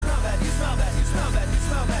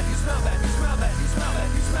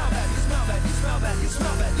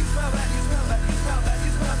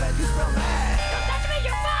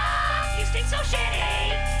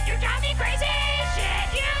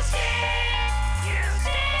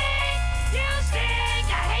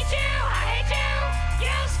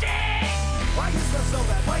smell so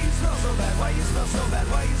bad? Why you smell so bad? Why you smell so bad?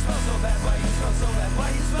 Why you smell so bad? Why you smell so bad?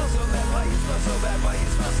 Why you smell so bad? Why you smell so bad? Why you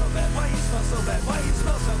smell so bad? Why you smell so bad? Why you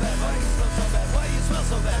smell so bad? Why you smell so bad? Why you smell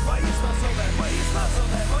so bad? Why you smell so bad? Why you smell so bad?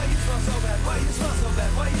 Why you smell so bad? Why you smell so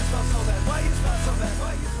bad? Why you smell so bad? Why you smell so bad?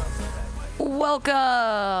 Why you smell so bad?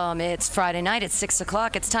 Welcome. It's Friday night at 6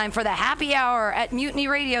 o'clock. It's time for the happy hour at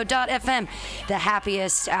MutinyRadio.fm. The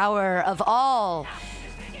happiest hour of all.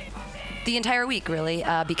 The entire week, really,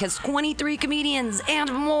 because 23 comedians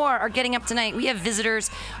and more are getting up tonight. We have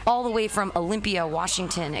visitors all the way from Olympia,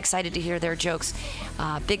 Washington. Excited to hear their jokes.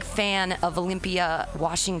 Big fan of Olympia,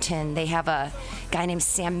 Washington. They have a guy named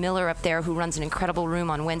Sam Miller up there who runs an incredible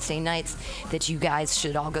room on Wednesday nights that you guys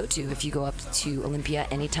should all go to if you go up to Olympia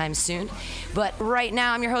anytime soon. But right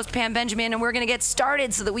now, I'm your host, Pam Benjamin, and we're going to get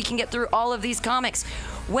started so that we can get through all of these comics.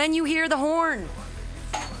 When you hear the horn,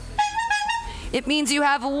 it means you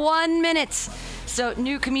have 1 minute. So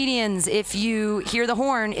new comedians, if you hear the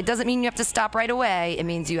horn, it doesn't mean you have to stop right away. It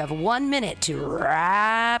means you have 1 minute to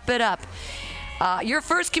wrap it up. Your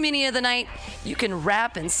first comedian of the night, you can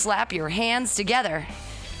rap and slap your hands together.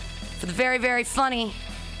 For the very, very funny,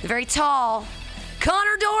 the very tall,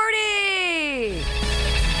 Connor Doherty!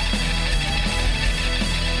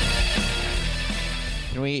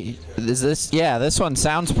 This one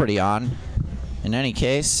sounds pretty on. In any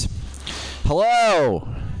case, hello.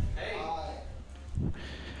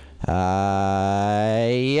 I'm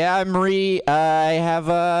I have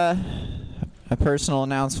a personal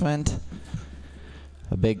announcement.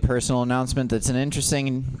 A big personal announcement that's an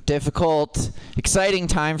interesting, difficult, exciting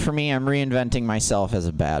time for me. I'm reinventing myself as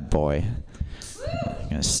a bad boy. I'm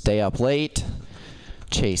going to stay up late,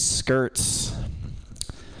 chase skirts,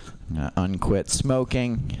 I'm going to unquit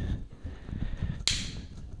smoking.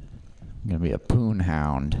 I'm going to be a poon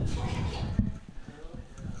hound.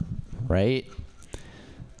 Right?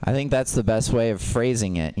 I think that's the best way of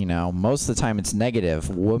phrasing it, you know. Most of the time it's negative.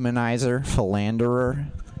 Womanizer, philanderer.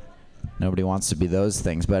 Nobody wants to be those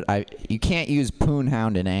things, but you can't use poon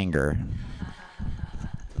hound in anger.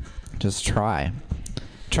 Just try.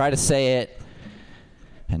 Try to say it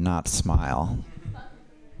and not smile.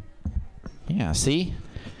 Yeah, see?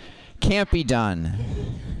 Can't be done.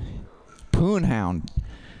 Poon hound.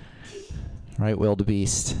 Right,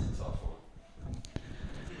 wildebeest.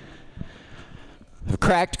 I've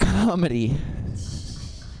cracked comedy.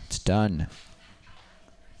 It's done.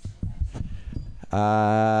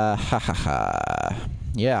 Yeah.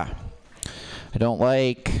 I don't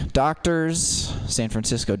like doctors, San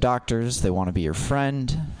Francisco doctors. They want to be your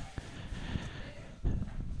friend.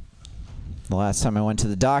 The last time I went to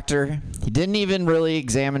the doctor, he didn't even really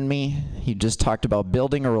examine me. He just talked about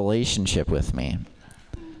building a relationship with me,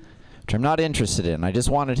 which I'm not interested in. I just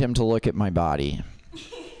wanted him to look at my body.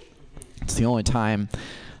 It's the only time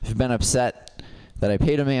I've been upset that I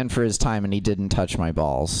paid a man for his time and he didn't touch my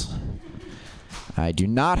balls. I do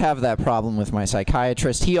not have that problem with my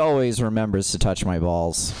psychiatrist. He always remembers to touch my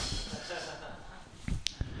balls.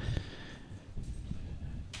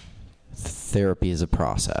 Therapy is a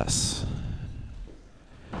process.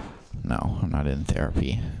 No, I'm not in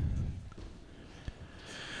therapy.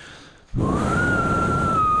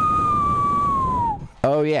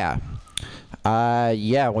 Oh, yeah.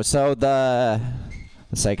 So the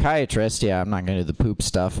psychiatrist, I'm not going to do the poop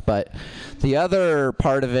stuff, but the other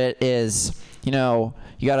part of it is, you know,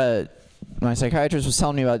 my psychiatrist was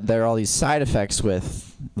telling me about there are all these side effects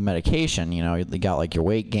with the medication. You know, you got like your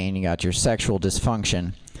weight gain, you got your sexual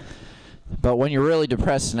dysfunction. But when you're really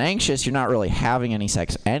depressed and anxious, you're not really having any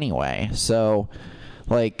sex anyway. So,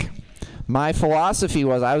 like, my philosophy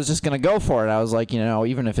was I was just going to go for it. I was like, you know,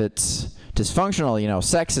 even if it's dysfunctional, you know,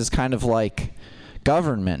 sex is kind of like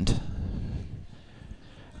government.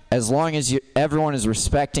 As long as everyone is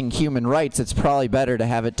respecting human rights, it's probably better to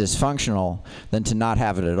have it dysfunctional than to not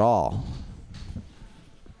have it at all.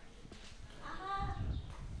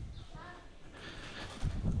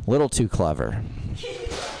 Little too clever.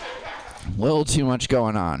 Little too much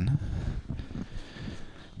going on.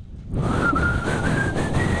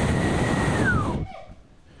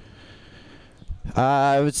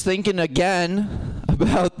 I was thinking again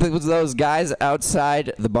about those guys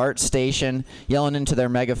outside the BART station yelling into their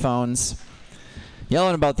megaphones,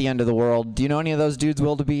 yelling about the end of the world. Do you know any of those dudes,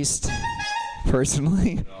 wildebeest?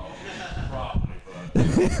 Personally? No,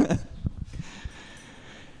 probably.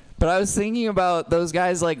 But I was thinking about those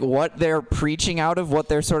guys, like what they're preaching out of, what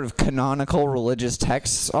their sort of canonical religious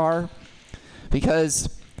texts are.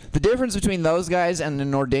 Because the difference between those guys and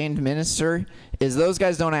an ordained minister is those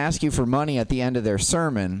guys don't ask you for money at the end of their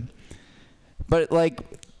sermon. But, like,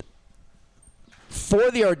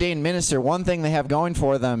 for the ordained minister, one thing they have going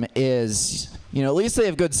for them is at least they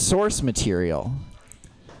have good source material.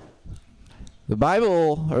 The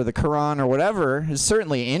Bible or the Quran or whatever is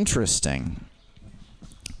certainly interesting.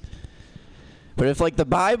 But if, like, the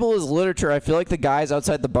Bible is literature, I feel like the guys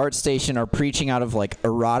outside the BART station are preaching out of, like,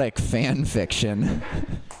 erotic fan fiction.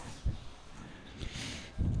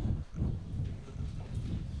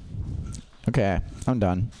 Okay, I'm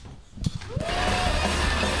done.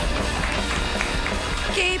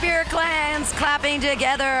 Keep your clans clapping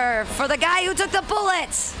together for the guy who took the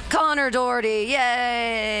bullet, Connor Doherty.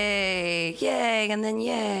 Yay! Yay, and then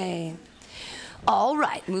yay. All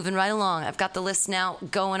right, moving right along. I've got the list now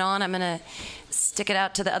going on. I'm going to stick it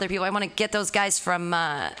out to the other people. I want to get those guys from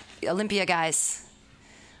Olympia guys.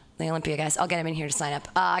 The Olympia guys. I'll get them in here to sign up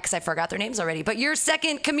because I forgot their names already. But your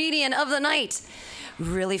second comedian of the night.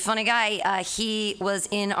 Really funny guy. He was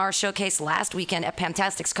in our showcase last weekend at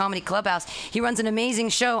Fantastic's Comedy Clubhouse. He runs an amazing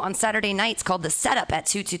show on Saturday nights called The Setup at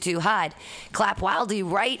 222 Hyde. Clap wildly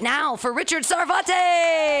right now for Richard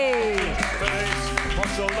Sarvate.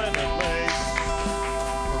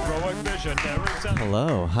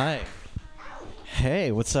 Hello. Hi.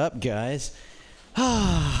 Hey, what's up, guys?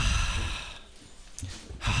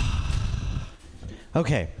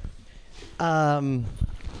 Okay.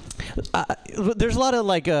 There's a lot of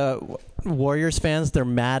like Warriors fans. They're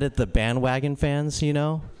mad at the bandwagon fans, you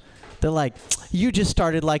know? They're like, you just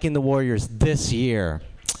started liking the Warriors this year.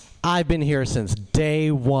 I've been here since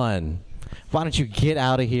day one. Why don't you get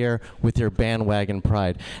out of here with your bandwagon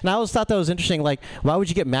pride? And I always thought that was interesting. Like, why would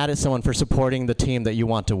you get mad at someone for supporting the team that you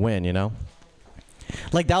want to win, you know?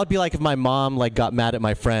 Like, that would be like if my mom, like, got mad at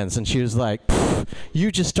my friends and she was like,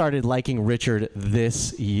 you just started liking Richard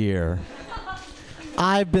this year.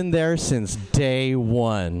 I've been there since day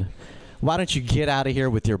one. Why don't you get out of here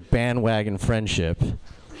with your bandwagon friendship? And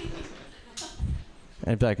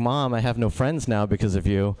I'd be like, Mom, I have no friends now because of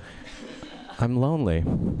you. I'm lonely.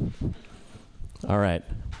 All right.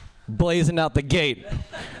 Blazing out the gate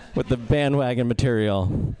with the bandwagon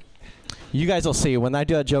material. You guys will see. When I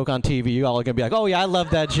do that joke on TV, you all are going to be like, oh, yeah, I love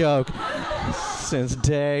that joke. Since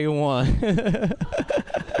day one.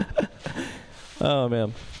 Oh,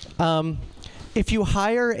 man. If you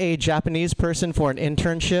hire a Japanese person for an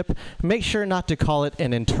internship, make sure not to call it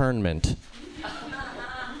an internment.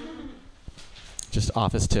 Just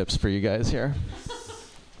office tips for you guys here.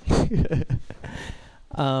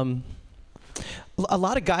 A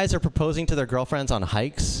lot of guys are proposing to their girlfriends on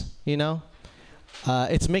hikes, you know?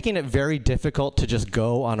 It's making it very difficult to just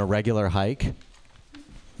go on a regular hike.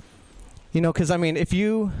 You know, because, I mean, if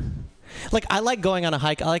you... Like, I like going on a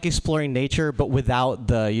hike. I like exploring nature, but without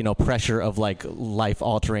the, you know, pressure of, like,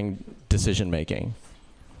 life-altering decision-making.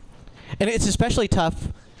 And it's especially tough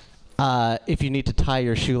if you need to tie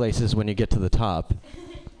your shoelaces when you get to the top.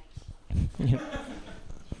 You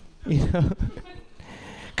know?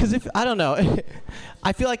 Because I don't know.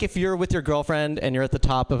 I feel like if you're with your girlfriend and you're at the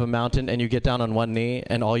top of a mountain and you get down on one knee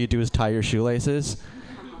and all you do is tie your shoelaces,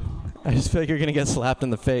 I just feel like you're going to get slapped in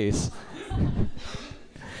the face.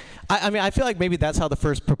 I mean, I feel like maybe that's how the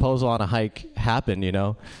first proposal on a hike happened, you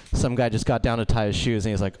know? Some guy just got down to tie his shoes,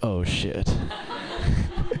 and he's like, oh, shit.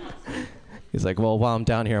 He's like, well, while I'm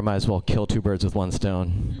down here, I might as well kill two birds with one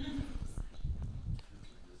stone.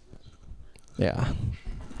 Yeah.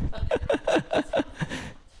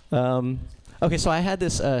 Okay, so I had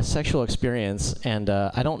this sexual experience, and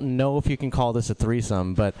I don't know if you can call this a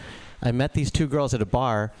threesome, but I met these two girls at a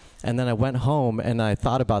bar, and then I went home, and I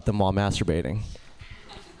thought about them while masturbating.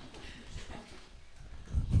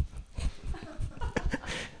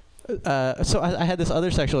 So I had this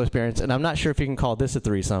other sexual experience, and I'm not sure if you can call this a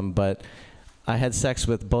threesome, but I had sex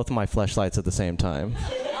with both of my fleshlights at the same time.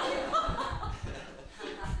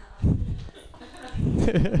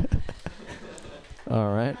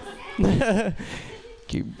 All right.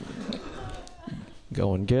 Keep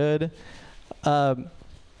going good. I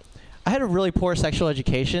had a really poor sexual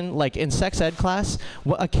education. Like in sex ed class,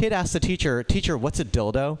 a kid asked the teacher, what's a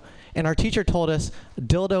dildo? And our teacher told us,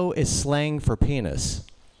 dildo is slang for penis.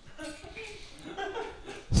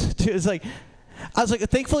 It's like, I was like,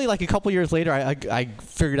 thankfully, like a couple years later, I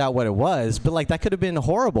figured out what it was. But like, that could have been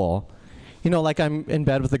horrible. You know, like I'm in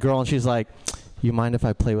bed with a girl and she's like, you mind if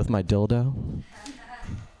I play with my dildo?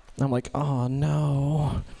 I'm like, oh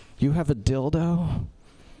no, you have a dildo?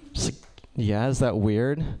 She's like, yeah, is that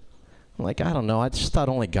weird? I'm like, I don't know, I just thought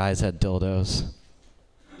only guys had dildos.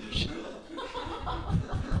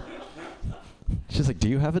 She's like, do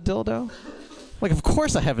you have a dildo? I'm like, of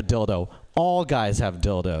course I have a dildo. All guys have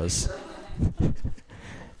dildos.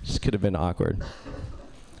 Just could have been awkward.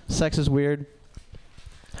 Sex is weird.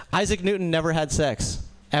 Isaac Newton never had sex,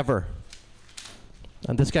 ever.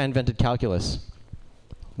 And this guy invented calculus.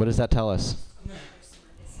 What does that tell us?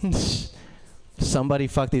 Somebody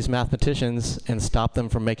fucked these mathematicians and stopped them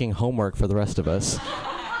from making homework for the rest of us.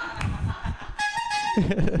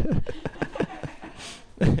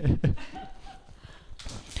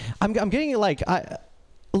 I'm getting like,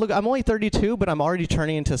 look, I'm only 32, but I'm already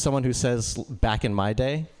turning into someone who says back in my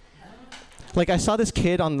day. Like, I saw this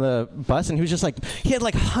kid on the bus, and he was just like, he had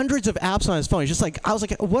like hundreds of apps on his phone. He's just like, I was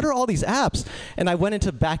like, what are all these apps? And I went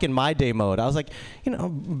into back in my day mode. I was like, you know,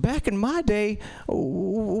 back in my day,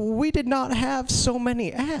 we did not have so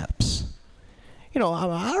many apps. You know,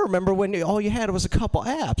 I remember when all you had was a couple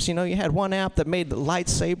apps. You know, you had one app that made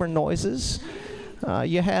lightsaber noises.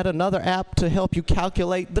 You had another app to help you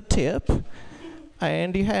calculate the tip.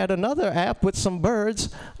 And you had another app with some birds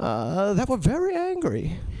that were very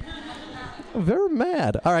angry. Very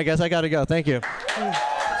mad. All right, guys, I got to go. Thank you.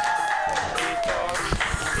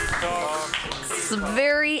 Some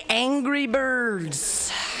very angry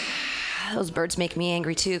birds. Those birds make me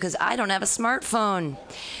angry, too, because I don't have a smartphone.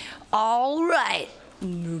 All right.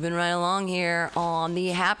 Moving right along here on the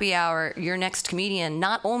Happy Hour. Your next comedian,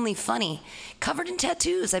 not only funny, covered in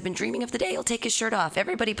tattoos. I've been dreaming of the day he'll take his shirt off.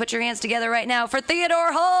 Everybody put your hands together right now for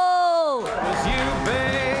Theodore Hull. Was you,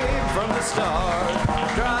 babe, from the start,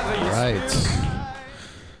 driving your Right.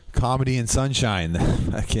 Comedy and sunshine.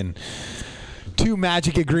 Fucking two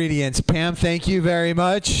magic ingredients. Pam, thank you very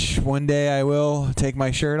much. One day I will take my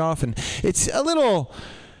shirt off, and it's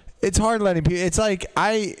hard letting people. It's like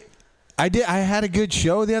I had a good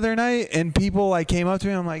show the other night, and people like came up to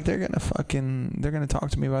me. I'm like, they're gonna talk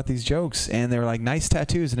to me about these jokes, and they were like, nice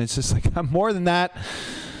tattoos, and it's just like, I'm more than that.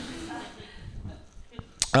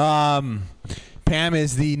 Pam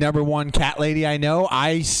is the #1 cat lady I know.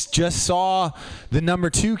 I just saw the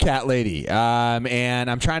 #2 cat lady,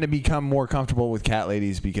 and I'm trying to become more comfortable with cat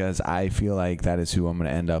ladies because I feel like that is who I'm going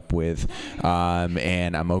to end up with,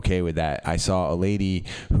 and I'm okay with that. I saw a lady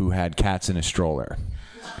who had cats in a stroller.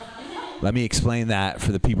 Let me explain that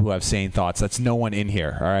for the people who have sane thoughts. That's no one in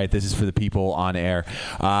here, all right? This is for the people on air.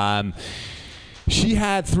 She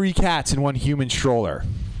had 3 cats in one human stroller.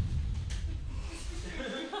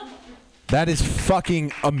 That is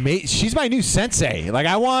fucking amazing. She's my new sensei. Like,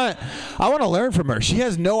 I want to learn from her. She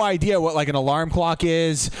has no idea what like an alarm clock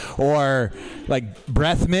is or like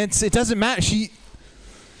breath mints. It doesn't matter.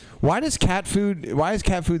 Why is cat food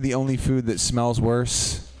the only food that smells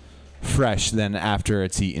worse fresh than after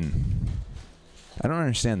it's eaten? I don't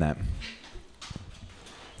understand that.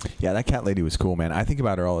 Yeah, that cat lady was cool, man. I think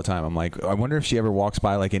about her all the time. I'm like, I wonder if she ever walks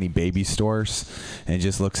by like any baby stores and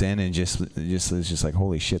just looks in and just is just like,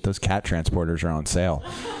 holy shit, those cat transporters are on sale.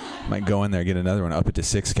 Might go in there, get another one, up it to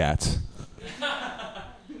 6 cats.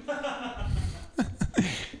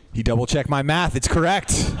 He double checked my math. It's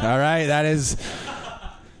correct. All right, that is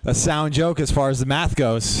a sound joke as far as the math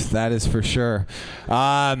goes. That is for sure.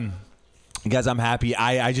 Guys, I'm happy.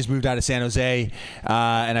 I just moved out of San Jose,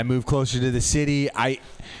 and I moved closer to the city.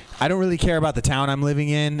 I don't really care about the town I'm living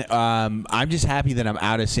in. I'm just happy that I'm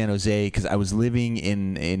out of San Jose because I was living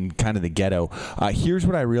in kind of the ghetto. Here's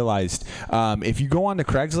what I realized. If you go on to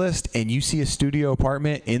Craigslist and you see a studio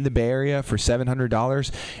apartment in the Bay Area for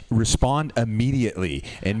 $700, respond immediately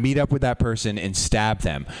and meet up with that person and stab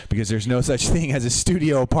them because there's no such thing as a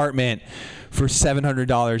studio apartment for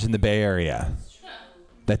 $700 in the Bay Area.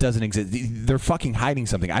 That doesn't exist. They're fucking hiding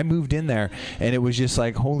something. I moved in there and it was just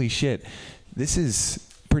like, holy shit, this is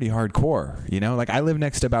pretty hardcore, you know? Like, I live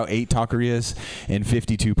next to about 8 taquerias and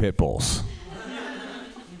 52 pit bulls.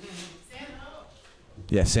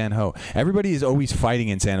 Yeah, San Ho. Everybody is always fighting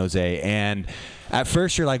in San Jose, and at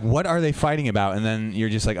first you're like, what are they fighting about? And then you're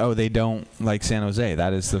just like, oh, they don't like San Jose.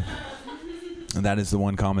 That is the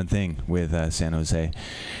one common thing with San Jose.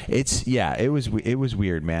 It was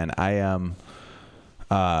weird, man.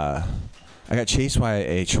 I got chased by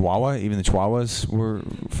a Chihuahua. Even the Chihuahuas were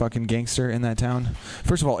fucking gangster in that town.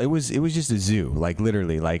 First of all, it was just a zoo. Like,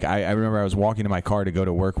 literally. Like, I remember I was walking to my car to go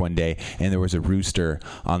to work one day, and there was a rooster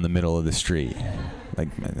on the middle of the street. Like,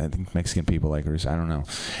 I think Mexican people like roosters. I don't know.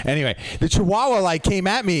 Anyway, the Chihuahua, like, came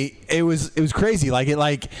at me. It was crazy. Like, it,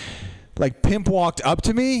 like pimp walked up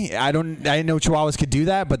to me. I didn't know Chihuahuas could do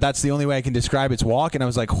that, but that's the only way I can describe its walk. And I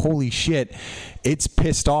was like, holy shit, it's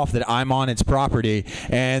pissed off that I'm on its property.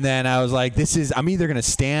 And then I was like, I'm either going to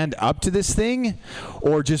stand up to this thing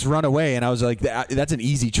or just run away. And I was like, that's an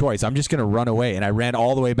easy choice. I'm just going to run away. And I ran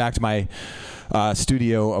all the way back to my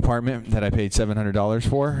studio apartment that I paid $700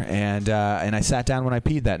 for. And I sat down when I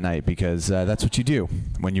peed that night because that's what you do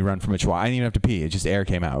when you run from a Chihuahua. I didn't even have to pee. It just air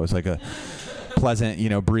came out. It was like a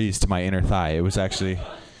pleasant, breeze to my inner thigh. It was actually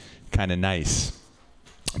kind of nice.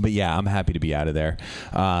 But yeah, I'm happy to be out of there.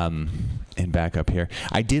 And back up here.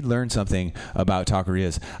 I did learn something about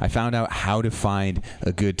taquerias. I found out how to find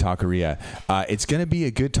a good taqueria. It's going to be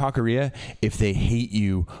a good taqueria if they hate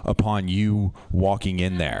you upon you walking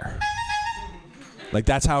in there. Like,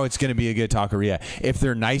 that's how it's going to be a good taqueria. If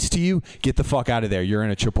they're nice to you, get the fuck out of there. You're in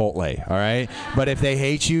a Chipotle, all right? But if they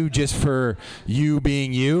hate you just for you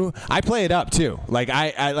being you, I play it up too. Like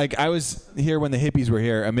I was here when the hippies were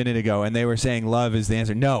here a minute ago, and they were saying love is the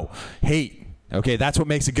answer. No, hate. Okay, that's what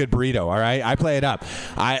makes a good burrito, all right? I play it up.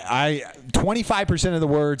 I 25% of the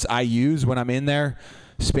words I use when I'm in there,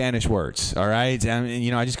 Spanish words, all right? And,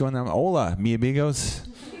 you know, I just go in there, hola, mi amigos.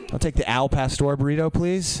 I'll take the al pastor burrito,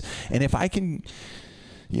 please. And if I can,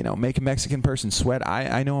 you know, make a Mexican person sweat,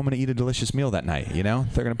 I know I'm going to eat a delicious meal that night, you know?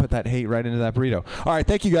 They're going to put that hate right into that burrito. All right,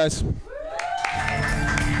 thank you, guys.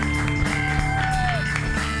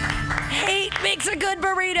 Hate makes a good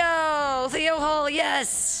burrito. Theo Hall,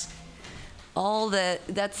 yes.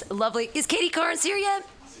 That's lovely. Is Katie Carnes here yet?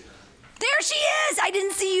 There she is. I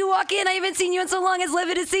didn't see you walk in. I haven't seen you in so long. It's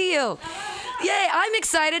living to see you. Yay, I'm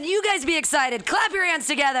excited. You guys be excited. Clap your hands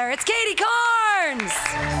together. It's Katie Carnes.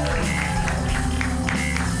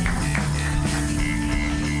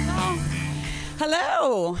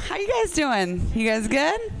 Hello. How you guys doing? You guys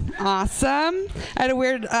good? Awesome. I had a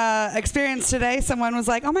weird experience today. Someone was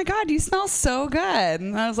like, oh my God, you smell so good.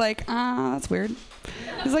 And I was like, that's weird.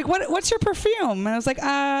 He's like, what's your perfume? And I was like,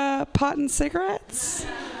 pot and cigarettes.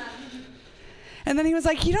 And then he was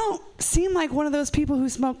like, you don't seem like one of those people who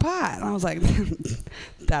smoke pot. And I was like,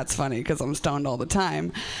 that's funny because I'm stoned all the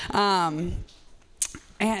time. And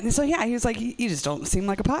so, yeah, he was like, you just don't seem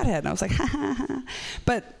like a pothead. And I was like, ha, ha, ha.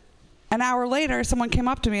 But an hour later, someone came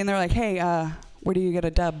up to me and they're like, hey, where do you get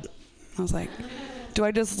a dub? I was like, do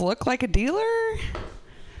I just look like a dealer?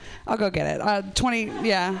 I'll go get it. 20,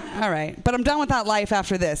 yeah, all right. But I'm done with that life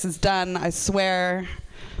after this. It's done, I swear.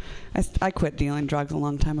 I quit dealing drugs a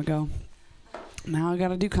long time ago. Now I got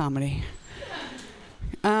to do comedy.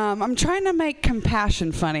 I'm trying to make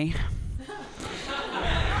compassion funny.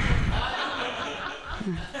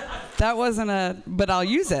 That wasn't but I'll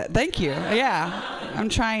use it. Thank you. Yeah, I'm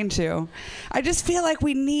trying to. I just feel like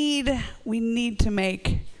we need to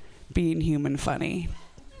make being human funny.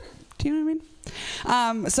 Do you know what I mean?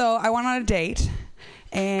 So I went on a date,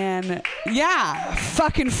 and yeah,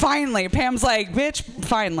 fucking finally. Pam's like, bitch,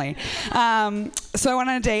 finally. So I went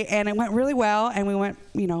on a date, and it went really well, and we went,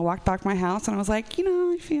 walked back to my house, and I was like,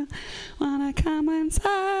 if you wanna come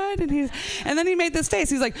inside, and then he made this face.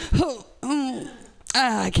 He's like,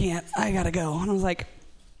 I can't, I gotta go. And I was like,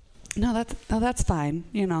 no, that's fine,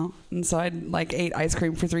 And so I ate ice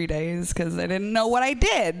cream for 3 days because I didn't know what I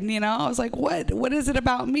did, I was like, what is it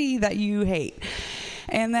about me that you hate?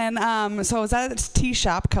 And then, so I was at a tea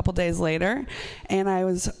shop a couple days later, and I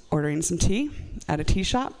was ordering some tea at a tea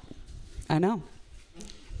shop. I know,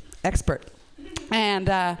 expert. And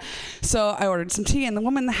so I ordered some tea, and the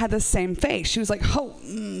woman had the same face. She was like,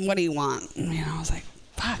 what do you want? I was like,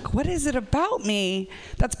 fuck, what is it about me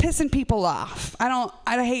that's pissing people off?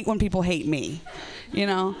 I hate when people hate me,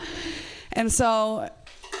 And so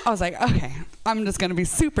I was like, okay, I'm just going to be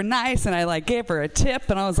super nice. And I gave her a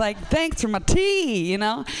tip, and I was like, thanks for my tea,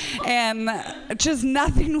 And just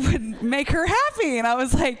nothing would make her happy. And I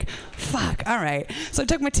was like, fuck, all right. So I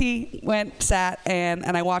took my tea, went, sat, and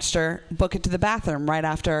I watched her book it to the bathroom right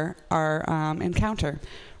after our encounter,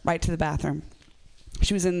 right to the bathroom.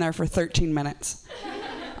 She was in there for 13 minutes.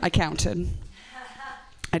 I counted.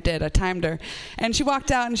 I did. I timed her. And she walked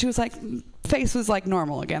out, and she was like, face was like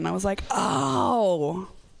normal again. I was like, oh,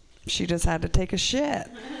 she just had to take a shit.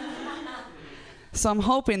 So I'm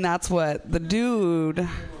hoping that's what the dude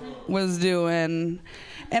was doing.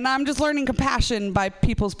 And I'm just learning compassion by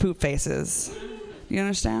people's poop faces. You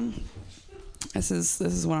understand? This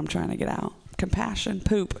is what I'm trying to get out. Compassion,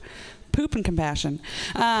 poop and compassion.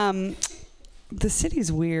 The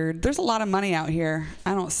city's weird. There's a lot of money out here.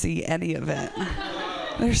 I don't see any of it.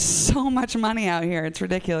 There's so much money out here. It's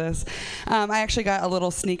ridiculous. I actually got a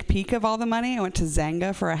little sneak peek of all the money. I went to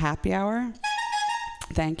Zanga for a happy hour.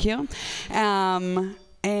 Thank you.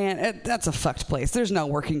 And that's a fucked place. There's no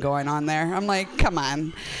working going on there. I'm like, come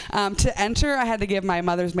on. To enter, I had to give my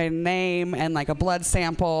mother's maiden name and a blood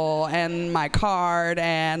sample and my card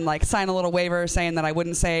and sign a little waiver saying that I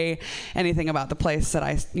wouldn't say anything about the place that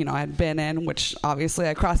I had been in, which obviously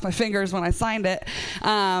I crossed my fingers when I signed it.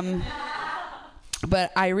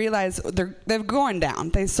 But I realize they're going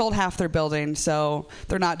down. They sold half their building, so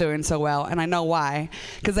they're not doing so well. And I know why.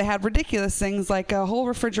 Because they had ridiculous things like a whole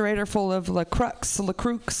refrigerator full of LaCroix,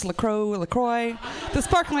 LaCroix, the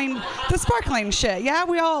sparkling shit. Yeah,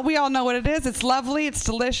 we all know what it is. It's lovely. It's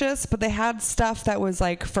delicious. But they had stuff that was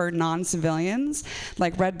like for non-civilians,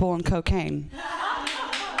 like Red Bull and cocaine.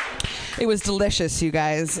 It was delicious, you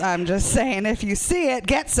guys. I'm just saying, if you see it,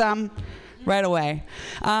 get some right away.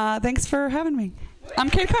 Thanks for having me. I'm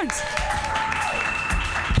Katie Carnes.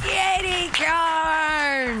 Katie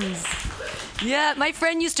Carnes! Yeah, my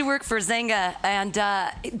friend used to work for Zynga, and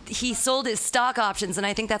he sold his stock options, and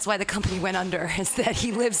I think that's why the company went under, is that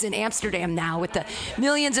he lives in Amsterdam now with the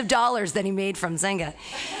millions of dollars that he made from Zynga.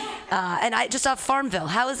 And I just off Farmville.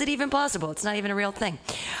 How is it even possible? It's not even a real thing.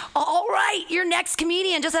 All right, your next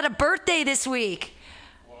comedian just had a birthday this week.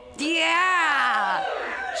 Yeah.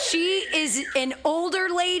 She is an older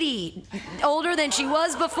lady, older than she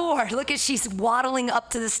was before. Look at, she's waddling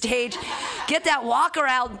up to the stage. Get that walker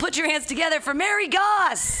out and put your hands together for Mary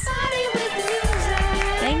Goss.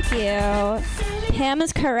 Thank you. Pam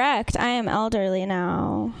is correct. I am elderly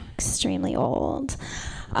now, extremely old.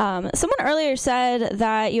 Someone earlier said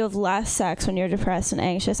that you have less sex when you're depressed and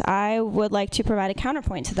anxious. I would like to provide a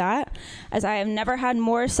counterpoint to that, as I have never had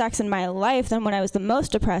more sex in my life than when I was the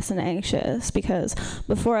most depressed and anxious, because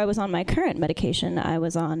before I was on my current medication, I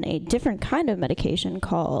was on a different kind of medication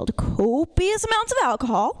called copious amounts of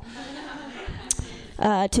alcohol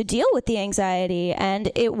to deal with the anxiety, and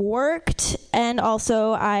it worked, and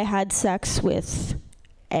also I had sex with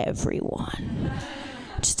everyone.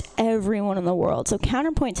 Just everyone in the world. So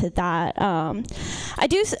counterpoint to that,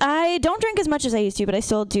 I don't drink as much as I used to, but I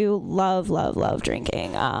still do love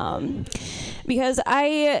drinking. Because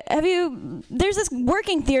there's this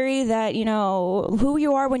working theory that, you know, who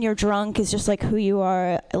you are when you're drunk is just like who you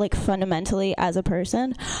are, like, fundamentally as a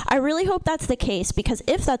person. I really hope that's the case, because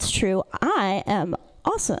if that's true, I am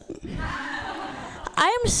awesome. I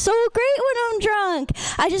am so great when I'm drunk.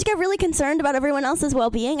 I just get really concerned about everyone else's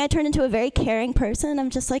well-being. I turn into a very caring person. I'm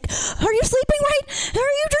just like, are you sleeping right? Are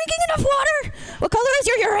you drinking enough water? What color is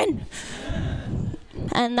your urine?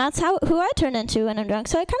 And that's who I turn into when I'm drunk.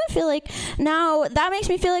 So I kind of feel like now that makes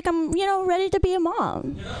me feel like I'm, you know, ready to be a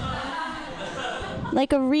mom.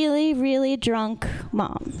 Like a really, really drunk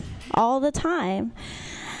mom all the time.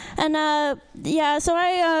 And, so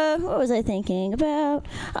what was I thinking about?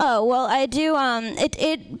 Oh, well, I do,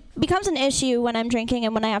 it becomes an issue when I'm drinking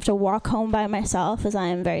and when I have to walk home by myself, as I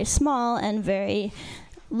am very small and very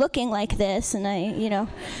looking like this, and I, you know,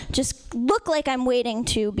 just look like I'm waiting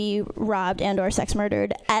to be robbed and or sex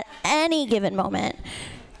murdered at any given moment.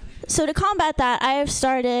 So to combat that, I have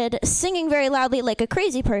started singing very loudly like a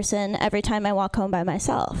crazy person every time I walk home by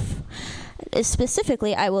myself.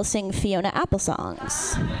 Specifically, I will sing Fiona Apple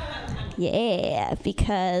songs. Yeah,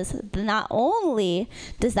 because not only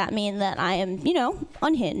does that mean that I am, you know,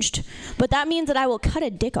 unhinged, but that means that I will cut a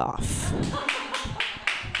dick off.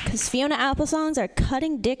 Because Fiona Apple songs are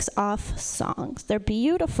cutting dicks off songs. They're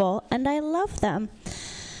beautiful, and I love them.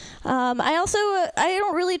 I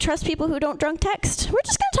don't really trust people who don't drunk text. We're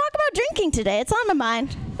just going to talk about drinking today. It's on my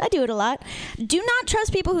mind. I do it a lot. Do not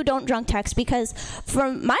trust people who don't drunk text, because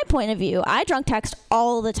from my point of view, I drunk text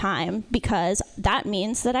all the time, because that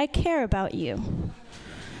means that I care about you.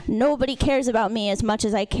 Nobody cares about me as much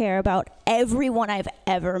as I care about everyone I've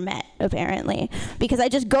ever met, apparently. Because I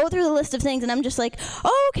just go through the list of things and I'm just like,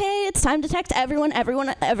 oh, okay, it's time to text everyone,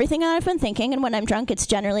 everything I've been thinking. And when I'm drunk, it's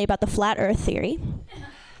generally about the flat earth theory.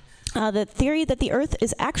 The theory that the earth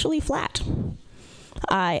is actually flat.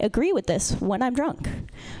 I agree with this when I'm drunk.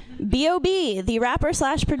 B.O.B., the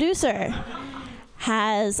rapper/producer,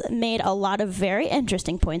 has made a lot of very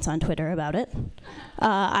interesting points on Twitter about it.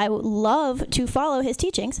 I would love to follow his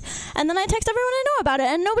teachings. And then I text everyone I know about it,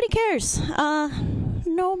 and nobody cares.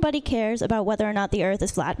 Nobody cares about whether or not the earth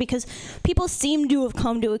is flat, because people seem to have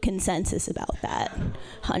come to a consensus about that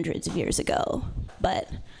hundreds of years ago. But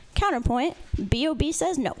counterpoint, B.O.B.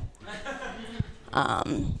 says no.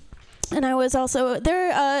 And I was also,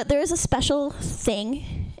 there is a special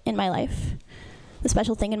thing in my life. The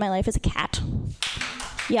special thing in my life is a cat.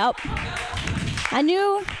 Yep. I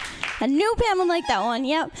knew Pam would like that one.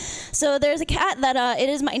 Yep. So there's a cat that, it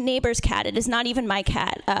is my neighbor's cat. It is not even my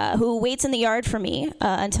cat, who waits in the yard for me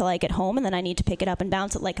until I get home, and then I need to pick it up and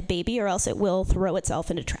bounce it like a baby, or else it will throw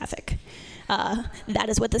itself into traffic. That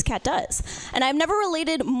is what this cat does. And I've never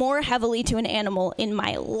related more heavily to an animal in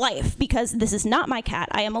my life, because this is not my cat.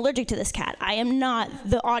 I am allergic to this cat. I am not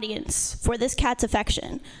the audience for this cat's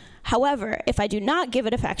affection. However, if I do not give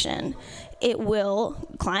it affection, it will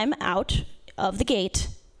climb out of the gate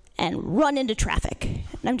and run into traffic.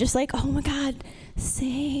 And I'm just like, oh my God,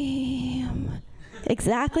 same.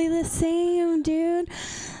 Exactly the same, dude.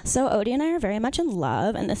 So Odie and I are very much in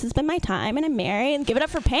love, and this has been my time, and I'm married. And give it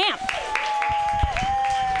up for Pam.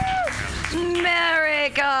 Mary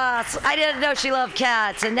Goss. I didn't know she loved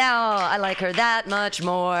cats, and now I like her that much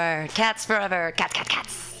more. Cats forever.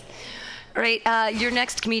 Cats. Right, your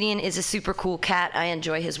next comedian is a super cool cat. I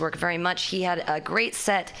enjoy his work very much. He had a great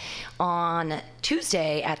set on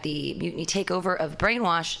Tuesday at the Mutiny Takeover of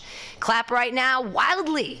Brainwash. Clap right now,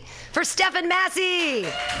 wildly, for Stephen Massey.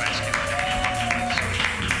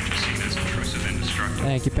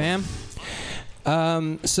 Thank you, Pam.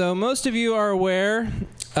 So most of you are aware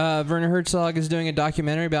Werner Herzog is doing a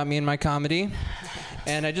documentary about me and my comedy.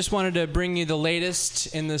 And I just wanted to bring you the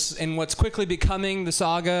latest in what's quickly becoming the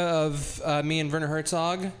saga of me and Werner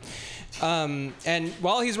Herzog. And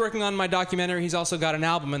while he's working on my documentary, he's also got an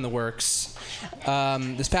album in the works.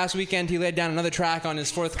 This past weekend, he laid down another track on his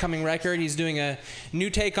forthcoming record. He's doing a new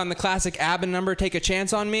take on the classic ABBA number, Take a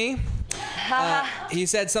Chance on Me. He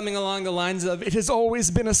said something along the lines of, "It has always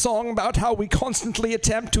been a song about how we constantly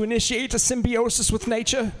attempt to initiate a symbiosis with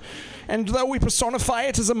nature. And though we personify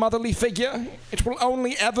it as a motherly figure, it will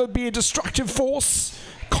only ever be a destructive force,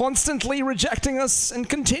 constantly rejecting us and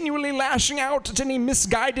continually lashing out at any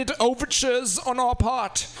misguided overtures on our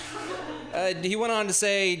part." He went on to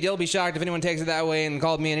say, "You'll be shocked if anyone takes it that way," and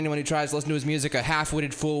called me and anyone who tries to listen to his music a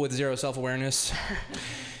half-witted fool with zero self-awareness.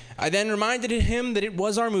 I then reminded him that it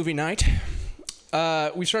was our movie night.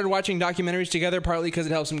 We started watching documentaries together, partly because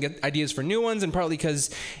it helps him get ideas for new ones, and partly because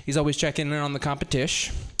he's always checking in on the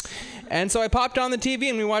competition. And so I popped on the TV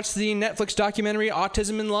and we watched the Netflix documentary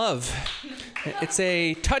Autism in Love. It's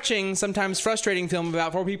a touching, sometimes frustrating film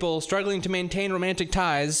about four people struggling to maintain romantic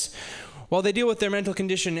ties while they deal with their mental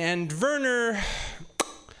condition, and Werner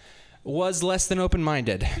was less than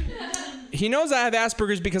open-minded. He knows I have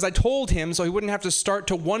Asperger's because I told him so he wouldn't have to start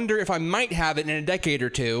to wonder if I might have it in a decade or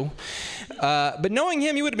two. But knowing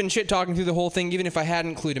him, he would have been shit-talking through the whole thing even if I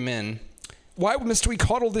hadn't clued him in. "Why must we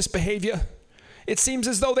coddle this behavior? It seems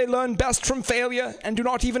as though they learn best from failure and do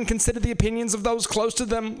not even consider the opinions of those close to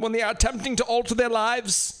them when they are attempting to alter their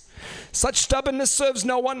lives. Such stubbornness serves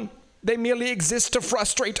no one. They merely exist to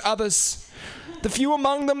frustrate others. The few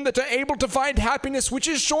among them that are able to find happiness, which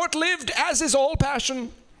is short-lived, as is all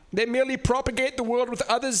passion, they merely propagate the world with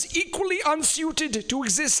others equally unsuited to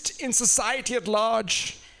exist in society at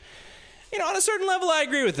large." You know, on a certain level, I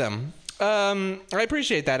agree with them. I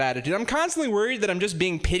appreciate that attitude. I'm constantly worried that I'm just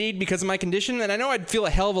being pitied because of my condition, and I know I'd feel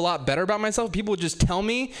a hell of a lot better about myself if people would just tell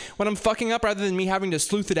me when I'm fucking up rather than me having to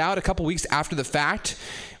sleuth it out a couple weeks after the fact,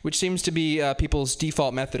 which seems to be people's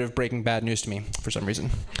default method of breaking bad news to me for some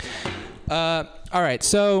reason. All right,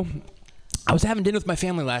 so I was having dinner with my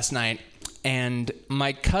family last night, and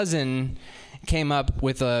my cousin came up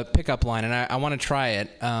with a pickup line, and I want to try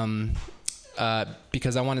it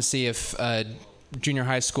because I want to see if junior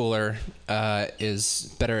high schooler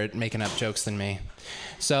is better at making up jokes than me.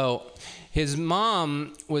 So his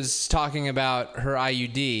mom was talking about her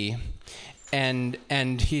IUD,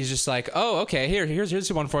 and he's just like, "Oh, okay,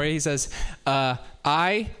 here's one for you." He says,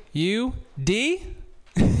 IUD?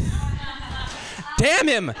 Damn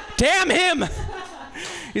him!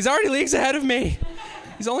 He's already leagues ahead of me.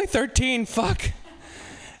 He's only 13, fuck.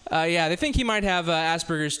 Yeah, they think he might have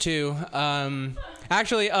Asperger's too.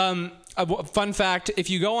 Actually, a fun fact, if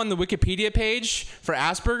you go on the Wikipedia page for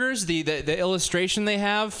Asperger's, the illustration they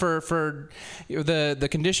have for the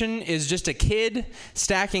condition is just a kid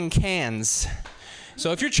stacking cans.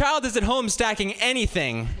 So if your child is at home stacking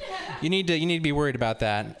anything, you need to be worried about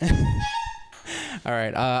that. All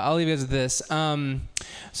right, I'll leave you guys with this.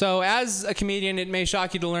 So as a comedian, it may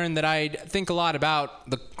shock you to learn that I think a lot about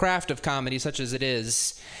the craft of comedy, such as it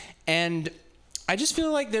is. And I just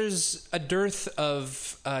feel like there's a dearth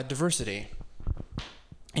of diversity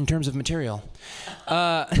in terms of material.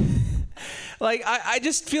 Like, I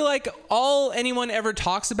just feel like all anyone ever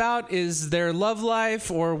talks about is their love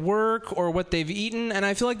life or work or what they've eaten. And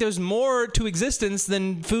I feel like there's more to existence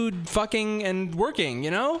than food, fucking, and working,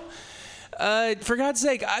 you know? For God's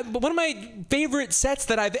sake, one of my favorite sets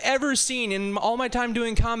that I've ever seen in all my time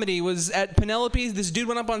doing comedy was at Penelope's. This dude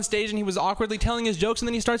went up on stage and he was awkwardly telling his jokes, and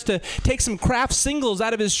then he starts to take some Kraft singles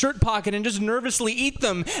out of his shirt pocket and just nervously eat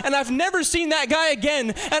them. And I've never seen that guy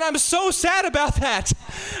again, and I'm so sad about that.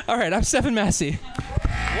 All right, I'm Stephen Massey.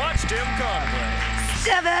 Watch Tim Conway.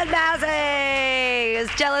 Stephen Massey is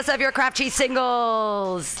jealous of your Kraft cheese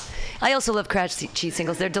singles. I also love Kraft cheese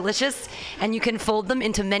singles. They're delicious, and you can fold them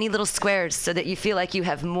into many little squares so that you feel like you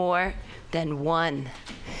have more than one.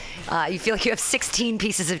 You feel like you have 16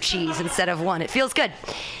 pieces of cheese instead of one. It feels good.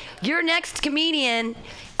 Your next comedian,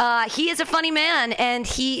 he is a funny man, and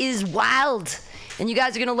he is wild. And you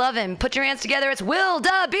guys are going to love him. Put your hands together. It's Will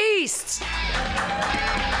Da Beast.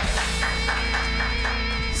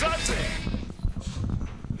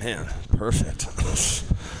 Man, perfect.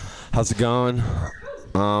 How's it going?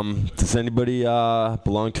 Does anybody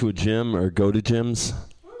belong to a gym or go to gyms?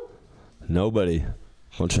 Nobody.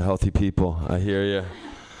 Bunch of healthy people. I hear you.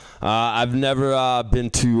 I've never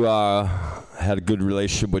had a good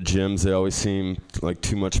relationship with gyms. They always seem like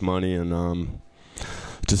too much money and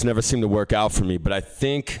just never seemed to work out for me. But I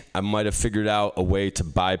think I might have figured out a way to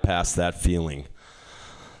bypass that feeling.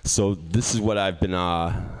 So this is what I've been.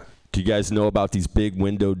 Do you guys know about these big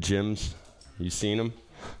window gyms? You seen them?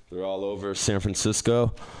 They're all over San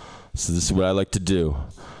Francisco. So this is what I like to do.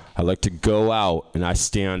 I like to go out and I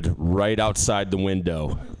stand right outside the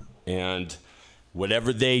window, and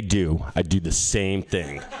whatever they do, I do the same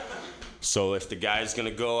thing. So if the guy's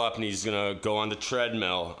gonna go up and he's gonna go on the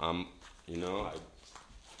treadmill, I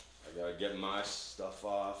gotta get my stuff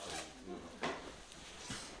off.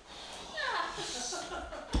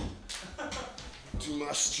 Do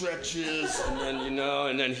my stretches, and then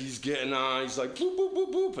and then he's getting on. He's like boop boop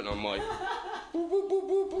boop boop, and I'm like boop boop boop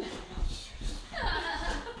boop boop.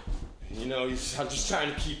 I'm just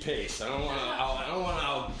trying to keep pace. I don't want to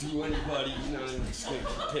outdo anybody. I'm just gonna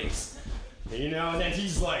keep pace. And then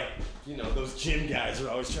he's like, those gym guys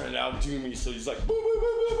are always trying to outdo me. So he's like boop boop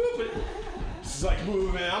boop boop boop. And he's like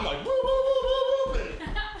moving. I'm like boop boop boop boop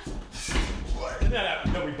boop. And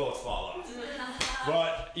then we both fall off.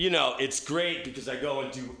 But, it's great because I go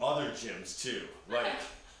and do other gyms, too. Like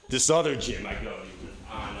this other gym I go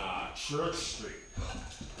to on Church Street.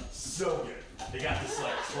 So good. They got this,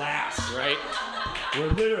 class, right?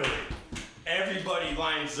 Where literally everybody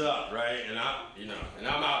lines up, right? And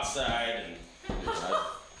I'm outside, and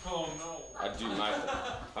I do my thing.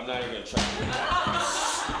 I'm not even going to try to do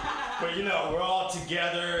that. But, we're all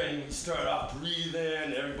together, and we start off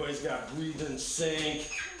breathing. Everybody's got breathing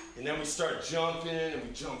sync. And then we start jumping, and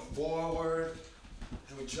we jump forward,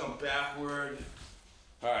 and we jump backward.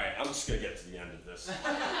 All right, I'm just gonna get to the end of this.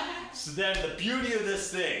 So then the beauty of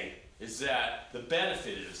this thing is that the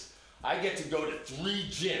benefit is I get to go to 3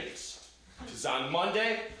 gyms. Because on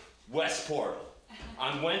Monday, West Portal.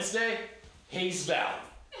 On Wednesday, Hayes Valley.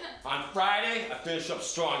 On Friday, I finish up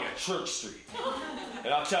strong at Church Street.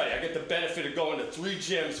 And I'll tell you, I get the benefit of going to 3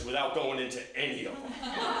 gyms without going into any of them.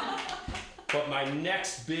 But my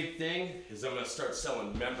next big thing is I'm going to start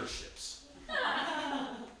selling memberships.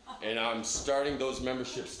 And I'm starting those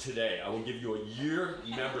memberships today. I will give you a year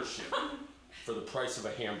membership for the price of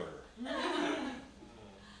a hamburger.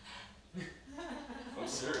 I'm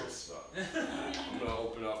serious about it. I'm going to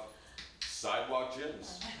open up sidewalk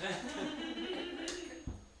gyms.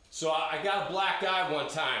 So I got a black eye one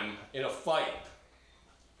time in a fight.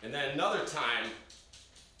 And then another time,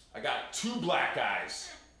 I got 2 black eyes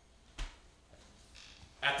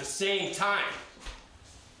at the same time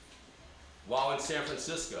while in San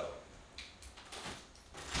Francisco.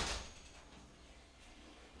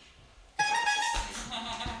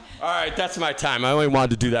 All right, that's my time. I only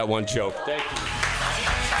wanted to do that one joke. Thank you.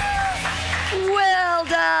 Well,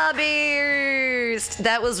 Da Beast.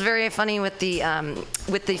 That was very funny with the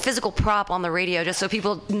physical prop on the radio, just so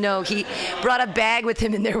people know he brought a bag with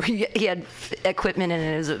him in there where he had equipment in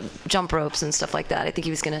it. It was jump ropes and stuff like that. I think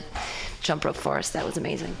he was going to jump rope for us. That was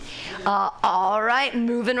amazing. All right,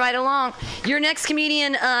 moving right along. Your next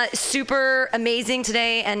comedian, super amazing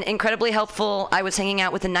today and incredibly helpful. I was hanging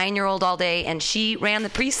out with a 9-year-old all day, and she ran the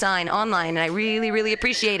pre-sign online, and I really, really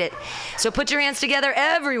appreciate it. So put your hands together,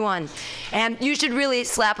 everyone. And you should really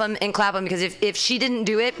slap them and clap them, because if she didn't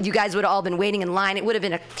do it, you guys would have all been waiting in line. It would have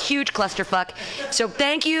been a huge clusterfuck. So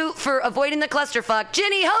thank you for avoiding the clusterfuck,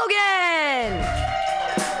 Ginny Hogan!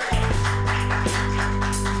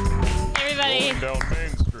 Going down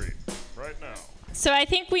Main Street right now. So I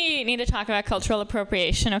think we need to talk about cultural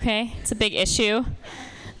appropriation, okay? It's a big issue.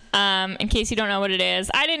 In case you don't know what it is.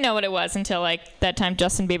 I didn't know what it was until that time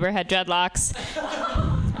Justin Bieber had dreadlocks.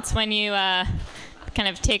 It's when you kind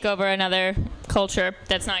of take over another culture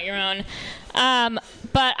that's not your own.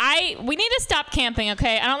 But we need to stop camping,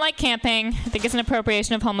 okay? I don't like camping. I think it's an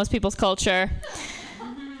appropriation of homeless people's culture.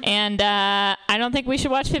 And I don't think we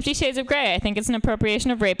should watch 50 Shades of Grey. I think it's an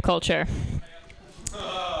appropriation of rape culture.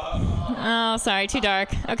 Oh, sorry, too dark.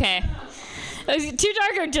 Okay. Too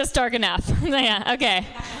dark or just dark enough? Yeah, okay.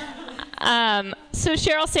 So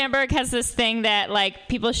Sheryl Sandberg has this thing that,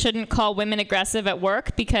 people shouldn't call women aggressive at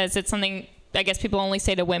work because it's something I guess people only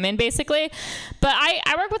say to women, basically. But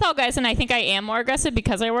I work with all guys, and I think I am more aggressive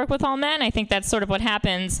because I work with all men. I think that's sort of what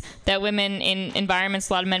happens, that women in environments,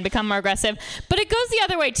 a lot of men become more aggressive. But it goes the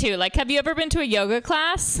other way, too. Like, have you ever been to a yoga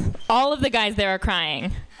class? All of the guys there are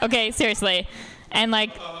crying. Okay, seriously. And,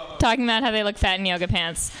 like, talking about how they look fat in yoga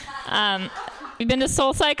pants. You've been to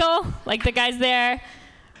Soul Cycle? Like, the guys there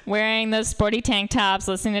wearing those sporty tank tops,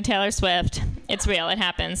 listening to Taylor Swift. It's real. It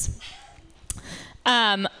happens.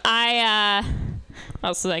 What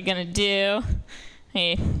else was I gonna do?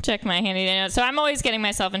 Hey, check my handy dandy notes. So I'm always getting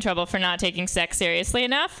myself in trouble for not taking sex seriously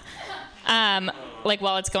enough, like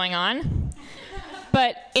while it's going on.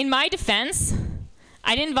 But in my defense,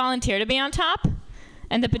 I didn't volunteer to be on top,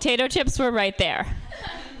 and the potato chips were right there.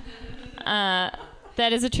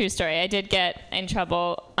 That is a true story. I did get in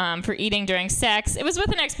trouble for eating during sex. It was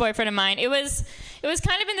with an ex-boyfriend of mine. It was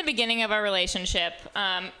kind of in the beginning of our relationship.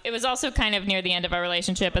 It was also kind of near the end of our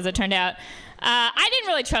relationship, as it turned out. I didn't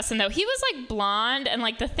really trust him, though. He was, like, blonde, and,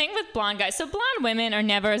 like, the thing with blonde guys, so blonde women are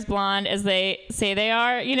never as blonde as they say they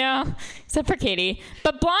are, you know, except for Katie.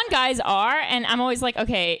 But blonde guys are, and I'm always like,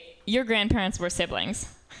 okay, your grandparents were siblings.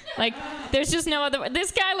 Like, there's just no other.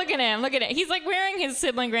 This guy, look at him. Look at it. He's, like, wearing his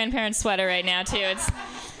sibling grandparent's sweater right now, too. It's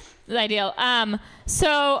ideal.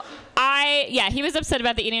 He was upset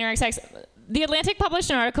about the eating during sex. The Atlantic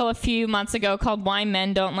published an article a few months ago called Why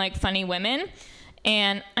Men Don't Like Funny Women.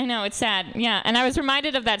 And I know, it's sad. Yeah, and I was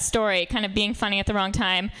reminded of that story, kind of being funny at the wrong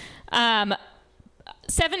time.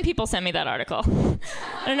 7 people sent me that article.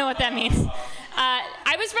 I don't know what that means.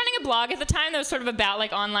 I was running a blog at the time that was sort of about,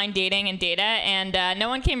 like, online dating and data, and no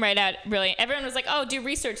one came right out, really. Everyone was like, oh, do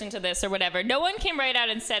research into this or whatever. No one came right out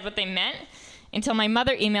and said what they meant until my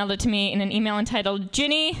mother emailed it to me in an email entitled,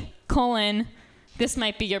 Ginny, this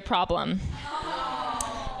might be your problem.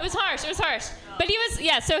 It was harsh. But he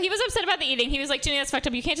was upset about the eating. He was like, Ginny, that's fucked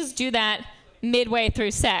up. You can't just do that midway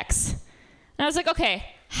through sex. And I was like, okay,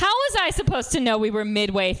 how was I supposed to know we were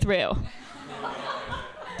midway through?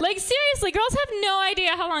 Like, seriously, girls have no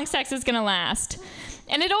idea how long sex is going to last.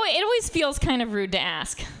 And it always feels kind of rude to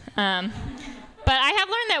ask. But I have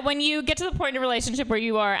learned that when you get to the point in a relationship where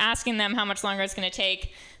you are asking them how much longer it's going to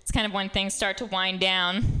take, it's kind of when things start to wind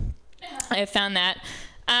down. I have found that.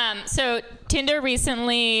 So Tinder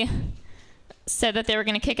recently said that they were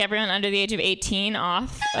going to kick everyone under the age of 18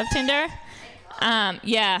 off of Tinder.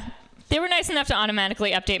 Yeah. They were nice enough to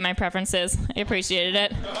automatically update my preferences. I appreciated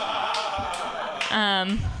it.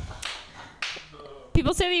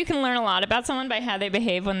 People say that you can learn a lot about someone by how they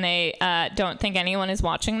behave when they don't think anyone is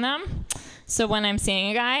watching them. So when I'm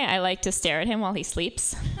seeing a guy, I like to stare at him while he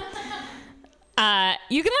sleeps.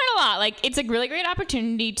 You can learn a lot. Like, it's a really great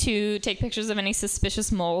opportunity to take pictures of any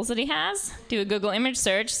suspicious moles that he has, do a Google image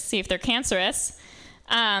search, see if they're cancerous.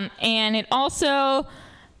 And it also,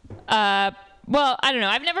 I don't know.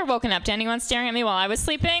 I've never woken up to anyone staring at me while I was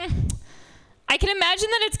sleeping. I can imagine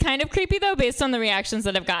that it's kind of creepy, though, based on the reactions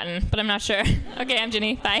that I've gotten, but I'm not sure. Okay, I'm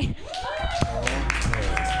Ginny. Bye.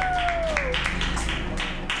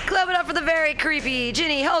 Clap it up for the very creepy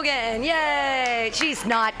Ginny Hogan. Yay! She's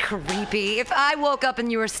not creepy. If I woke up and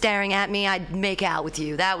you were staring at me, I'd make out with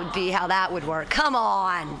you. That would be how that would work. Come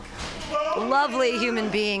on. Lovely human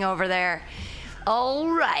being over there. All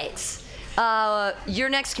right. Your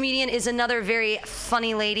next comedian is another very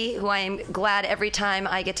funny lady who I am glad every time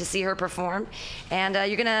I get to see her perform. And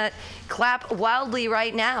you're going to clap wildly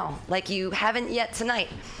right now, like you haven't yet tonight,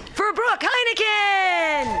 for Brooke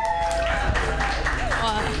Heineken!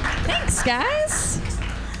 Thanks, guys.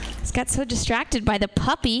 Just got so distracted by the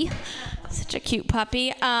puppy. Such a cute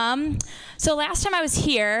puppy. So last time I was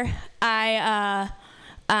here, I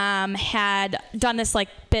had done this like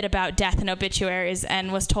bit about death and obituaries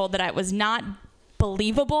and was told that it was not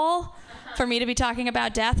believable for me to be talking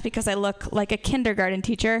about death because I look like a kindergarten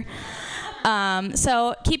teacher.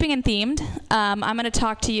 So keeping in themed, I'm going to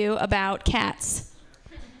talk to you about cats.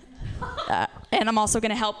 And I'm also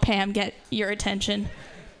going to help Pam get your attention.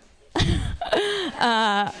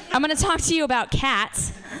 I'm going to talk to you about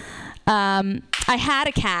cats. I had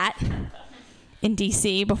a cat in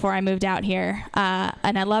D.C. before I moved out here,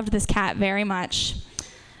 and I loved this cat very much.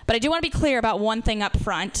 But I do want to be clear about one thing up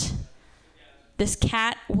front. This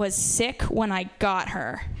cat was sick when I got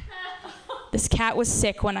her. This cat was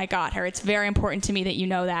sick when I got her. It's very important to me that you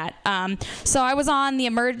know that. So I was on the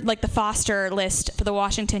the foster list for the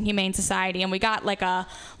Washington Humane Society, and we got like a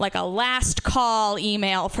last call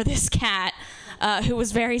email for this cat who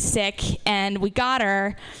was very sick, and we got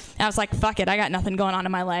her. And I was like, fuck it, I got nothing going on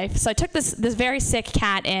in my life. So I took this very sick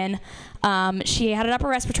cat in. She had an upper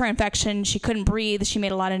respiratory infection. She couldn't breathe. She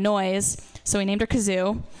made a lot of noise. So we named her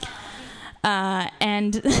Kazoo.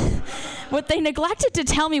 And what they neglected to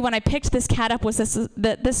tell me when I picked this cat up was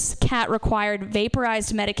that this cat required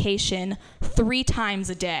vaporized medication 3 times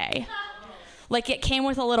a day. Like, it came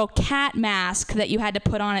with a little cat mask that you had to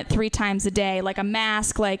put on it 3 times a day. Like a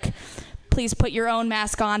mask, like, please put your own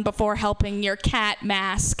mask on before helping your cat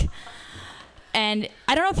mask. And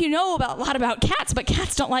I don't know if you know a lot about cats, but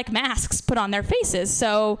cats don't like masks put on their faces.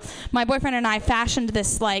 So my boyfriend and I fashioned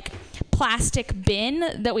this, like, plastic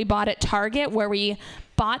bin that we bought at Target, where we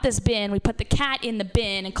bought this bin, we put the cat in the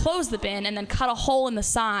bin and closed the bin, and then cut a hole in the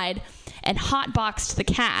side and hotboxed the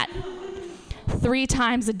cat 3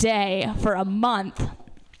 times a day for a month.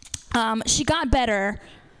 She got better,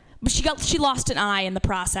 but she lost an eye in the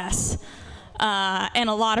process, and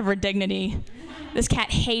a lot of her dignity. This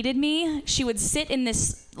cat hated me. She would sit in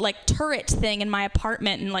this, like, turret thing in my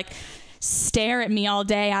apartment and, like, stare at me all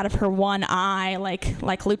day out of her one eye,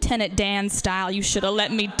 like Lieutenant Dan style. You should have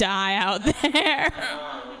let me die out there.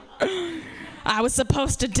 I was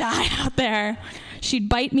supposed to die out there. She'd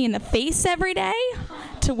bite me in the face every day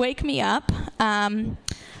to wake me up. And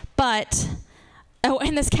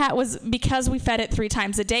this cat was, because we fed it 3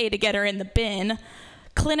 times a day to get her in the bin,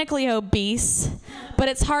 clinically obese, but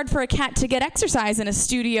it's hard for a cat to get exercise in a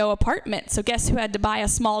studio apartment. So guess who had to buy a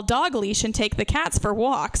small dog leash and take the cats for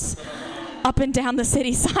walks up and down the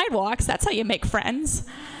city sidewalks? That's how you make friends.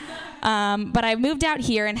 But I moved out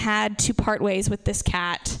here and had to part ways with this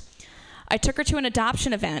cat. I took her to an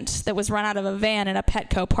adoption event that was run out of a van in a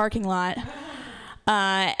Petco parking lot.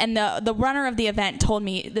 And the runner of the event told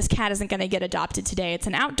me this cat isn't going to get adopted today. It's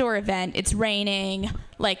an outdoor event. It's raining.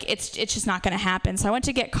 Like, it's just not going to happen. So I went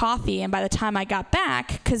to get coffee, and by the time I got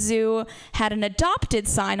back, Kazoo had an adopted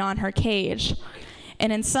sign on her cage.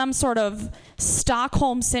 And in some sort of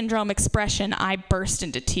Stockholm Syndrome expression, I burst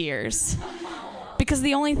into tears. Because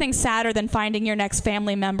the only thing sadder than finding your next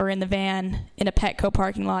family member in the van in a Petco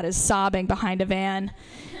parking lot is sobbing behind a van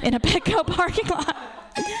in a Petco parking lot.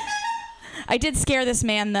 I did scare this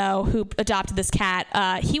man, though, who adopted this cat.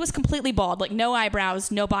 He was completely bald, like no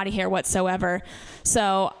eyebrows, no body hair whatsoever.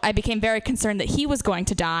 So I became very concerned that he was going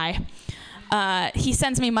to die. He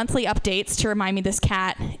sends me monthly updates to remind me this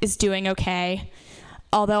cat is doing okay.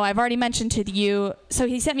 Although I've already mentioned to you, so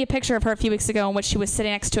he sent me a picture of her a few weeks ago in which she was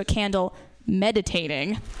sitting next to a candle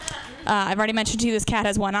meditating. I've already mentioned to you this cat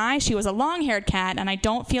has one eye. She was a long-haired cat, and I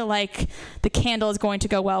don't feel like the candle is going to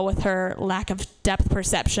go well with her lack of depth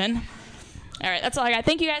perception. All right, that's all I got.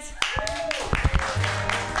 Thank you, guys.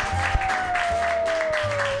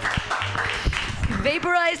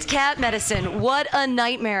 Vaporized cat medicine. What a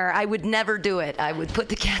nightmare. I would never do it. I would put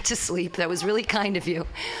the cat to sleep. That was really kind of you.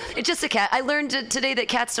 It's just a cat. I learned today that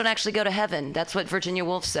cats don't actually go to heaven. That's what Virginia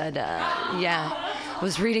Woolf said. Yeah. I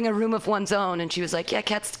was reading A Room of One's Own, and she was like, yeah,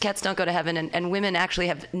 cats don't go to heaven, and women actually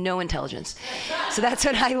have no intelligence. So that's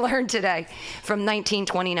what I learned today from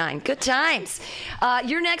 1929. Good times.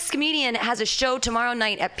 Your next comedian has a show tomorrow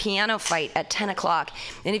night at Piano Fight at 10 o'clock.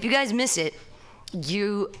 And if you guys miss it,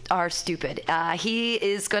 you are stupid. He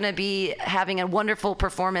is going to be having a wonderful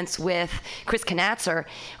performance with Chris Knatzer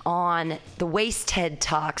on the Wastehead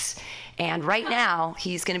Talks. And right now,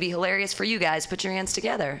 he's going to be hilarious for you guys. Put your hands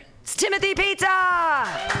together. It's Timothy Pizza!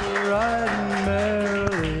 Riding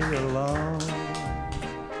merrily along,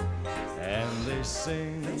 and they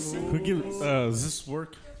sing. Who gives? Does this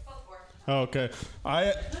work? Oh, okay.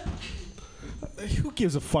 Who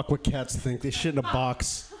gives a fuck what cats think? They shit in a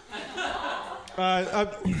box. I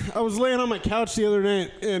was laying on my couch the other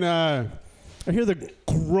night, and I hear the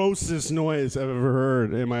grossest noise I've ever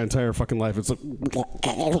heard in my entire fucking life. It's like,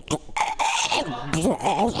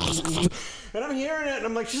 and I'm hearing it, and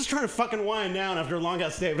I'm like, she's just trying to fucking wind down after a long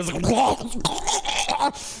ass day. But it's like,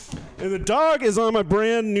 and the dog is on my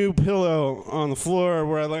brand new pillow on the floor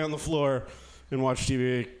where I lay on the floor and watch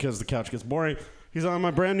TV because the couch gets boring. He's on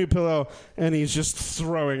my brand new pillow, and he's just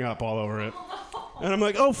throwing up all over it. And I'm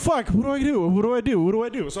like, oh, fuck, what do I do? What do I do? What do I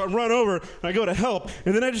do? So I run over, and I go to help,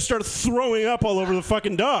 and then I just start throwing up all over the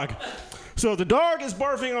fucking dog. So the dog is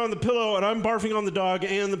barfing on the pillow, and I'm barfing on the dog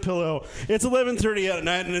and the pillow. It's 11:30 at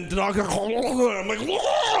night, and the dog, I'm like,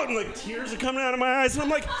 and like tears are coming out of my eyes, and I'm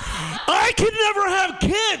like, I can never have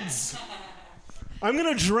kids. I'm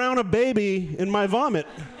gonna drown a baby in my vomit.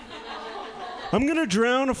 I'm gonna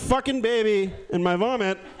drown a fucking baby in my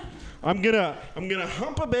vomit. I'm gonna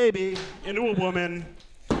hump a baby into a woman,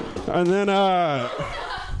 and then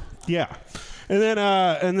yeah, and then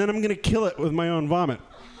I'm gonna kill it with my own vomit.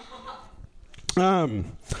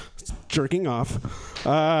 Jerking off.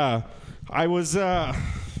 I was on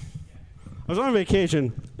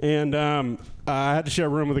vacation, and I had to share a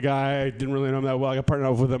room with a guy. I didn't really know him that well. I got partnered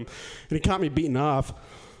up with him, and he caught me beating off.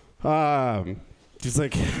 He's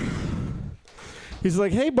like,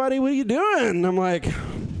 hey, buddy, what are you doing? And I'm like,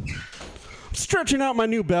 stretching out my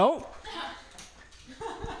new belt.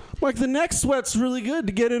 Like, the neck sweat's really good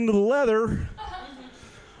to get into the leather.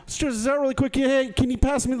 Stretches out really quick. Hey, can you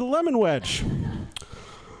pass me the lemon wedge?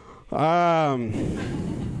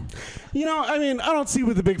 You know, I mean, I don't see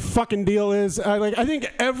what the big fucking deal is. I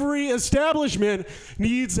think every establishment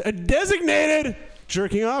needs a designated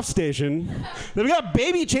jerking off station. They've got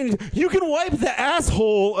baby changes. You can wipe the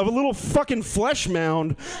asshole of a little fucking flesh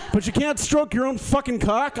mound, but you can't stroke your own fucking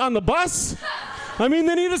cock on the bus? I mean,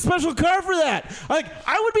 they need a special car for that. Like,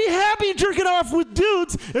 I would be happy jerking off with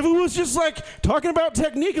dudes if it was just like talking about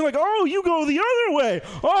technique and like, oh, you go the other way.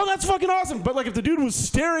 Oh, that's fucking awesome. But like, if the dude was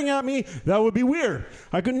staring at me, that would be weird.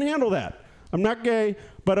 I couldn't handle that. I'm not gay,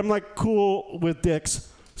 but I'm like cool with dicks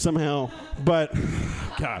somehow. But,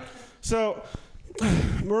 God. So,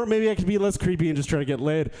 or maybe I could be less creepy and just try to get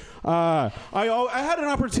laid. I had an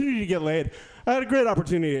opportunity to get laid. I had a great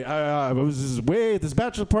opportunity. I was away at this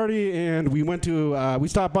bachelor party, and we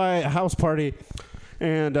stopped by a house party,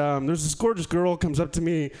 and there's this gorgeous girl comes up to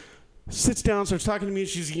me, sits down, starts talking to me.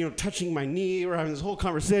 She's touching my knee. We're having this whole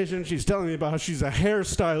conversation. She's telling me about how she's a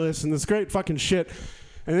hairstylist and this great fucking shit.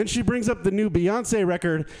 And then she brings up the new Beyonce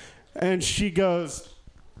record, and she goes,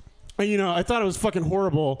 I thought it was fucking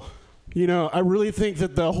horrible. I really think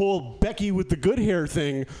that the whole Becky with the good hair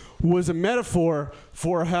thing was a metaphor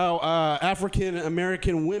for how African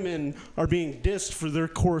American women are being dissed for their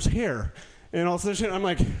coarse hair. And all this shit, I'm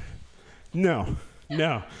like, no,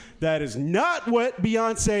 that is not what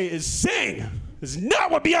Beyonce is saying. That's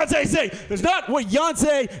not what Beyonce is saying. That's not what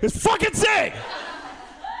Beyonce is fucking saying.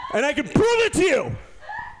 And I can prove it to you.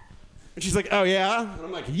 And she's like, oh yeah? And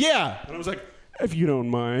I'm like, yeah. And I was like, if you don't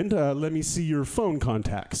mind, let me see your phone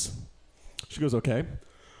contacts. She goes, okay.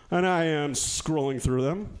 And I am scrolling through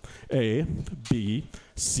them. A, B,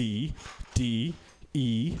 C, D,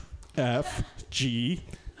 E, F, G,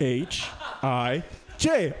 H, I,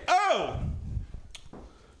 J. Oh!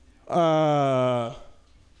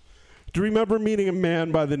 Do you remember meeting a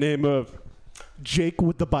man by the name of Jake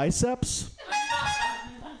with the biceps?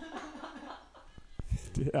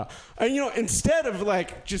 Yeah. And instead of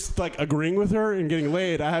just agreeing with her and getting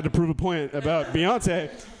laid, I had to prove a point about Beyonce.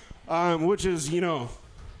 Which is, you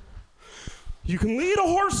can lead a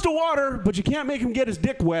horse to water, but you can't make him get his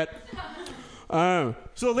dick wet.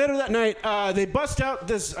 So later that night, they bust out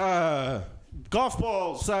this golf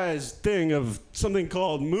ball-sized thing of something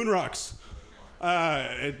called moon rocks.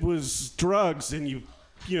 It was drugs, and you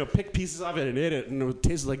pick pieces of it and ate it, and it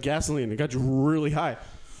tasted like gasoline. It got you really high.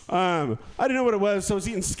 I didn't know what it was, so I was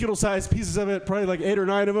eating Skittle-sized pieces of it, probably like 8 or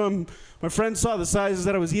 9 of them. My friends saw the sizes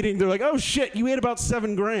that I was eating. They're like, oh, shit, you ate about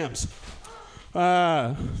 7 grams.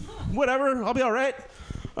 Whatever, I'll be all right.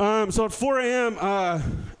 So at 4 a.m.,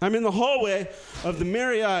 I'm in the hallway of the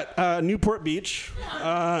Marriott Newport Beach.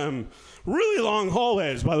 Really long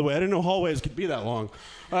hallways, by the way. I didn't know hallways could be that long.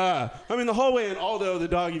 I'm in the hallway, and Aldo, the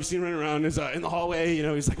dog you've seen running around, is in the hallway.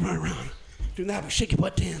 He's like running around, doing that shaky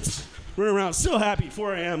butt dance. Running around, so happy,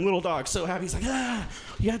 4 a.m., little dog, so happy. He's like,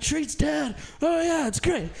 you got treats, Dad? Oh, yeah, it's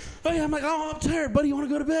great. Oh, yeah, I'm like, oh, I'm tired, buddy, you want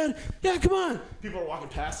to go to bed? Yeah, come on. People are walking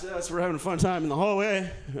past us. We're having a fun time in the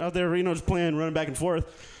hallway. Out there, just playing, running back and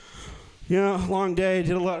forth. Long day,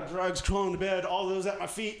 did a lot of drugs, crawling to bed, all those at my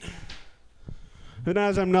feet. And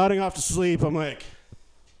as I'm nodding off to sleep, I'm like,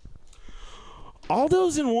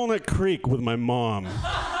 Aldo's in Walnut Creek with my mom.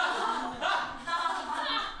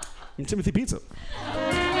 I'm Timothy Pizza.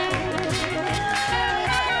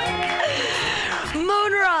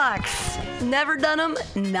 Moon rocks. Never done them.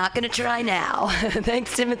 Not gonna try now.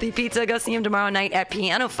 Thanks, Timothy Pizza. Go see him tomorrow night at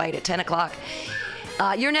Piano Fight at 10 o'clock.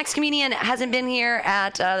 Your next comedian hasn't been here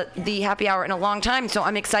at the happy hour in a long time, so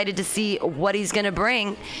I'm excited to see what he's gonna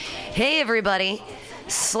bring. Hey, everybody.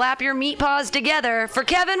 Slap your meat paws together for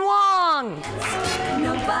Kevin Wong.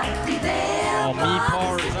 Nobody there. Oh, meat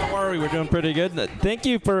paws. Don't worry, we're doing pretty good. Thank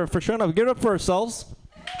you for showing up. Give it up for ourselves.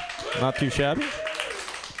 Not too shabby.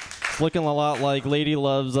 It's looking a lot like Lady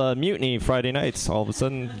Loves Mutiny Friday nights. All of a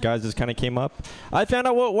sudden, guys just kind of came up. I found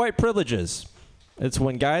out what white privilege is. It's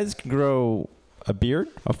when guys can grow a beard,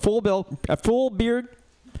 a full beard,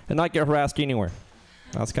 and not get harassed anywhere.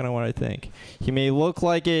 That's kind of what I think. He may look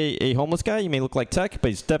like a homeless guy. He may look like tech, but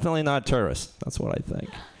he's definitely not a tourist. That's what I think.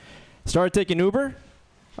 Started taking Uber.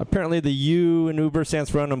 Apparently the U in Uber stands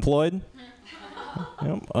for unemployed.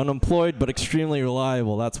 Unemployed, but extremely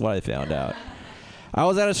reliable. That's what I found out. I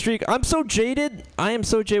was at a street. I'm so jaded. I am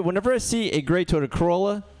so jaded. Whenever I see a gray Toyota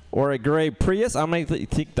Corolla or a gray Prius, I might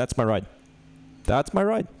think that's my ride. That's my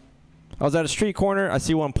ride. I was at a street corner. I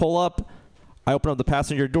see one pull up. I open up the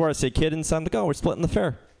passenger door. I say, kid inside. I'm like, oh, we're splitting the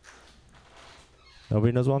fare.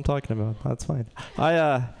 Nobody knows what I'm talking about. That's fine.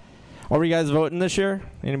 Are you guys voting this year?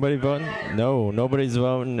 Anybody voting? No, nobody's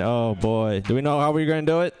voting. Oh, boy. Do we know how we're going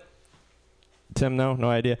to do it? Tim, no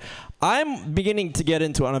idea. I'm beginning to get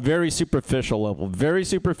into it on a very superficial level. Very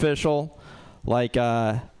superficial. Like,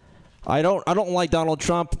 I don't like Donald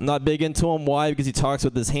Trump. I'm not big into him. Why? Because he talks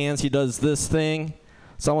with his hands. He does this thing.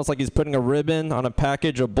 It's almost like he's putting a ribbon on a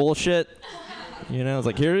package of bullshit. You know, it's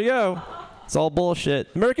like, here you go. It's all bullshit.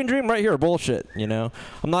 American dream right here, bullshit, you know.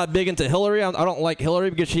 I'm not big into Hillary. I don't like Hillary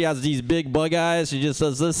because she has these big bug eyes. She just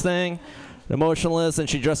does this thing, emotionless, and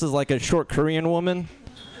she dresses like a short Korean woman.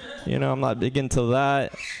 You know, I'm not big into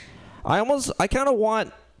that. I kind of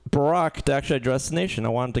want Barack to actually address the nation. I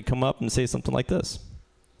want him to come up and say something like this.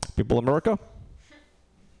 People of America,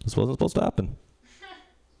 this wasn't supposed to happen.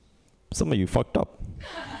 Some of you fucked up.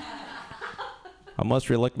 I must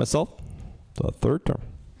reelect myself to a third term.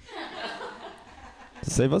 To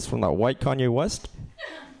save us from that white Kanye West,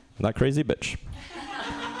 that crazy bitch.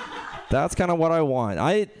 That's kind of what I want.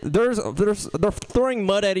 They're throwing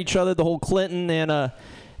mud at each other, the whole Clinton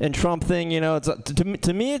and Trump thing. You know, it's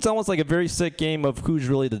to me, it's almost like a very sick game of who's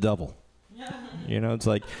really the devil. You know, it's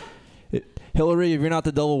like, Hillary, if you're not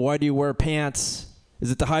the devil, why do you wear pants? Is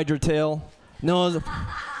it to hide your tail? No.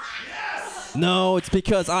 No, it's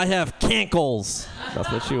because I have cankles.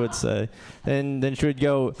 That's what she would say. And then she would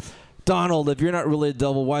go, Donald, if you're not really the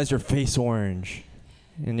devil, why is your face orange?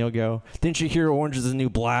 And you'll go, didn't you hear orange is the new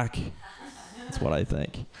black? That's what I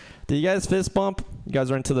think. Do you guys fist bump? You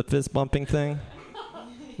guys are into the fist bumping thing?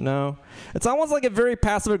 No? It's almost like a very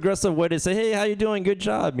passive-aggressive way to say, hey, how you doing? Good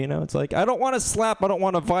job. You know, it's like, I don't want to slap. I don't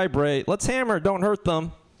want to vibrate. Let's hammer. Don't hurt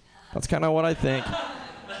them. That's kind of what I think.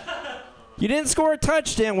 You didn't score a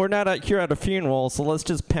touchdown. We're not here at a funeral, so let's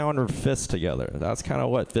just pound our fists together. That's kind of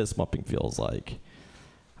what fist bumping feels like.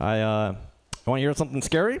 I want to hear something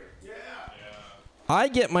scary? Yeah. I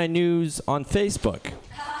get my news on Facebook,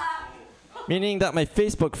 meaning that my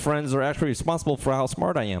Facebook friends are actually responsible for how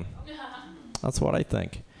smart I am. That's what I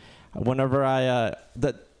think. Whenever I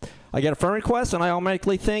get a friend request, and I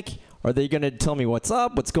automatically think, are they going to tell me what's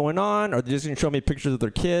up, what's going on? Are they just going to show me pictures of their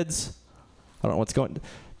kids? I don't know what's going on.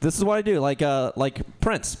 This is what I do, like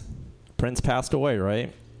Prince. Prince passed away,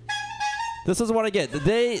 right? This is what I get.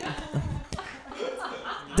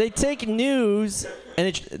 They take news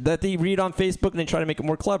that they read on Facebook and they try to make it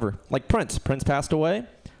more clever. Like Prince. Prince passed away.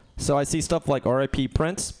 So I see stuff like R.I.P.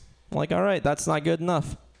 Prince. I'm like, all right, that's not good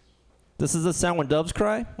enough. This is the sound when doves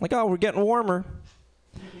cry. I'm like, oh, we're getting warmer.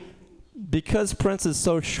 Because Prince is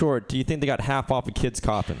so short, do you think they got half off a kid's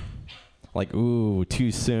coffin? Like, ooh,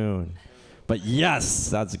 too soon. But yes,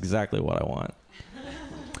 that's exactly what I want.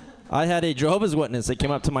 I had a Jehovah's Witness. They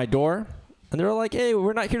came up to my door, and they were like, hey,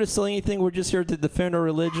 we're not here to sell anything. We're just here to defend our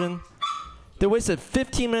religion. They wasted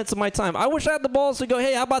 15 minutes of my time. I wish I had the balls to go,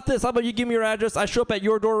 hey, how about this? How about you give me your address? I show up at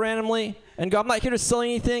your door randomly and go, I'm not here to sell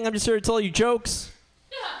anything. I'm just here to tell you jokes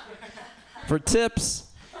for tips.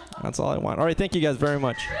 That's all I want. All right, thank you guys very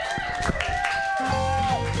much.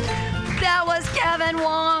 That was Kevin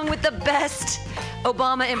Wong with the best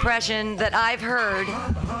Obama impression that I've heard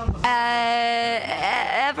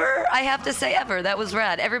ever. I have to say ever. That was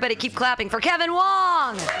rad. Everybody keep clapping for Kevin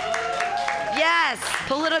Wong. Yes,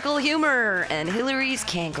 political humor and Hillary's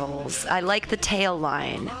cankles. I like the tail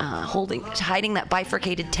line, hiding that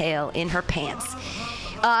bifurcated tail in her pants.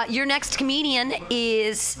 Your next comedian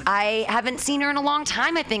is, I haven't seen her in a long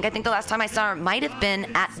time, I think. I think the last time I saw her might have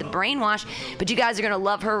been at the Brainwash, but you guys are going to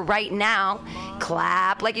love her right now.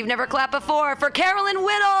 Clap like you've never clapped before for Carolyn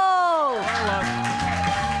Whittle.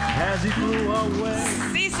 As he flew away.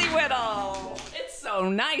 Cece Whittle. It's so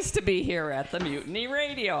nice to be here at the Mutiny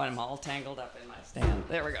Radio. I'm all tangled up in my stand.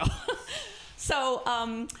 There we go. So,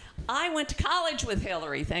 I went to college with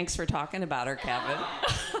Hillary. Thanks for talking about her, Kevin.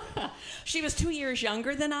 She was 2 years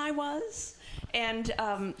younger than I was. And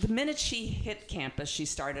the minute she hit campus, she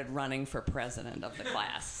started running for president of the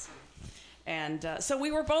class. And so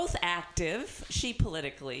we were both active, she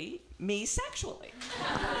politically, me sexually.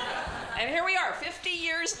 And here we are, 50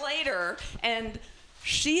 years later, and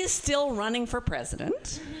she is still running for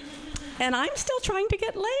president, and I'm still trying to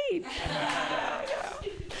get laid.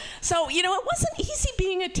 So, you know, it wasn't easy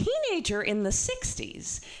being a teenager in the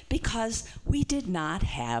 60s because we did not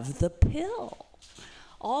have the pill.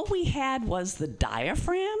 All we had was the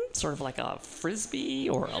diaphragm, sort of like a Frisbee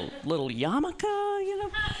or a little yarmulke,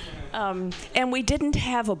 you know. And we didn't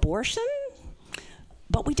have abortion,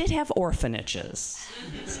 but we did have orphanages.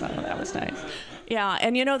 So that was nice. Yeah,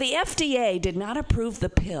 and you know, the FDA did not approve the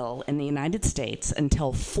pill in the United States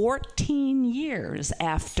until 14 years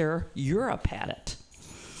after Europe had it.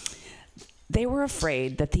 They were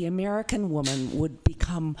afraid that the American woman would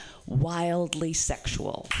become wildly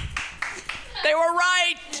sexual. They were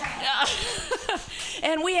right.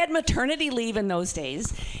 And we had maternity leave in those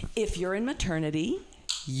days. If you're in maternity,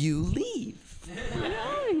 you leave.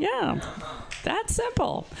 Yeah, that's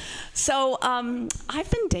simple. So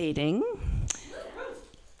I've been dating,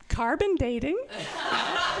 carbon dating.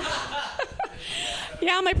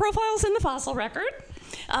 Yeah, my profile's in the fossil record.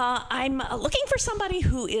 I'm looking for somebody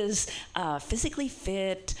who is physically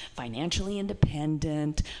fit, financially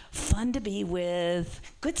independent, fun to be with,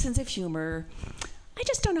 good sense of humor. I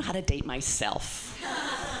just don't know how to date myself.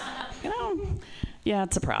 You know? Yeah,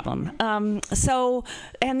 it's a problem. And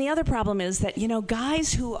the other problem is that, you know,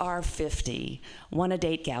 guys who are 50 want to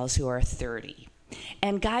date gals who are 30.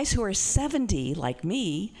 And guys who are 70, like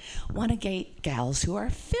me, want to date gals who are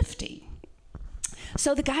 50.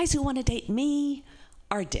 So the guys who want to date me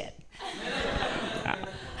are dead.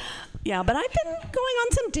 Yeah, but I've been going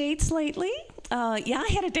on some dates lately. I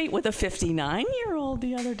had a date with a 59-year-old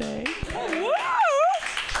the other day. Woo!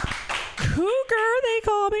 Cougar, they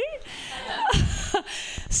call me.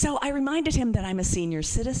 So I reminded him that I'm a senior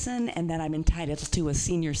citizen and that I'm entitled to a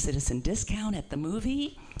senior citizen discount at the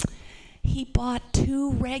movie. He bought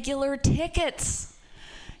 2 regular tickets.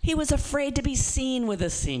 He was afraid to be seen with a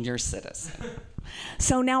senior citizen.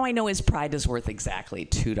 So now I know his pride is worth exactly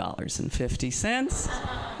 $2.50.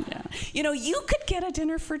 Yeah. You know, you could get a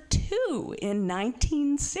dinner for 2 in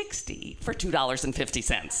 1960 for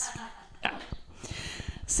 $2.50. Yeah.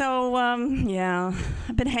 So,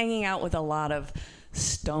 I've been hanging out with a lot of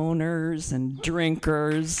stoners and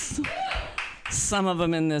drinkers, some of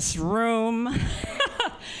them in this room.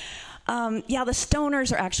 The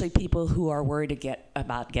stoners are actually people who are worried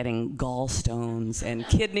about getting gallstones and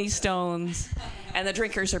kidney stones. And the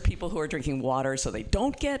drinkers are people who are drinking water so they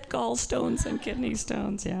don't get gallstones and kidney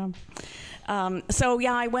stones, yeah.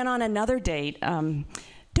 I went on another date.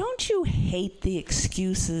 Don't you hate the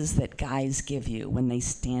excuses that guys give you when they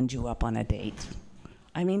stand you up on a date?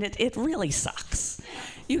 I mean, it really sucks.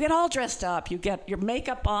 You get all dressed up, you get your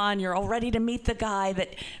makeup on, you're all ready to meet the guy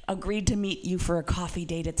that agreed to meet you for a coffee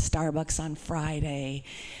date at Starbucks on Friday,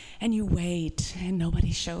 and you wait, and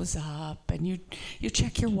nobody shows up, and you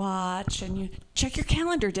check your watch, and you check your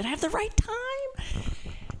calendar. Did I have the right time?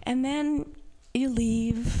 And then you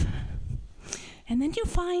leave, and then you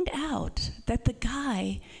find out that the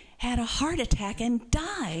guy had a heart attack and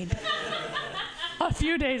died a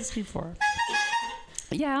few days before.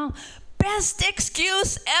 Yeah, best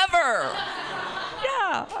excuse ever.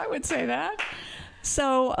 Yeah, I would say that.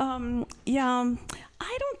 So,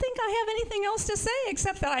 I don't think I have anything else to say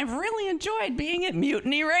except that I've really enjoyed being at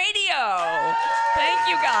Mutiny Radio. Thank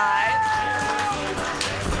you, guys.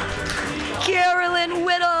 Carolyn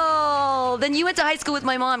Whittle. Then you went to high school with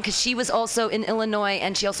my mom because she was also in Illinois,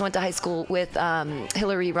 and she also went to high school with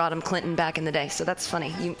Hillary Rodham Clinton back in the day. So that's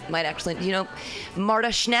funny. You might actually, Marta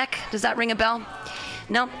Schneck. Does that ring a bell?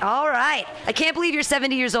 No? All right. I can't believe you're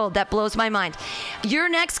 70 years old. That blows my mind. Your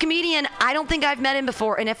next comedian, I don't think I've met him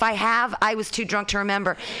before, and if I have, I was too drunk to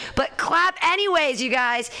remember. But clap anyways, you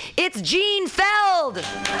guys. It's Gene Feld.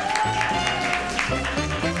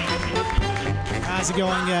 How's it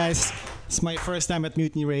going, guys? It's my first time at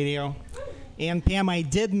Mutiny Radio. And Pam, I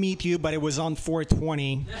did meet you, but it was on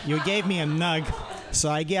 420. You gave me a nug, so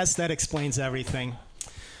I guess that explains everything.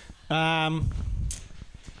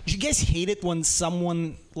 Do you guys hate it when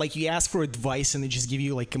someone, you ask for advice and they just give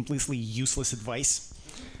you, completely useless advice?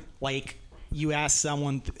 Like, you ask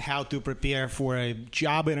someone how to prepare for a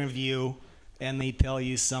job interview, and they tell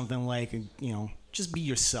you something like, just be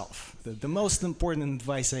yourself. The most important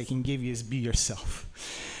advice I can give you is be yourself.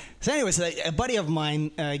 So anyways, a buddy of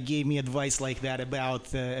mine gave me advice like that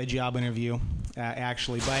about a job interview,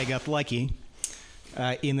 actually, but I got lucky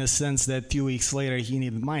in the sense that 2 weeks later he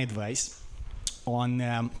needed my advice on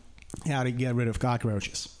how to get rid of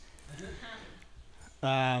cockroaches.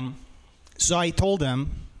 So I told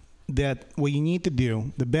him that what you need to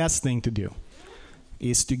do, the best thing to do,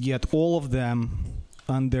 is to get all of them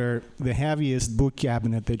under the heaviest book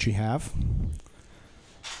cabinet that you have,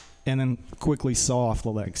 and then quickly saw off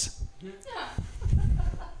the legs.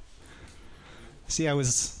 See, I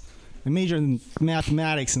majored in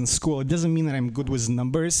mathematics in school. It doesn't mean that I'm good with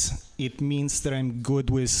numbers. It means that I'm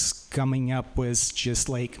good with coming up with just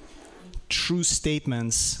true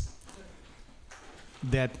statements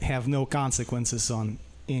that have no consequences on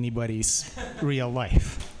anybody's real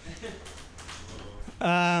life.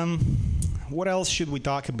 What else should we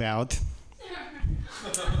talk about?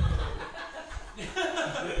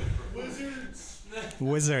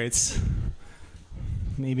 wizards.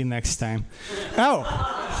 Maybe next time. Oh,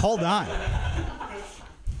 hold on.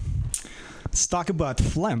 Let's talk about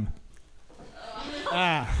phlegm.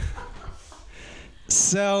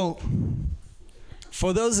 So,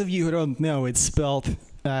 for those of you who don't know, it's spelled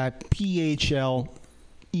PHLEGM,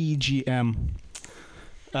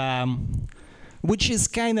 which is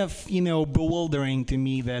kind of, bewildering to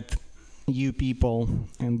me that you people,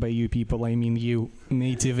 and by you people I mean you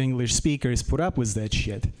native English speakers, put up with that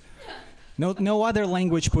shit. No other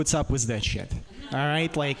language puts up with that shit. All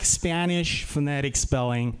right, like Spanish, phonetic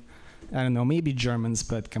spelling. I don't know, maybe Germans,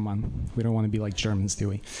 but come on, we don't want to be like Germans, do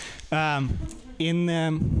we? One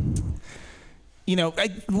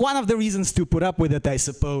of the reasons to put up with it, I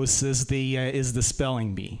suppose, is the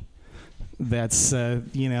spelling bee. That's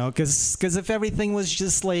because if everything was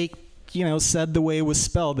just like said the way it was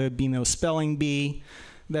spelled, there'd be no spelling bee.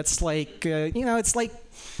 That's like it's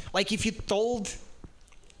like if you told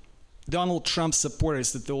Donald Trump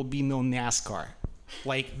supporters that there will be no NASCAR.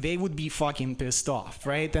 Like, they would be fucking pissed off,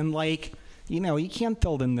 right? And, you can't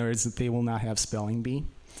tell the nerds that they will not have spelling bee.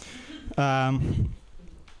 Phlegm.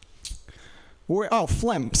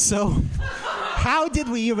 So, how did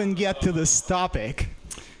we even get to this topic?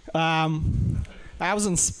 I was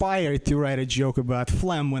inspired to write a joke about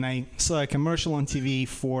phlegm when I saw a commercial on TV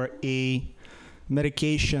for a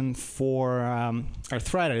medication for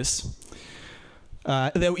arthritis.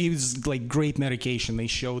 It was like great medication. They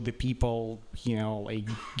showed the people, like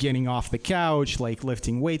getting off the couch, like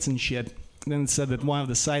lifting weights and shit. Then it said that one of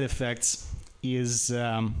the side effects is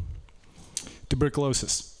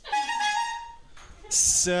tuberculosis.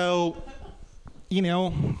 So,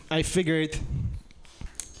 I figured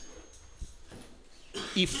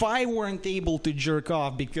if I weren't able to jerk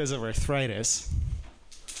off because of arthritis,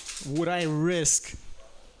 would I risk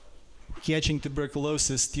catching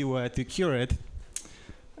tuberculosis to cure it?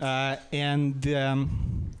 And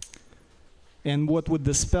what would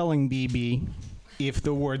the spelling bee be if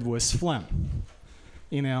the word was phlegm?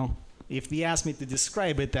 If they asked me to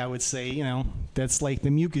describe it, I would say, that's like the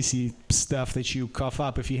mucousy stuff that you cough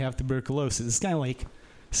up if you have tuberculosis. It's kind of like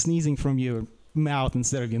sneezing from your mouth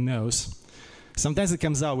instead of your nose. Sometimes it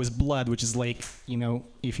comes out with blood, which is like,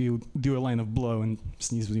 if you do a line of blow and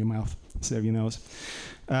sneeze with your mouth instead of your nose.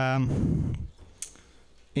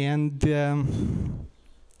 In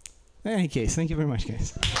any case, thank you very much,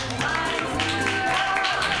 guys.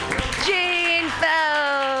 Gene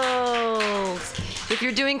Fells! If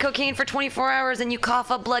you're doing cocaine for 24 hours and you cough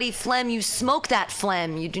up bloody phlegm, you smoke that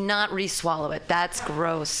phlegm. You do not re-swallow it. That's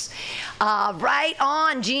gross. Right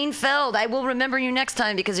on, Gene Feld. I will remember you next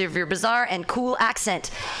time because of your bizarre and cool accent.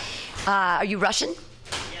 Are you Russian?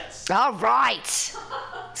 Yes. All right.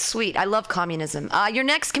 Sweet. I love communism. Your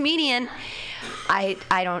next comedian, I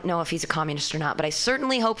don't know if he's a communist or not, but I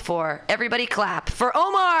certainly hope for. Everybody clap for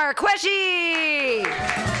Omar Qureshi!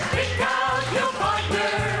 Pick out your partner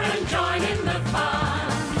and join in the fun.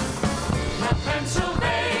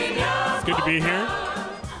 Pennsylvania. It's good to be here.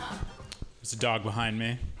 There's a dog behind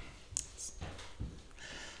me.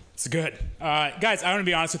 It's good. Guys, I want to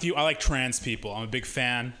be honest with you. I like trans people. I'm a big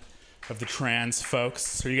fan of the trans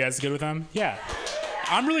folks. Are you guys good with them? Yeah.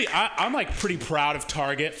 I'm like pretty proud of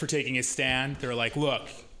Target for taking a stand. They're like, look,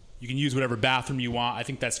 you can use whatever bathroom you want. I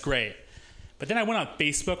think that's great. But then I went on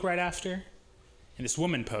Facebook right after, and this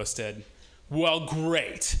woman posted, well,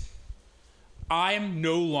 great. I'm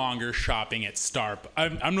no longer shopping at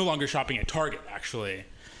I'm no longer shopping at Target, actually.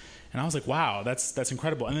 And I was like, wow, that's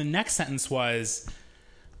incredible. And the next sentence was,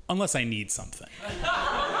 unless I need something.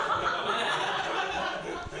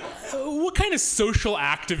 What kind of social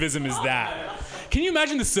activism is that? Can you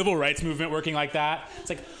imagine the civil rights movement working like that? It's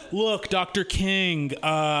like, look, Dr. King,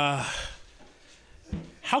 how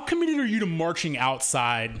committed are you to marching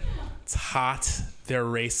outside? It's hot. They're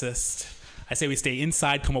racist. I say we stay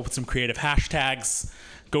inside, come up with some creative hashtags,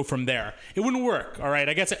 go from there. It wouldn't work, all right?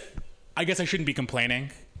 I guess I shouldn't be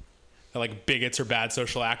complaining that like bigots are bad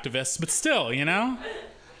social activists, but still, I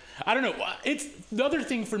don't know. It's the other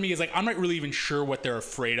thing for me is like I'm not really even sure what they're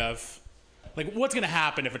afraid of. Like, what's going to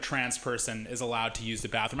happen if a trans person is allowed to use the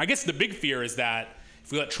bathroom? I guess the big fear is that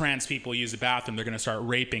if we let trans people use the bathroom, they're going to start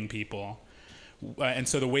raping people. And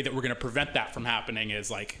so the way that we're going to prevent that from happening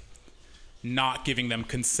is, like, not giving them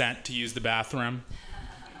consent to use the bathroom.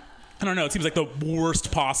 I don't know. It seems like the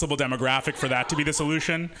worst possible demographic for that to be the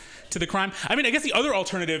solution to the crime. I mean, I guess the other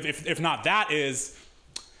alternative, if not that, is,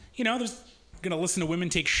 there's going to listen to women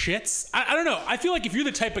take shits. I don't know. I feel like if you're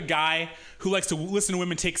the type of guy who likes to listen to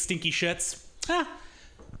women take stinky shits, you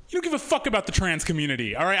don't give a fuck about the trans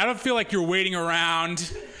community, all right? I don't feel like you're waiting around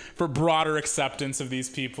for broader acceptance of these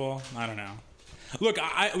people. I don't know. Look,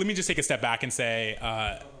 let me just take a step back and say,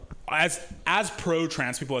 as pro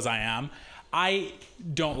trans people as I am, I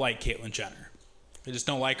don't like Caitlyn Jenner. I just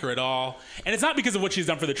don't like her at all. And it's not because of what she's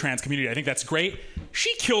done for the trans community. I think that's great.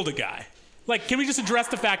 She killed a guy. Like, can we just address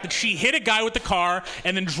the fact that she hit a guy with the car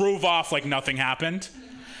and then drove off like nothing happened?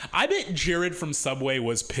 I bet Jared from Subway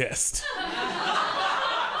was pissed.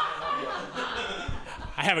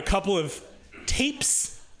 I have a couple of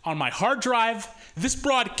tapes on my hard drive. This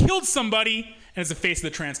broad killed somebody and is the face of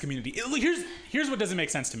the trans community. Here's what doesn't make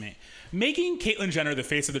sense to me. Making Caitlyn Jenner the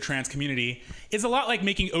face of the trans community is a lot like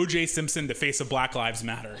making O.J. Simpson the face of Black Lives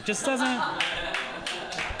Matter. It just doesn't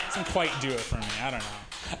quite do it for me. I don't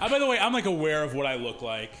know. By the way, I'm like aware of what I look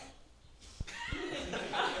like.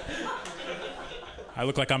 I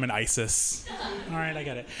look like I'm in ISIS. All right, I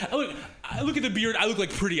get it. I look at the beard. I look like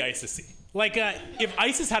pretty ISIS-y. Like if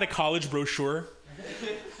ISIS had a college brochure,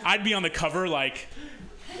 I'd be on the cover like...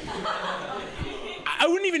 I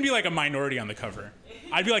wouldn't even be like a minority on the cover.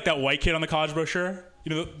 I'd be like that white kid on the college brochure.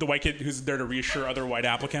 You know, the white kid who's there to reassure other white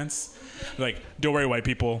applicants. Like, don't worry, white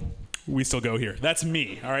people, we still go here. That's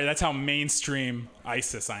me, all right? That's how mainstream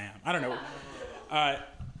ISIS I am. I don't know.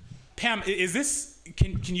 Pam, is this,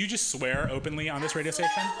 can you just swear openly on this radio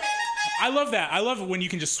station? I love that. I love when you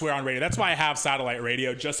can just swear on radio. That's why I have satellite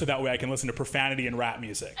radio, just so that way I can listen to profanity and rap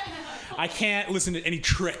music. I can't listen to any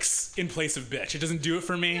tricks in place of bitch. It doesn't do it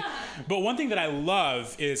for me. But one thing that I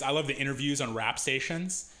love is I love the interviews on rap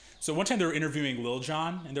stations. So one time they were interviewing Lil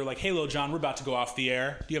Jon, and they're like, hey, Lil Jon, we're about to go off the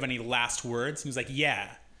air. Do you have any last words? And he was like, yeah.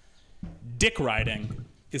 Dick riding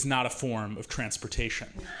is not a form of transportation.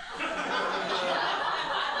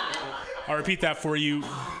 I'll repeat that for you.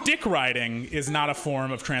 Dick riding is not a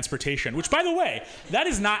form of transportation, which, by the way, that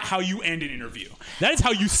is not how you end an interview. That is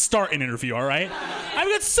how you start an interview, all right? I've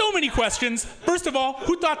got so many questions. First of all,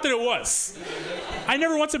 who thought that it was? I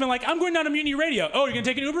never once have been like, I'm going down to Mutiny Radio. Oh, you're going to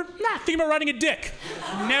take an Uber? Nah, thinking about riding a dick.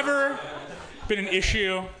 Never been an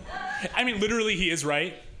issue. I mean, literally, he is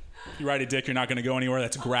right. You ride a dick, you're not going to go anywhere.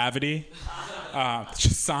 That's gravity. It's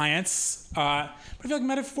just science. But I feel like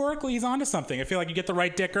metaphorically he's onto something. I feel like you get the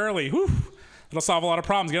right dick early. Whew, it'll solve a lot of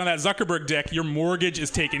problems. Get on that Zuckerberg dick. Your mortgage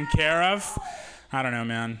is taken care of. I don't know,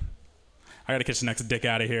 man. I got to catch the next dick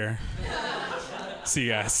out of here. See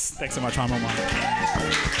you guys. Thanks so much, Omar.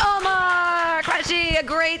 Omar Qureshi, a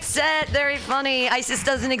great set. Very funny. ISIS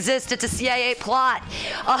doesn't exist. It's a CIA plot.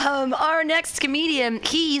 Our next comedian,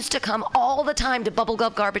 he used to come all the time to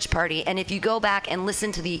Bubblegum Garbage Party. And if you go back and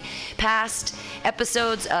listen to the past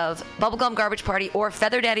episodes of Bubblegum Garbage Party or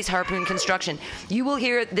Feather Daddy's Harpoon Construction, you will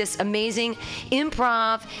hear this amazing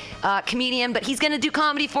improv comedian. But he's going to do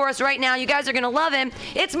comedy for us right now. You guys are going to love him.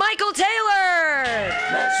 It's Michael Taylor.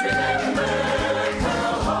 Let's remember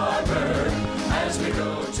Pearl Harbor as we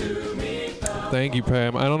go to meet. Thank you,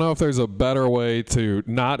 Pam. I don't know if there's a better way to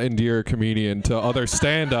not endear a comedian to other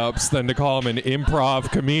stand-ups than to call him an improv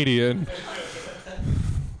comedian.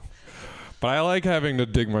 But I like having to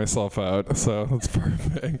dig myself out, so that's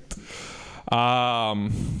perfect.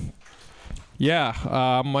 I'm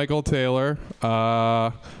Michael Taylor.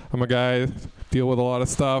 I'm a guy, deal with a lot of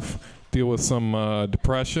stuff, deal with some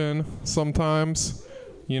depression sometimes,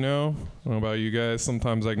 you know. I don't know about you guys.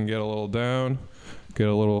 Sometimes I can get a little down, get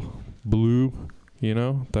a little blue, you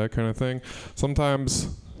know, that kind of thing.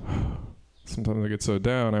 Sometimes I get so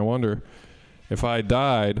down, I wonder if I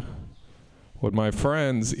died, would my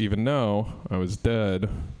friends even know I was dead?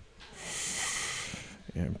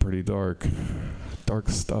 Yeah, pretty dark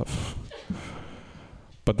stuff.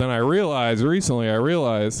 But then recently I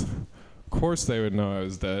realized, of course they would know I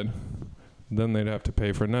was dead. Then they'd have to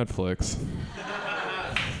pay for Netflix.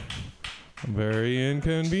 Very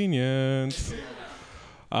inconvenient.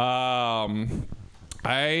 I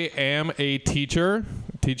am a teacher.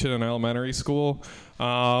 I teach at an elementary school.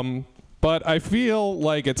 But I feel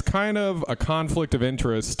like it's kind of a conflict of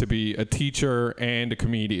interest to be a teacher and a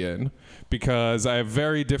comedian because I have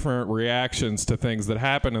very different reactions to things that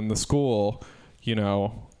happen in the school, you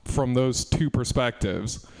know, from those two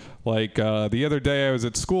perspectives. Like the other day I was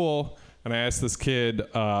at school and I asked this kid,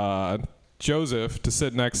 Joseph, to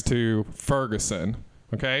sit next to Ferguson,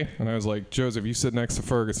 okay? And I was like, Joseph, you sit next to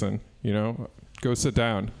Ferguson, you know, go sit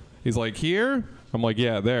down. He's like, here? I'm like,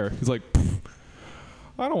 yeah, there. He's like,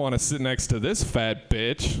 I don't want to sit next to this fat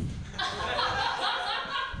bitch.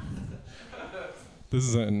 This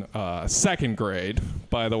is in second grade,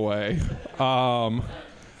 by the way. And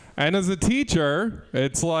as a teacher,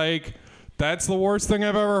 it's like, that's the worst thing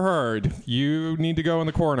I've ever heard. You need to go in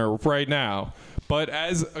the corner right now. But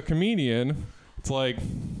as a comedian, it's like,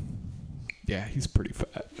 yeah, he's pretty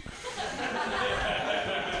fat.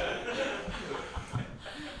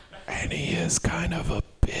 and he is kind of a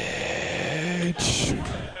bitch.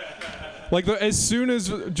 Like, as soon as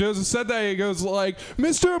Joseph said that, he goes like,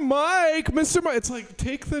 Mr. Mike. It's like,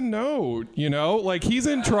 take the note, you know? Like, he's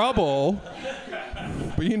in trouble.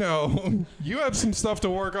 But, you know, you have some stuff to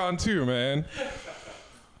work on too, man.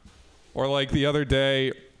 Or like the other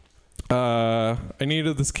day, I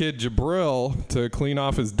needed this kid, Jabril, to clean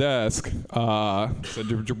off his desk. Said,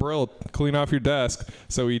 Jabril, clean off your desk.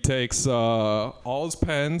 So he takes all his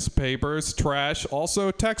pens, papers, trash, also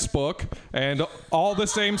a textbook, and all the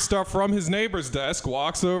same stuff from his neighbor's desk,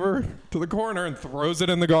 walks over to the corner and throws it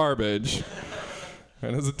in the garbage.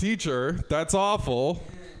 And as a teacher, that's awful.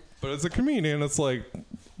 But as a comedian, it's like,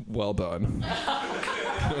 well done.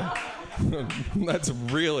 That's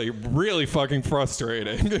really, really fucking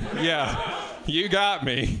frustrating. Yeah, you got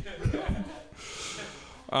me.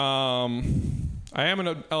 I am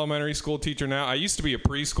an elementary school teacher now. I used to be a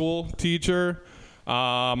preschool teacher,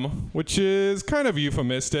 which is kind of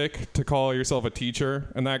euphemistic to call yourself a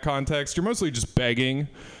teacher in that context. You're mostly just begging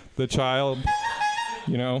the child,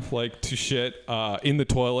 you know, like to shit in the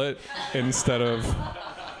toilet instead of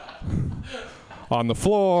on the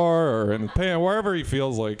floor or in the pan, wherever he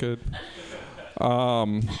feels like it.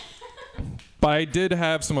 But I did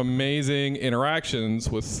have some amazing interactions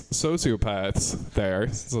with sociopaths there.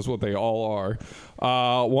 That's what they all are.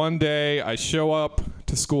 One day I show up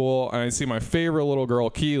to school and I see my favorite little girl,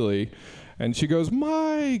 Keely, and she goes,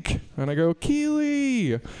 Mike! And I go,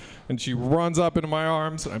 Keely! And she runs up into my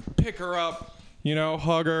arms and I pick her up, you know,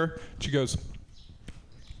 hug her. She goes,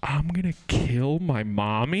 I'm gonna kill my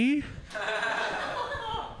mommy?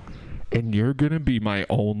 And you're gonna be my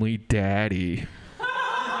only daddy.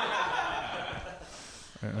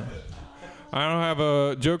 I don't have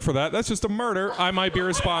a joke for that. That's just a murder I might be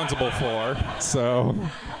responsible for. So,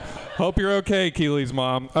 hope you're okay, Keely's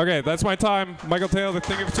mom. Okay, that's my time. Michael Taylor,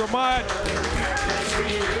 thank you so much.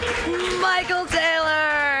 Michael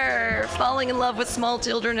Taylor, falling in love with small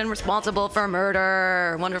children and responsible for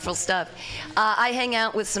murder. Wonderful stuff. I hang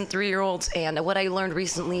out with some 3-year-olds, and what I learned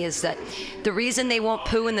recently is that the reason they won't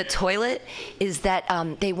poo in the toilet is that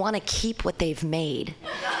they want to keep what they've made.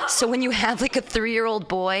 So when you have like a 3-year-old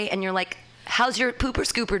boy and you're like, how's your pooper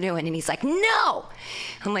scooper doing? And he's like, no.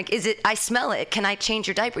 I'm like, I smell it. Can I change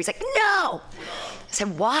your diaper? He's like, no. I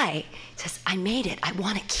said, why? He says, I made it. I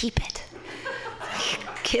want to keep it.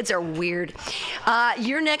 Kids are weird.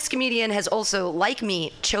 Your next comedian has also, like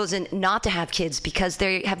me, chosen not to have kids because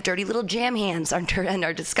they have dirty little jam hands and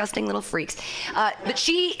are disgusting little freaks. But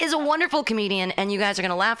she is a wonderful comedian, and you guys are going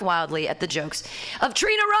to laugh wildly at the jokes of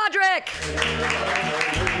Trina Roderick.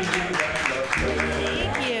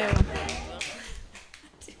 Thank you.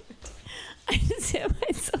 I just hit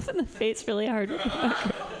myself in the face really hard.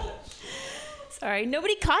 Sorry,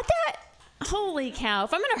 nobody caught that? Holy cow.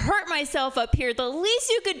 If I'm going to hurt myself up here, the least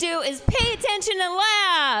you could do is pay attention and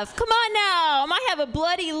laugh. Come on now. I might have a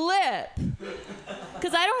bloody lip.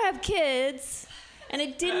 Because I don't have kids. And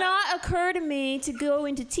it did not occur to me to go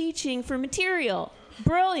into teaching for material.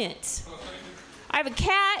 Brilliant. I have a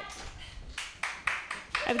cat.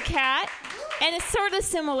 And it's sort of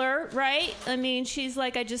similar, right? I mean, she's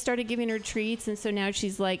like, I just started giving her treats. And so now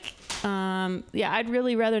she's like, I'd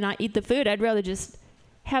really rather not eat the food. I'd rather just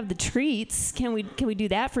have the treats. Can we do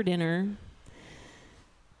that for dinner?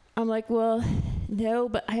 I'm like, well, no,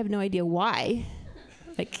 but I have no idea why.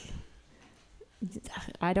 Like,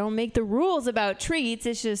 I don't make the rules about treats.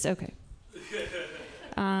 It's just okay.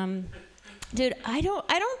 Dude, I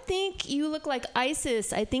don't think you look like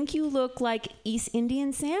ISIS. I think you look like East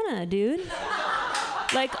Indian Santa, dude.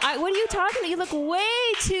 Like, what are you talking about? You look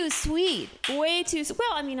way too sweet. Way too.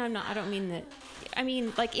 Well, I mean, I don't mean that. I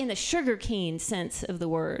mean, like in the sugarcane sense of the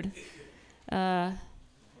word.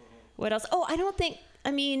 What else? Oh,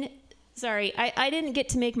 sorry, I didn't get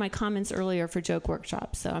to make my comments earlier for Joke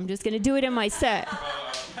Workshop, so I'm just going to do it in my set.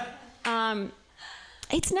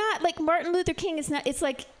 It's not like Martin Luther King. It's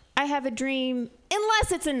like I have a dream,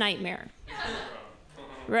 unless it's a nightmare.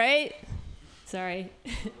 Right? Sorry.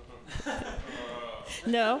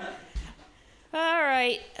 No? All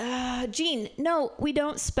right, Gene. No, we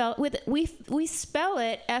don't spell we spell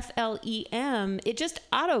it FLEM. It just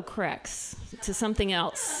autocorrects to something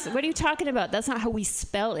else. What are you talking about? That's not how we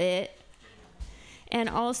spell it. And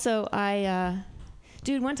also,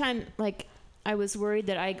 dude, one time, like, I was worried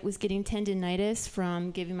that I was getting tendinitis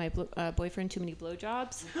from giving my boyfriend too many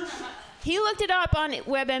blowjobs. He looked it up on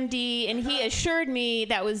WebMD, and he assured me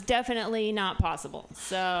that was definitely not possible.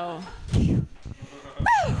 So, whew.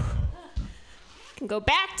 Go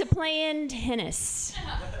back to playing tennis.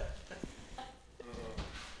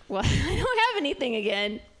 Well, I don't have anything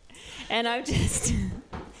again. And I'm just...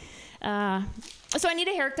 So I need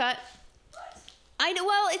a haircut.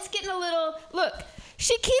 Well, it's getting a little. Look,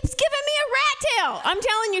 she keeps giving me a rat tail. I'm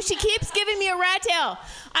telling you, she keeps giving me a rat tail.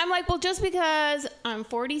 I'm like, well, just because I'm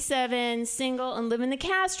 47, single, and live in the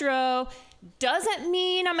Castro doesn't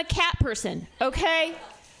mean I'm a cat person, okay?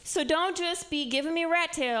 So don't just be giving me a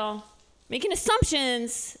rat tail, making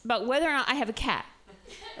assumptions about whether or not I have a cat,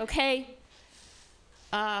 okay?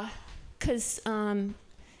 Because, I mean,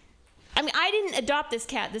 I didn't adopt this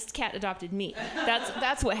cat. This cat adopted me.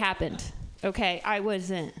 That's what happened, okay? I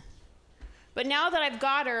wasn't. But now that I've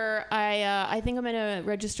got her, I think I'm going to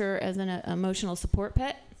register as an emotional support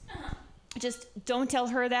pet. Just don't tell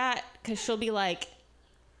her that, because she'll be like,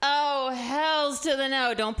 oh, hells to the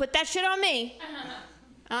no. Don't put that shit on me.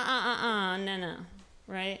 No.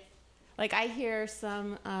 Right? Like, I hear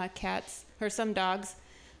some cats, or some dogs,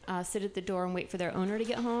 sit at the door and wait for their owner to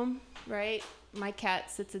get home, right? My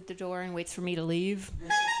cat sits at the door and waits for me to leave.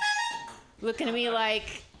 Looking at me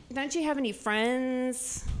like, don't you have any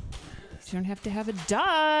friends? You don't have to have a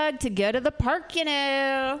dog to go to the park, you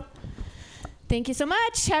know. Thank you so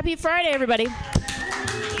much. Happy Friday, everybody.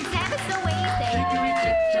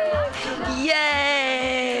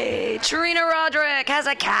 Yay! Trina Roderick has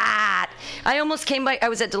a cat. I almost came by. I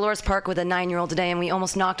was at Dolores Park with a 9-year-old today, and we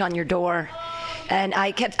almost knocked on your door. And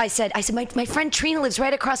I said, my friend Trina lives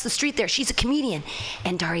right across the street there. She's a comedian.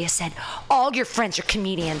 And Daria said, all your friends are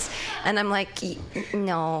comedians. And I'm like,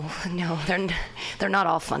 no, they're not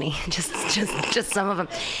all funny. Just some of them.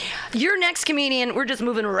 Your next comedian, we're just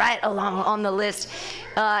moving right along on the list.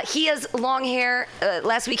 He has long hair.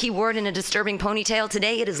 Last week he wore it in a disturbing ponytail.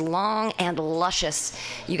 Today it is long and luscious.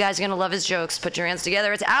 You guys are going to love his jokes. Put your hands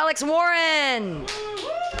together. It's Alex Warren.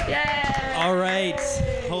 Yay! All right.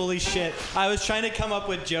 Holy shit. I was trying to come up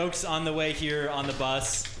with jokes on the way here on the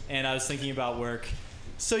bus, and I was thinking about work.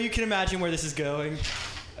 So you can imagine where this is going.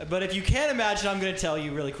 But if you can't imagine, I'm going to tell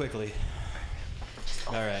you really quickly.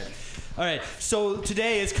 All right. So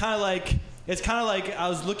today it's kind of like I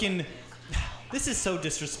was looking. This is so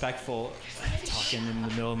disrespectful. Talking in the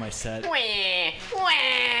middle of my set. Hey,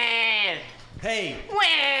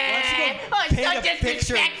 why don't you go paint a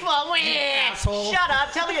picture, you asshole. Shut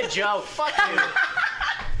up. Tell me a joke. Fuck you.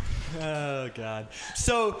 Oh God.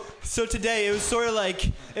 So today it was sort of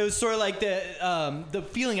like the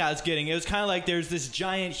feeling I was getting. It was kind of like there's this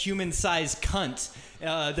giant human-sized cunt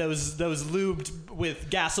that was lubed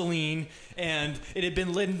with gasoline, and it had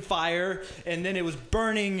been lit in fire, and then it was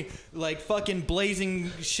burning like fucking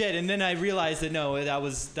blazing shit, and then I realized that no, that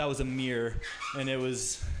was a mirror, and it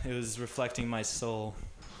was reflecting my soul.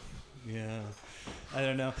 Yeah, I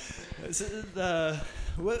don't know.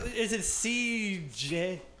 What is it?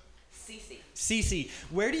 CJ? CC.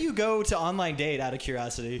 Where do you go to online date, out of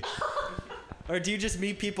curiosity? Or do you just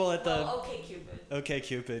meet people at the...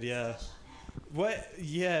 OkCupid, yeah. What?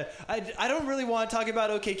 Yeah. I don't really want to talk about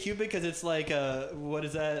OkCupid because it's like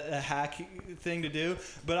a hack thing to do.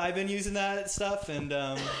 But I've been using that stuff, and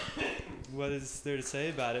what is there to say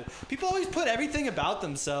about it? People always put everything about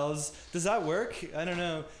themselves. Does that work? I don't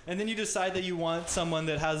know. And then you decide that you want someone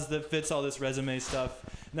that fits all this resume stuff.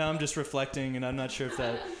 Now I'm just reflecting, and I'm not sure if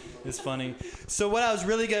that is funny. So what I was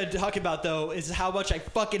really going to talk about, though, is how much I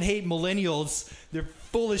fucking hate millennials. They're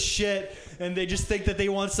full of shit, and they just think that they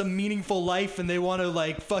want some meaningful life, and they want to,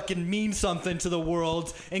 like, fucking mean something to the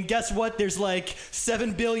world. And guess what? There's, like,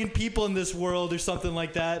 7 billion people in this world or something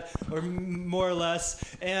like that, or more or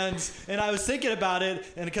less. And I was thinking about it,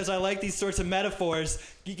 and because I like these sorts of metaphors,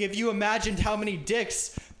 if you imagined how many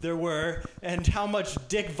dicks there were and how much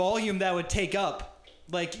dick volume that would take up,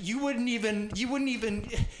 like, you wouldn't even,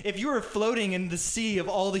 if you were floating in the sea of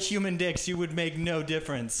all the human dicks, you would make no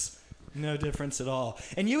difference. No difference at all.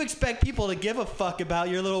 And you expect people to give a fuck about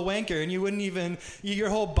your little wanker, and you wouldn't even, your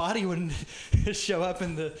whole body wouldn't show up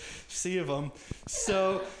in the sea of them.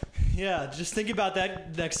 So, yeah, just think about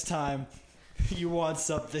that next time you want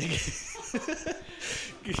something.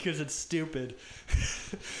 Because it's stupid.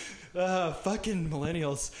 Fucking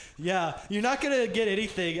millennials. Yeah, you're not gonna get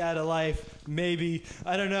anything out of life. Maybe.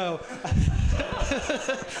 I don't know.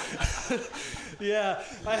 Yeah,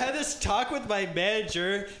 I had this talk with my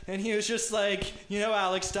manager, and he was just like,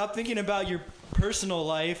 Alex, stop thinking about your personal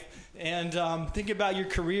life and think about your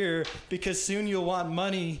career, because soon you'll want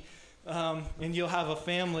money and you'll have a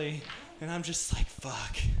family. And I'm just like,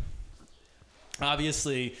 fuck.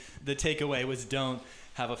 Obviously, the takeaway was don't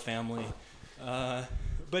have a family.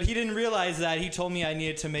 But he didn't realize that. He told me I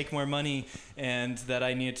needed to make more money and that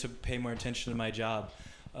I needed to pay more attention to my job.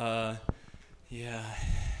 Yeah,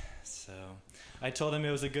 so I told him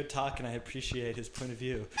it was a good talk and I appreciate his point of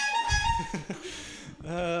view.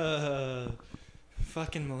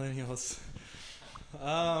 Fucking millennials.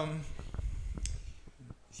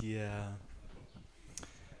 Yeah.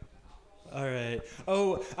 All right.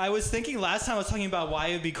 Oh, I was thinking last time I was talking about why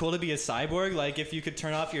it would be cool to be a cyborg, like if you could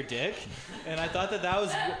turn off your dick, and I thought that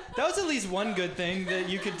was at least one good thing that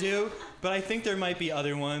you could do. But I think there might be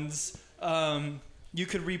other ones. You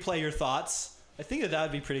could replay your thoughts. I think that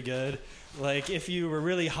would be pretty good. Like if you were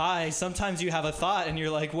really high, sometimes you have a thought and you're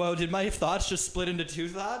like, "Whoa, did my thoughts just split into two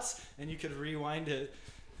thoughts?" And you could rewind it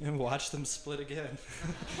and watch them split again.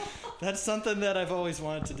 That's something that I've always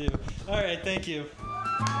wanted to do. All right, thank you.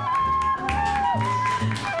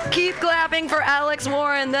 Keep clapping for Alex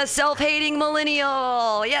Warren, the self-hating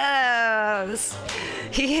millennial. Yes.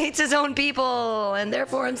 He hates his own people and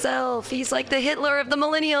therefore himself. He's like the Hitler of the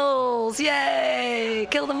millennials. Yay.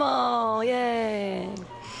 Kill them all. Yay.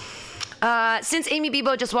 Since Amy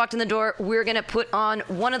Bebo just walked in the door, we're going to put on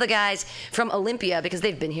one of the guys from Olympia because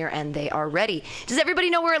they've been here and they are ready. Does everybody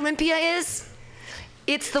know where Olympia is?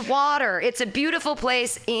 It's the water. It's a beautiful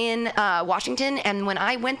place in Washington. And when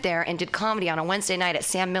I went there and did comedy on a Wednesday night at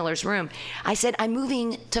Sam Miller's room, I said, I'm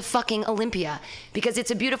moving to fucking Olympia because it's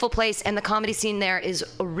a beautiful place and the comedy scene there is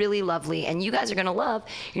really lovely. And you guys are going to love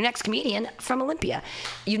your next comedian from Olympia.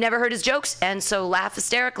 You've never heard his jokes, and so laugh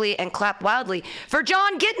hysterically and clap wildly for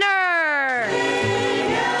John Gittner.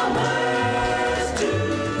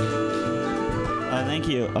 Thank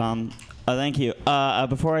you. Thank you.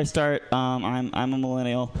 Before I start, I'm a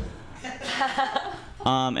millennial,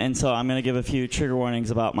 and so I'm going to give a few trigger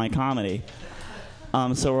warnings about my comedy,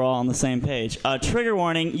 so we're all on the same page. Trigger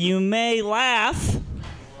warning, you may laugh.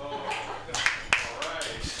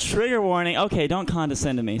 Trigger warning, okay, don't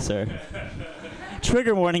condescend to me, sir.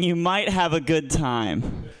 Trigger warning, you might have a good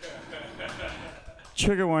time.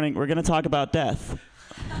 Trigger warning, we're going to talk about death.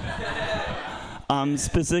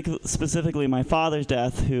 Specifically my father's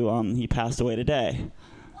death, who he passed away today.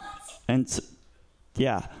 And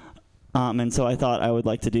and so I thought I would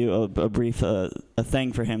like to do a brief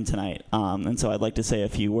thing for him tonight. And so I'd like to say a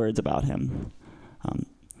few words about him.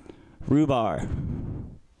 Rhubarb,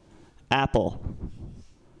 apple,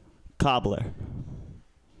 cobbler.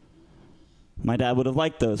 My dad would have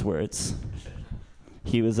liked those words.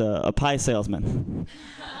 He was a pie salesman.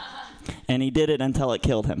 And he did it until it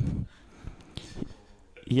killed him.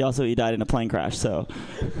 He died in a plane crash, so.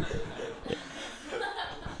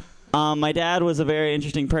 My dad was a very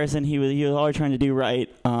interesting person. He was always trying to do right,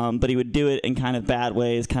 but he would do it in kind of bad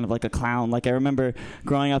ways, kind of like a clown. Like I remember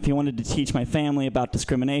growing up, he wanted to teach my family about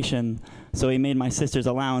discrimination, so he made my sister's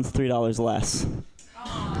allowance $3 less.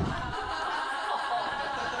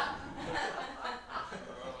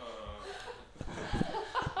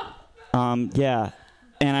 Yeah.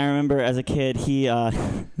 And I remember as a kid,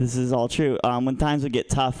 this is all true, when times would get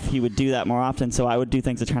tough, he would do that more often, so I would do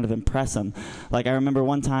things to try to impress him. Like I remember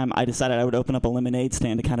one time I decided I would open up a lemonade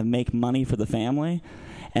stand to kind of make money for the family,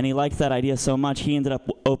 and he liked that idea so much, he ended up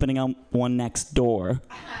opening up one next door.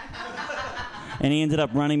 And he ended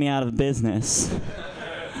up running me out of business,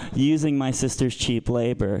 using my sister's cheap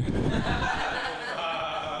labor.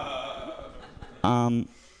 I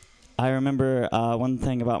remember one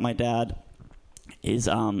thing about my dad is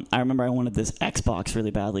I remember I wanted this Xbox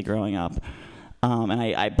really badly growing up. And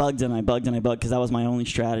I bugged because that was my only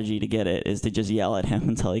strategy to get it, is to just yell at him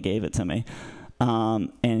until he gave it to me.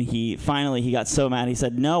 And he got so mad, he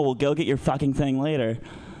said, no, we'll go get your fucking thing later.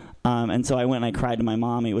 And so I went and I cried to my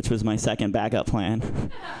mommy, which was my second backup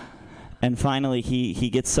plan. And finally he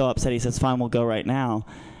gets so upset, he says, fine, we'll go right now.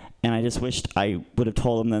 And I just wished I would have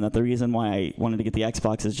told him then that the reason why I wanted to get the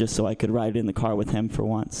Xbox is just so I could ride in the car with him for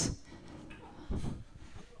once.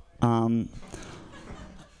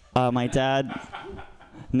 My dad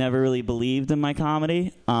never really believed in my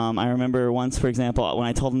comedy. I remember once, for example, when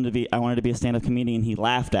I told him I wanted to be a stand-up comedian, he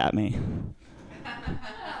laughed at me.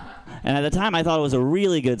 And at the time, I thought it was a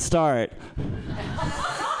really good start.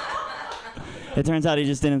 It turns out he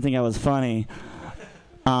just didn't think I was funny.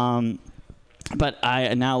 But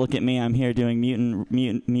now look at me. I'm here doing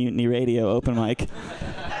Mutiny Radio open mic.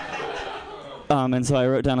 And so I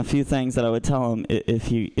wrote down a few things that I would tell him if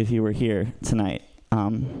he were here tonight,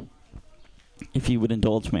 if he would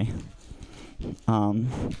indulge me.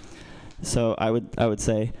 So I would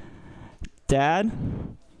say, Dad,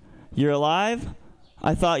 you're alive?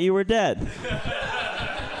 I thought you were dead.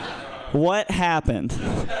 What happened?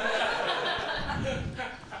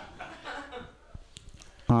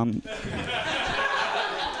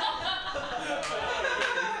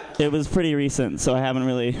 It was pretty recent, so I haven't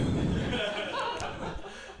really...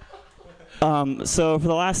 So for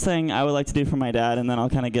the last thing I would like to do for my dad, and then I'll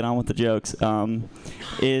kind of get on with the jokes,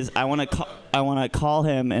 is I want to call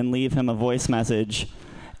him and leave him a voice message,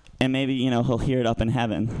 and maybe he'll hear it up in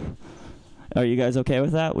heaven. Are you guys okay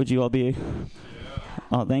with that? Would you all be? Yeah.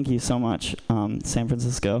 Oh, thank you so much, San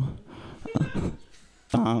Francisco.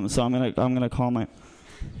 So I'm gonna call my.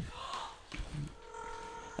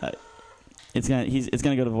 It's gonna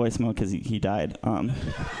go to voicemail because he died.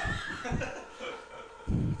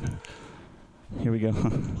 Here we go.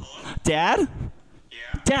 Dad?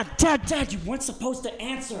 Yeah. Dad, you weren't supposed to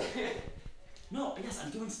answer. No, yes, I'm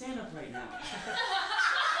doing stand-up right now.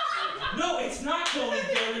 No, it's not going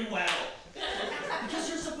very well. Because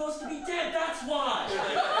you're supposed to be dead, that's why.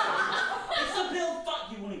 It's a bill.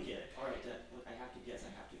 Fuck, you wouldn't get it. All right, Dad, look, I have to guess.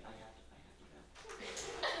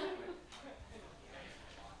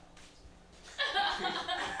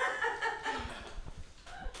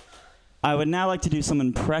 I would now like to do some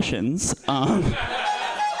impressions.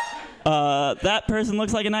 That person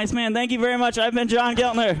looks like a nice man. Thank you very much. I've been John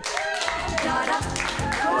Geltner.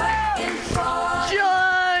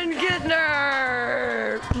 John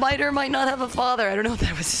Gittner might or might not have a father. I don't know if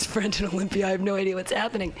that was his friend in Olympia. I have no idea what's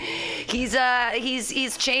happening. He's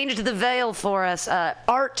changed the veil for us.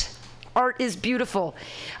 Art is beautiful.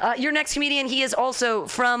 Your next comedian, he is also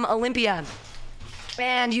from Olympia.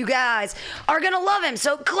 And you guys are going to love him.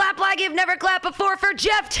 So clap like you've never clapped before for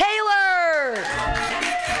Jeff Taylor.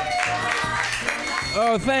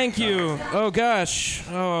 Oh, thank you. Oh, gosh.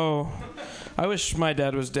 Oh, I wish my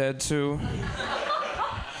dad was dead, too.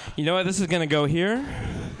 You know what? This is going to go here.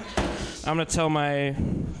 I'm going to tell my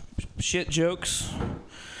shit jokes.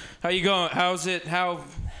 How you going? How's it?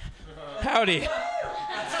 Howdy.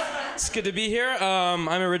 It's good to be here. I'm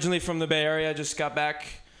originally from the Bay Area. I just got back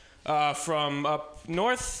from up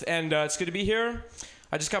north, and it's good to be here.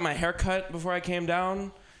 I just got my hair cut before I came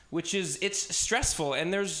down, it's stressful,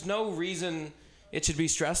 and there's no reason it should be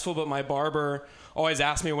stressful, but my barber always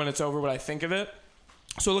asks me when it's over what I think of it.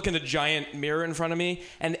 So I look in the giant mirror in front of me,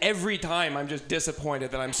 and every time I'm just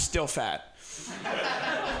disappointed that I'm still fat.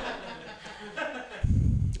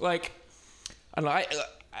 Like, I don't know,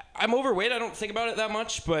 I'm overweight. I don't think about it that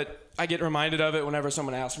much, but I get reminded of it whenever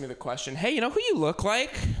someone asks me the question, hey, you know who you look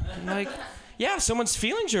like? I'm like, yeah, someone's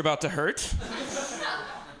feelings are about to hurt.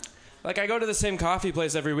 Like, I go to the same coffee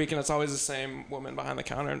place every week, and it's always the same woman behind the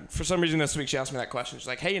counter. And for some reason this week she asked me that question. She's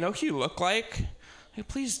like, hey, you know who you look like? Hey,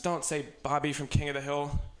 please don't say Bobby from King of the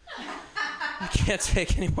Hill. I can't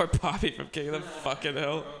take any more Bobby from King of the fucking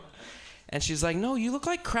Hill. And she's like, no, you look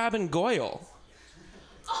like Crab and Goyle.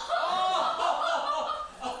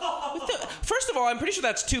 First of all, I'm pretty sure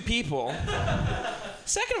that's two people.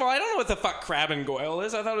 Second of all, I don't know what the fuck Crab and Goyle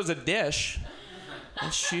is. I thought it was a dish.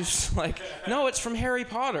 And she's like, no, it's from Harry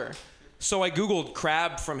Potter. So I Googled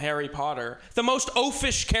Crab from Harry Potter, the most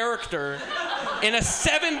oafish character in a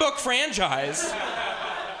 7-book franchise.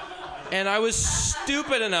 And I was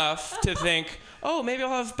stupid enough to think, oh, maybe I'll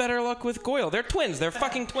have better luck with Goyle. They're twins. They're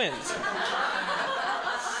fucking twins.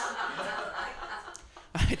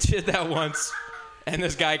 I did that once. And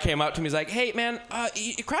this guy came up to me. He's like, hey, man,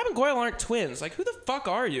 Crab and Goyle aren't twins. Like, who the fuck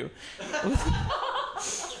are you?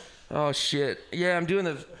 Oh, shit. Yeah, I'm doing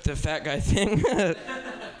the fat guy thing.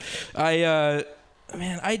 I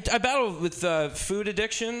battle with food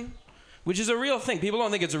addiction, which is a real thing. People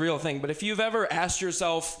don't think it's a real thing. But if you've ever asked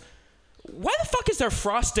yourself, why the fuck is there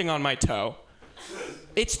frosting on my toe?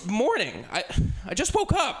 It's morning. I just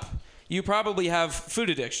woke up. You probably have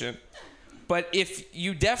food addiction. But if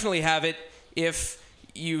you definitely have it, if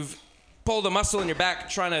you've pulled a muscle in your back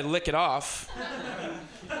trying to lick it off.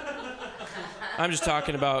 I'm just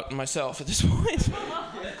talking about myself at this point.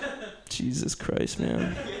 Jesus Christ,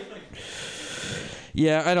 man.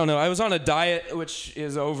 Yeah, I don't know. I was on a diet, which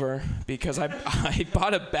is over, because I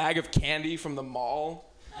bought a bag of candy from the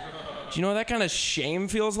mall. Do you know what that kind of shame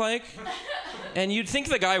feels like? And you'd think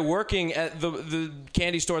the guy working at the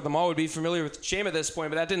candy store at the mall would be familiar with shame at this point,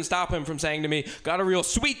 but that didn't stop him from saying to me, got a real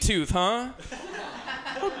sweet tooth, huh?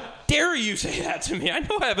 How dare you say that to me? I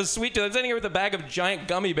know I have a sweet tooth. I'm sitting here with a bag of giant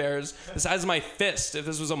gummy bears the size of my fist. If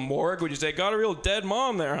this was a morgue, would you say, got a real dead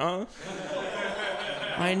mom there, huh?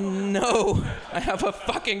 I know I have a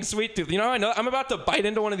fucking sweet tooth. You know, I know I'm about to bite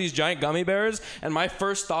into one of these giant gummy bears, and my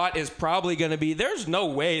first thought is probably going to be, there's no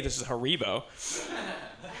way this is Haribo.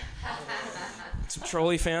 Some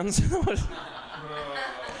trolley fans?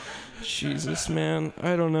 Jesus, man.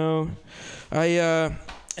 I don't know.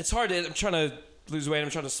 It's hard. I'm trying to lose weight. I'm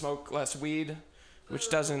trying to smoke less weed, which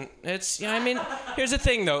doesn't. Here's the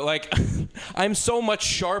thing, though. Like, I'm so much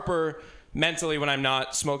sharper mentally when I'm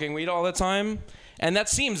not smoking weed all the time. And that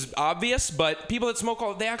seems obvious, but people that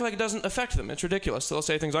smoke they act like it doesn't affect them. It's ridiculous. They'll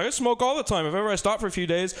say things like, I smoke all the time. If ever I stop for a few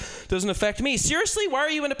days, it doesn't affect me. Seriously? Why are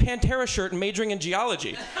you in a Pantera shirt and majoring in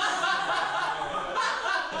geology?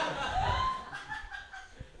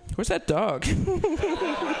 Where's that dog?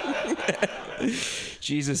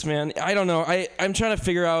 Jesus, man. I don't know. I'm trying to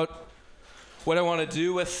figure out what I want to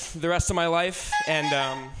do with the rest of my life. And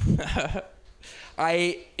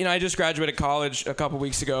I just graduated college a couple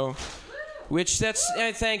weeks ago. Which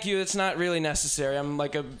thank you, it's not really necessary. I'm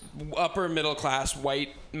like a upper middle class white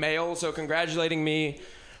male, so congratulating me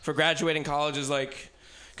for graduating college is like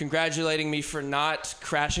congratulating me for not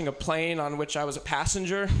crashing a plane on which I was a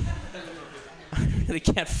passenger. I really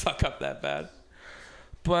can't fuck up that bad.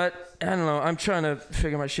 But, I don't know, I'm trying to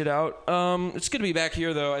figure my shit out. It's good to be back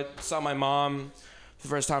here, though. I saw my mom for the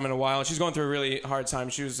first time in a while. She's going through a really hard time.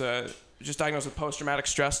 She was just diagnosed with post-traumatic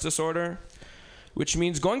stress disorder. Which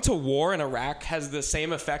means going to war in Iraq has the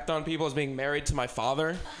same effect on people as being married to my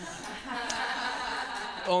father.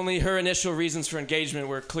 Only her initial reasons for engagement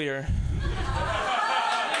were clear.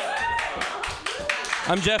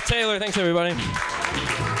 I'm Jeff Taylor. Thanks, everybody.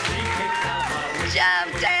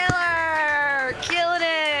 Jeff Taylor! Killing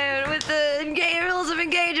it with the rules of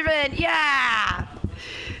engagement. Yeah!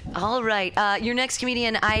 All right. Your next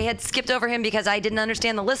comedian, I had skipped over him because I didn't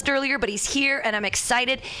understand the list earlier, but he's here and I'm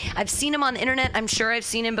excited. I've seen him on the internet. I'm sure I've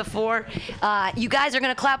seen him before. You guys are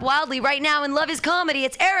going to clap wildly right now and love his comedy.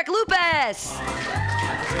 It's Eric Lupus.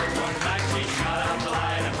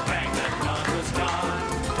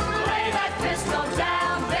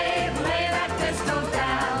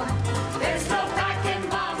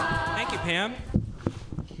 Thank you, Pam.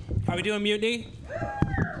 How we doing, Mutiny?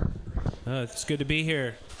 It's good to be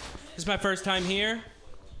here. This is my first time here.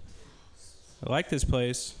 I like this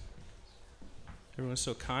place. Everyone's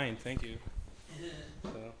so kind. Thank you. So,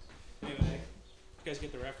 anyway, you guys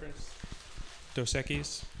get the reference? Dos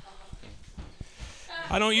Equis?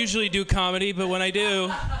 I don't usually do comedy, but when I do,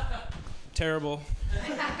 terrible.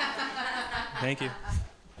 Thank you.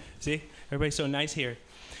 See? Everybody's so nice here.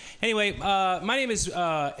 Anyway, my name is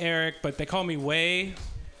Eric, but they call me Way.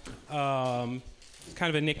 It's kind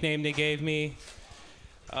of a nickname they gave me.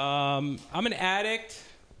 I'm an addict.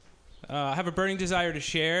 I have a burning desire to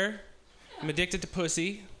share. I'm addicted to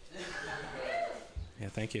pussy. Yeah,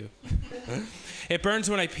 thank you. It burns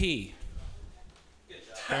when I pee.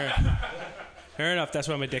 Fair enough, that's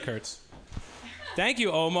why my dick hurts. Thank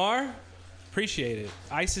you, Omar. Appreciate it.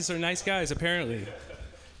 ISIS are nice guys, apparently.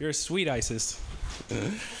 You're a sweet ISIS.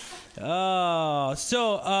 Let's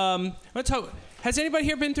talk. Has anybody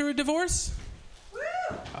here been through a divorce?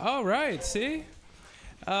 All right, see?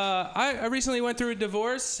 I recently went through a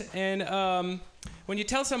divorce, and when you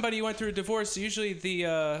tell somebody you went through a divorce, usually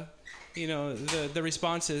the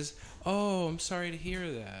response is, "Oh, I'm sorry to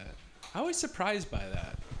hear that." I'm always surprised by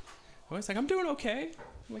that. I'm always like, "I'm doing okay."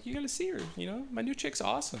 I'm like, "You gotta see her, my new chick's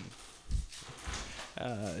awesome."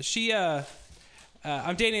 I'm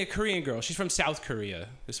dating a Korean girl. She's from South Korea.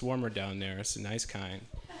 It's warmer down there. It's a nice kind.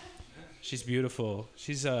 She's beautiful.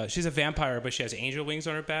 She's a vampire, but she has angel wings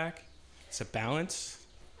on her back. It's a balance.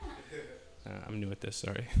 I'm new at this.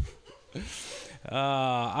 Sorry.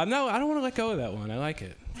 I don't want to let go of that one. I like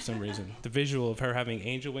it for some reason. The visual of her having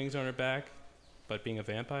angel wings on her back, but being a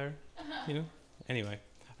vampire. Anyway,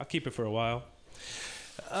 I'll keep it for a while.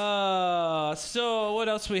 So what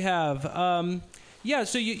else we have?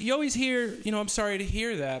 So you always hear, I'm sorry to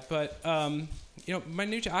hear that, but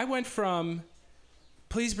I went from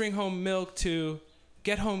please bring home milk to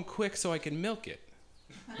get home quick so I can milk it.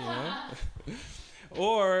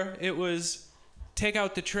 Or it was take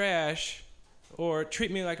out the trash or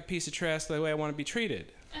treat me like a piece of trash the way I want to be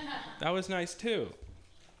treated. That was nice too.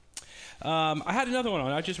 I had another one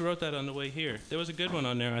on. I just wrote that on the way here. There was a good one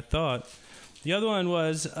on there, I thought. The other one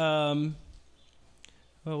was,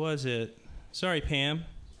 what was it? Sorry, Pam.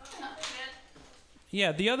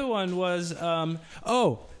 Yeah, the other one was,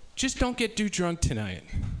 just don't get too drunk tonight.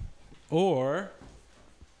 Or,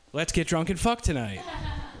 let's get drunk and fuck tonight.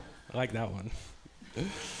 I like that one.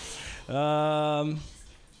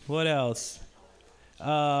 What else?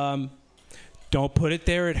 Don't put it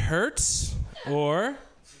there, it hurts. Or,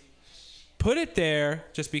 put it there,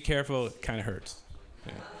 just be careful, it kind of hurts.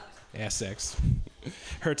 Yeah. Ass sex.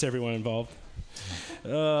 Hurts everyone involved.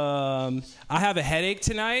 I have a headache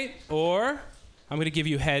tonight, or I'm going to give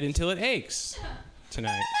you head until it aches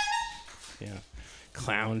tonight. Yeah.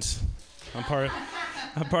 Clowns. I'm part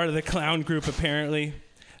of the clown group, apparently.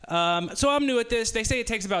 So I'm new at this. They say it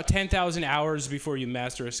takes about 10,000 hours before you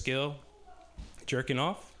master a skill. Jerking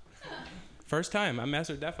off. First time I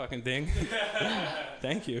mastered that fucking thing.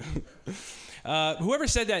 Thank you. Whoever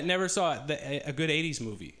said that never saw a good 80s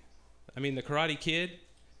movie. I mean, The Karate Kid,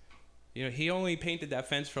 you know, he only painted that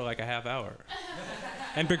fence for like a half hour.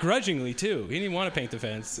 And begrudgingly, too. He didn't want to paint the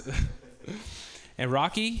fence. And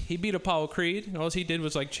Rocky, he beat Apollo Creed, and all he did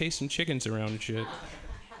was like chase some chickens around and shit.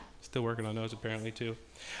 Still working on those, apparently, too.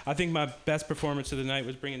 I think my best performance of the night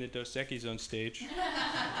was bringing the Dos Equis on stage.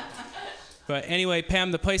 But anyway,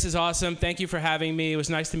 Pam, the place is awesome. Thank you for having me. It was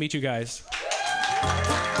nice to meet you guys.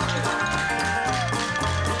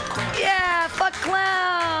 Yeah, fuck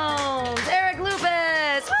clowns. Eric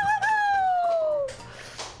Lupus. Woo, woo, woo.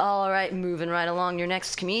 All right, moving right along. Your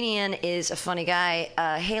next comedian is a funny guy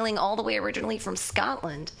hailing all the way originally from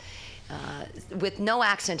Scotland. With no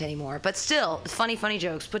accent anymore, but still, funny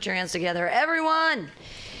jokes. Put your hands together, everyone.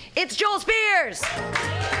 It's Joel Spears.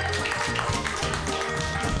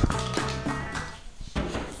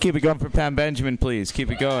 Keep it going for Pam Benjamin, please. Keep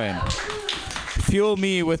it going. Fuel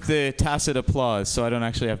me with the tacit applause so I don't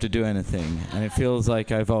actually have to do anything. And it feels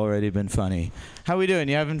like I've already been funny. How we doing?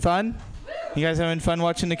 You having fun? You guys having fun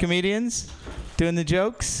watching the comedians? Doing the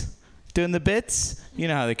jokes? Doing the bits? You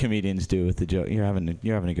know how the comedians do with the joke. You're having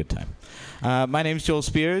a good time. My name's Joel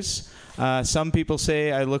Spears. Some people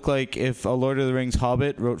say I look like if a Lord of the Rings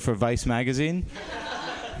Hobbit wrote for Vice magazine.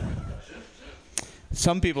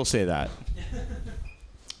 Some people say that.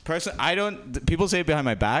 I don't. People say it behind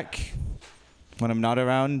my back when I'm not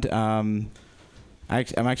around. I'm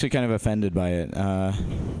actually kind of offended by it.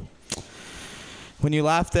 When you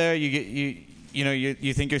laugh there,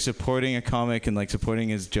 you think you're supporting a comic and like supporting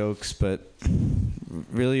his jokes, but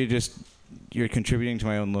really you're contributing to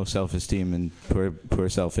my own low self-esteem and poor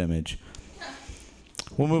self-image.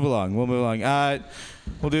 We'll move along.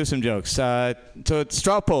 We'll do some jokes. So it's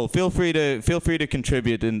straw poll. Feel free to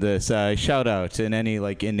contribute in this. Shout out in any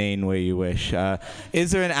like inane way you wish.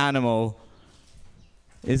 Is there an animal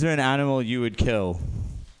you would kill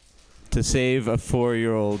to save a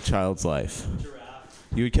 4-year-old child's life? Giraffe.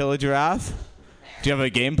 You would kill a giraffe? Do you have a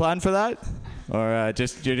game plan for that, or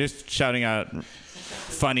you're just shouting out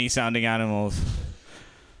funny sounding animals?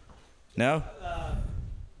 No.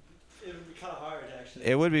 It would be kind of hard, actually.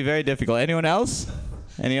 It would be very difficult. Anyone else?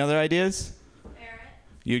 Any other ideas? Ferret.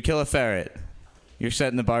 You'd kill a ferret. You're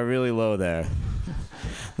setting the bar really low there.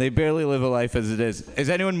 They barely live a life as it is. Is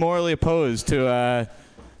anyone morally opposed to?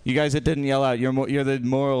 You guys that didn't yell out, you're the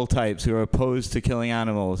moral types who are opposed to killing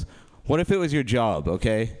animals. What if it was your job?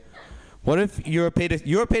 Okay. What if you're paid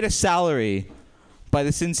a salary by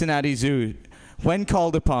the Cincinnati Zoo when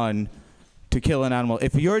called upon to kill an animal?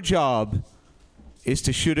 If your job is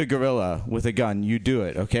to shoot a gorilla with a gun, you do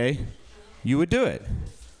it, okay? You would do it.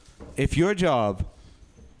 If your job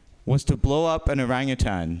was to blow up an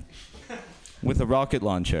orangutan with a rocket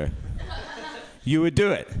launcher, you would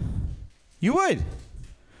do it. You would.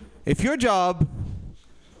 If your job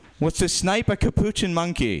was to snipe a capuchin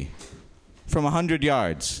monkey from 100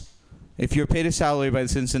 yards, if you're paid a salary by the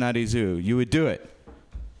Cincinnati Zoo, you would do it.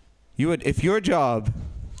 You would. If your job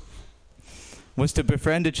was to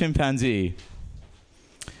befriend a chimpanzee,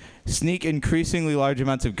 sneak increasingly large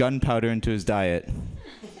amounts of gunpowder into his diet,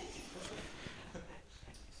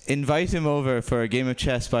 invite him over for a game of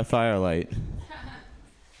chess by firelight,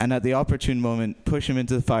 and at the opportune moment, push him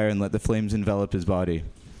into the fire and let the flames envelop his body.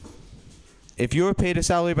 If you were paid a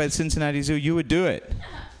salary by the Cincinnati Zoo, you would do it.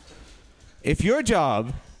 If your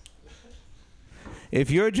job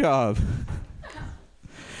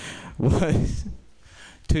was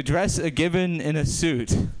to dress a gibbon in a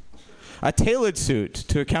suit, a tailored suit,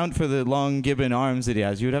 to account for the long gibbon arms that he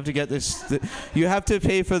has, you would have to get this. You have to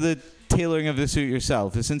pay for the tailoring of the suit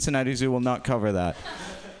yourself. The Cincinnati Zoo will not cover that.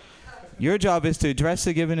 Your job is to dress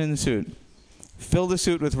the gibbon in the suit, fill the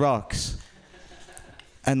suit with rocks,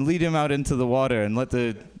 and lead him out into the water and let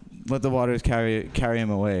the waters carry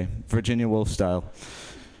him away, Virginia Woolf style.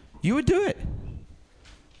 You would do it.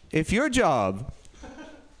 If your job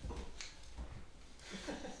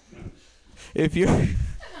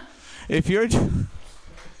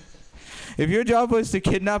job was to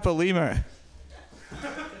kidnap a lemur,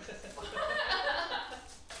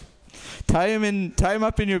 tie him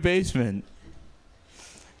up in your basement,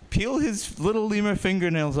 peel his little lemur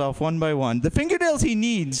fingernails off one by one, the fingernails he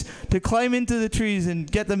needs to climb into the trees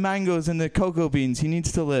and get the mangoes and the cocoa beans he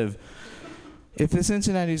needs to live. If the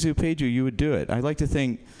Cincinnati Zoo paid you, you would do it. I like to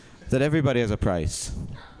think that everybody has a price.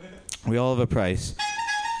 We all have a price.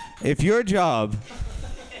 If your job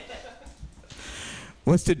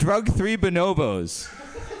was to drug 3 bonobos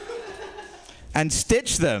and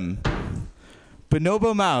stitch them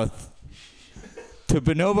bonobo mouth to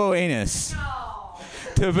bonobo anus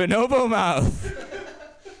to bonobo mouth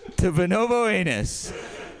to bonobo anus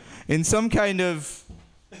in some kind of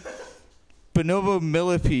bonobo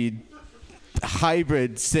millipede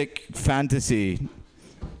hybrid sick fantasy.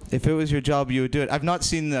 If it was your job, you would do it. I've not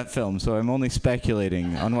seen that film, so I'm only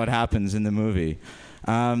speculating on what happens in the movie.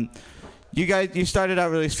 You guys, you started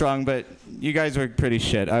out really strong, but you guys were pretty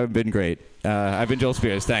shit. I've been great. I've been Joel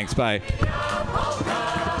Spears. Thanks. Bye.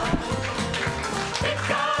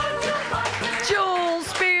 Joel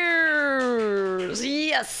Spears.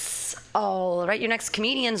 Yes. All right, your next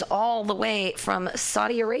comedian's all the way from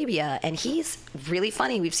Saudi Arabia, and he's really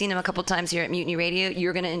funny. We've seen him a couple times here at Mutiny Radio.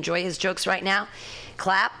 You're going to enjoy his jokes right now.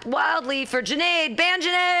 Clap wildly for Junaid. Ban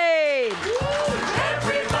Junaid!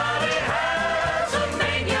 Everybody has a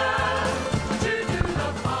mania to do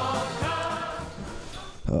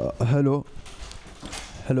the Hello.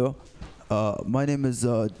 Hello. My name is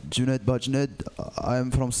Junaid Bajned. I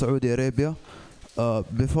am from Saudi Arabia.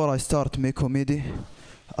 Before I start my comedy,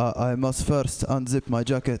 I must first unzip my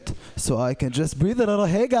jacket so I can just breathe a little.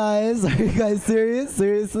 Hey guys, are you guys serious?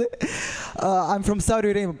 Seriously? I'm from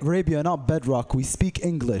Saudi Arabia, not Bedrock. We speak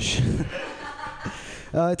English.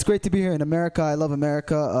 It's great to be here in America. I love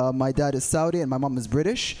America. My dad is Saudi and my mom is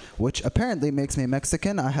British, which apparently makes me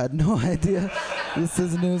Mexican. I had no idea. This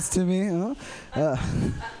is news to me.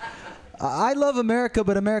 I love America,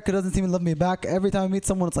 but America doesn't seem to love me back. Every time I meet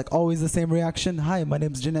someone, it's like always the same reaction. Hi, my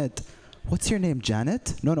name's Jeanette. What's your name,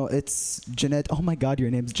 Janet? No, it's Jeanette. Oh my God,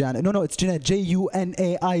 your name's Janet. No, it's Jeanette.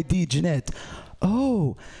 Junaid, Jeanette.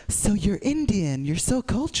 Oh, so you're Indian. You're so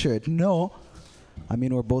cultured. No. I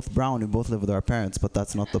mean, we're both brown. We both live with our parents, but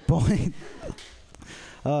that's not the point.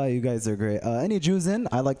 You guys are great. Any Jews in?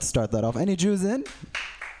 I like to start that off. Any Jews in?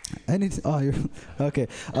 You're okay.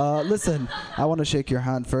 Listen, I want to shake your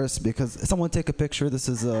hand first because someone take a picture. This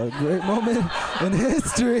is a great moment in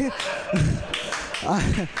history.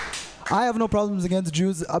 I have no problems against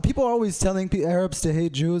Jews. People are always telling Arabs to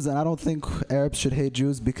hate Jews, and I don't think Arabs should hate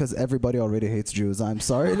Jews because everybody already hates Jews. I'm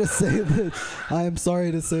sorry to say this. I am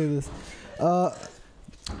sorry to say this.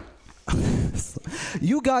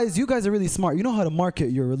 You guys are really smart. You know how to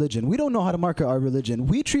market your religion. We don't know how to market our religion.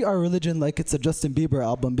 We treat our religion like it's a Justin Bieber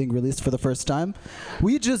album being released for the first time.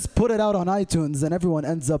 We just put it out on iTunes and everyone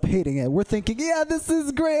ends up hating it. We're thinking, yeah, this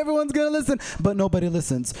is great. Everyone's going to listen. But nobody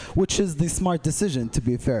listens, which is the smart decision, to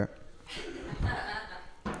be fair.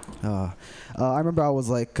 I remember I was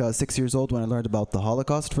like 6 years old when I learned about the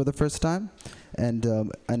Holocaust for the first time. And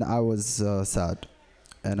I was sad.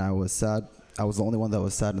 And I was sad. I was the only one that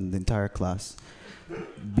was sad in the entire class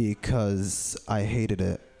because I hated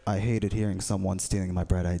it. I hated hearing someone stealing my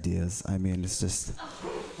bright ideas. I mean, it's just...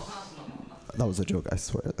 That was a joke, I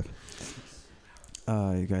swear.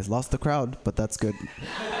 You guys lost the crowd, but that's good.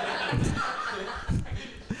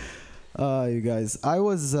 You guys, I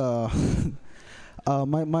was... I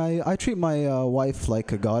treat my wife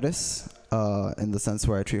like a goddess in the sense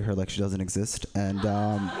where I treat her like she doesn't exist.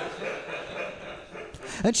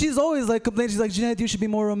 And she's always like complaining. She's like, Jeanette, you should be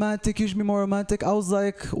more romantic. You should be more romantic. I was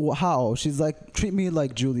like, how? She's like, treat me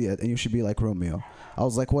like Juliet and you should be like Romeo. I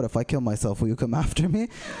was like, what if I kill myself? Will you come after me?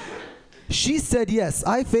 She said yes.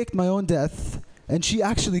 I faked my own death and she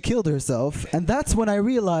actually killed herself. And that's when I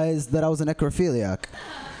realized that I was a necrophiliac.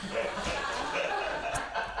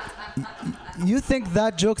 You think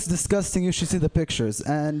that joke's disgusting, you should see the pictures.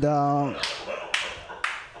 And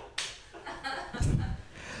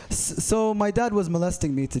so my dad was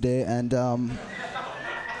molesting me today, and I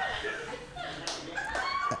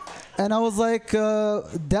was like,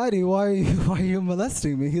 Daddy, why are you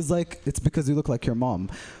molesting me? He's like, it's because you look like your mom,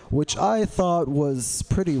 which I thought was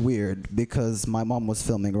pretty weird because my mom was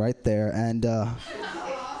filming right there, and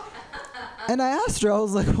I asked her, I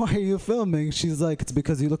was like, why are you filming? She's like, it's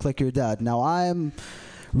because you look like your dad. Now I'm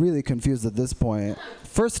really confused at this point.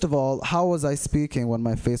 First of all, how was I speaking when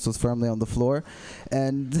my face was firmly on the floor?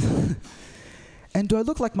 And do I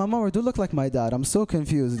look like my mom or do I look like my dad? I'm so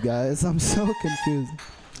confused, guys. I'm so confused.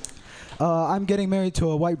 I'm getting married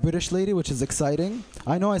to a white British lady, which is exciting.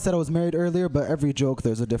 I know I said I was married earlier, but every joke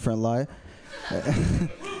there's a different lie.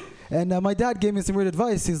 And my dad gave me some weird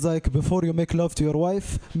advice. He's like, before you make love to your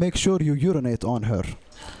wife, make sure you urinate on her.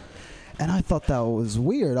 And I thought that was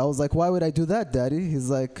weird. I was like, why would I do that, Daddy? He's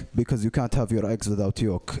like, because you can't have your eggs without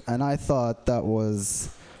yolk. And I thought that was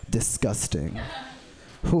disgusting.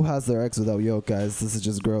 Who has their eggs without yolk, guys? This is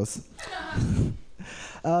just gross.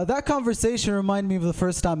 That conversation reminded me of the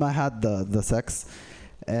first time I had the sex.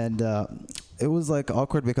 And it was like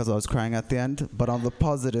awkward because I was crying at the end. But on the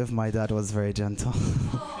positive, my dad was very gentle.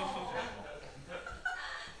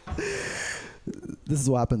 This is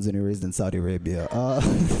what happens when you're raised in Saudi Arabia.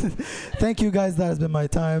 Thank you, guys. That has been my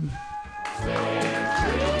time.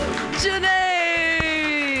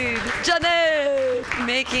 Janae,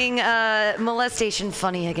 making molestation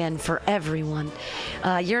funny again for everyone.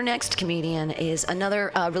 Your next comedian is another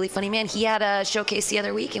really funny man. He had a showcase the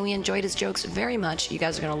other week, and we enjoyed his jokes very much. You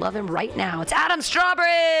guys are going to love him right now. It's Adam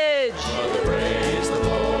Strawbridge.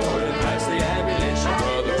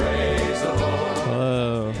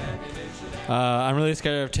 Hello. I'm really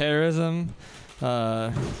scared of terrorism.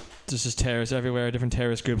 There's just terrorists everywhere, different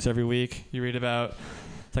terrorist groups every week. You read about,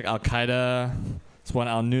 it's like Al-Qaeda, it's one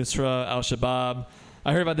Al-Nusra, Al-Shabaab.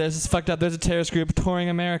 I heard about this. It's fucked up. There's a terrorist group touring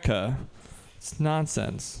America. It's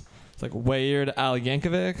nonsense. It's like Weird Al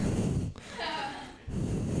Yankovic.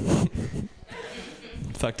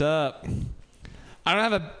 Fucked up. I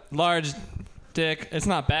don't have a large dick. It's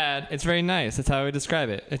not bad. It's very nice. That's how I would describe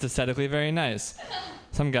it. It's aesthetically very nice.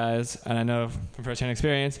 Some guys, and I know from first-hand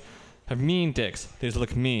experience, have mean dicks. They just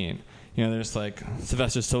look mean. You know, there's like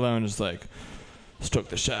Sylvester Stallone just like stroke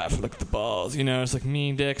the shaft, look at the balls. You know, it's like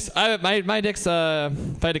mean dicks. My dick's, if I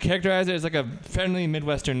had to characterize it, it's like a friendly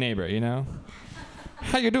Midwestern neighbor. You know,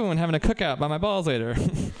 how you doing? Having a cookout by my balls later.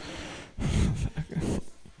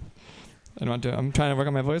 I'm trying to work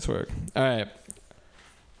on my voice work. All right.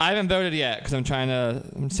 I haven't voted yet because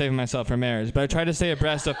I'm saving myself for marriage. But I try to stay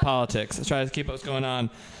abreast of politics. I try to keep what's going on.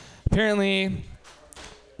 Apparently,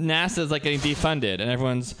 NASA's like getting defunded, and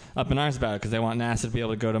everyone's up in arms about it because they want NASA to be able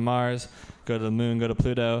to go to Mars, go to the moon, go to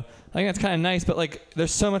Pluto. I think that's kind of nice, but like, there's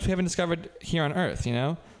so much we haven't discovered here on Earth. You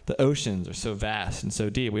know, the oceans are so vast and so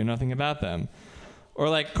deep. We know nothing about them. Or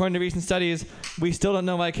like, according to recent studies, we still don't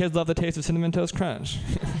know why kids love the taste of Cinnamon Toast Crunch.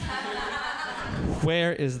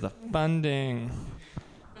 Where is the funding?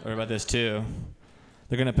 Or about this too.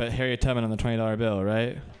 They're going to put Harriet Tubman on the $20 bill,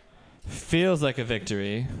 right? Feels like a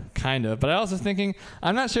victory, kind of. But I was also thinking,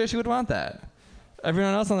 I'm not sure she would want that.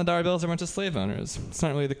 Everyone else on the dollar bills are a bunch of slave owners. It's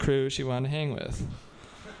not really the crew she wanted to hang with.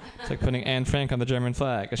 It's like putting Anne Frank on the German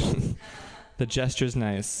flag. The gesture's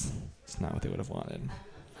nice. It's not what they would have wanted.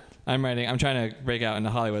 I'm trying to break out into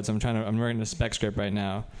Hollywood, so I'm writing a spec script right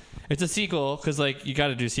now. It's a sequel, because like, you got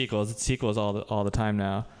to do sequels. It's sequels all the time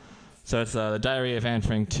now. So it's the Diary of Anne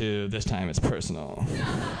Frank 2. This time it's personal.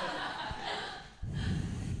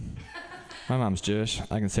 My mom's Jewish.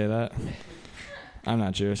 I can say that. I'm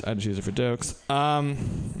not Jewish. I just use it for jokes.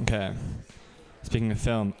 Okay. Speaking of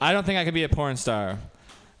film, I don't think I could be a porn star.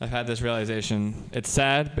 I've had this realization. It's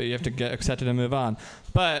sad, but you have to get accepted and move on.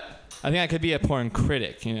 But I think I could be a porn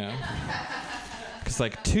critic, you know? Because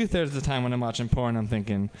like 2/3 of the time when I'm watching porn, I'm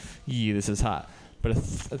thinking, yee, this is hot. But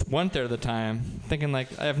 1/3 of the time, thinking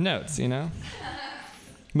like, I have notes, you know?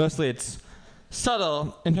 Mostly it's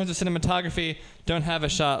subtle. In terms of cinematography, don't have a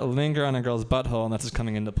shot linger on a girl's butthole, and that's just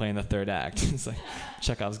coming into play in the third act. It's like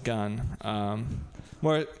Chekhov's gun.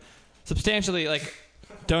 More substantially, like,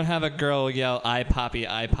 don't have a girl yell, I poppy,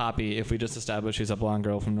 if we just establish she's a blonde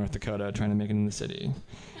girl from North Dakota trying to make it in the city.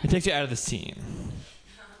 It takes you out of the scene.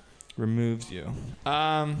 Removes you.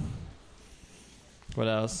 What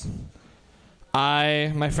else?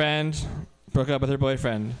 My friend broke up with her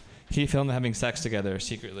boyfriend. He filmed them having sex together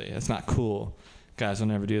secretly. That's not cool. Guys will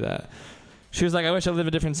never do that. She was like, I wish I lived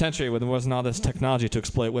a different century where there wasn't all this technology to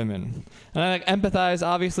exploit women. And I like empathize.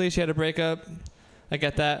 Obviously, she had a breakup. I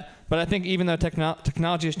get that. But I think even though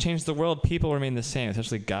technology has changed the world, people remain the same,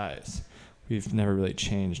 especially guys. We've never really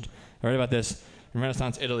changed. I read about this. In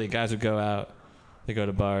Renaissance Italy, guys would go out. They go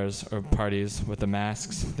to bars or parties with the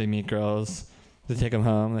masks. They meet girls. They take them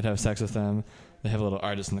home. They'd have sex with them. They have a little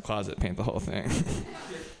artist in the closet paint the whole thing.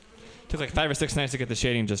 Took like 5 or 6 nights to get the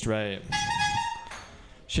shading just right.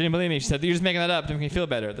 She didn't believe me. She said, you're just making that up to make me feel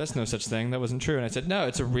better. That's no such thing. That wasn't true. And I said, no, it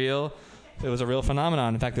was a real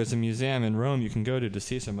phenomenon. In fact, there's a museum in Rome you can go to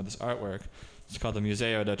see some of this artwork. It's called the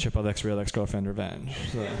Museo de Triple X Real Ex-Girlfriend Revenge.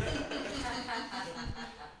 So.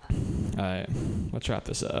 All right, let's wrap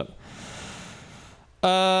this up.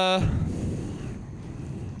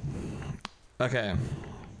 Okay.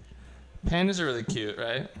 Pandas are really cute,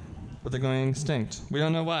 right? But they're going extinct. We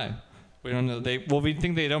don't know why. We don't know. We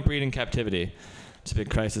think they don't breed in captivity. It's a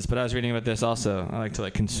big crisis. But I was reading about this also. I like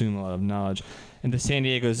to consume a lot of knowledge. In the San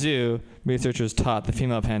Diego Zoo, researchers taught the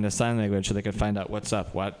female panda sign language so they could find out what's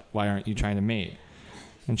up. Why aren't you trying to mate?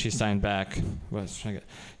 And she signed back,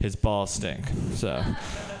 his balls stink. So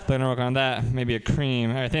they're going to work on that. Maybe a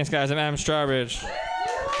cream. All right, thanks, guys. I'm Adam Strawbridge.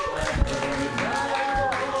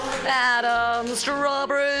 Adam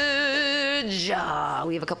Strawbridge.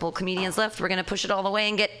 We have a couple comedians left. We're going to push it all the way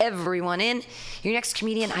and get everyone in. Your next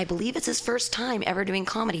comedian, I believe it's his first time ever doing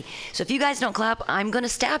comedy. So if you guys don't clap, I'm going to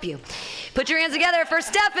stab you. Put your hands together for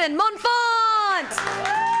Stefan Monfon.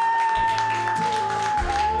 Monfont.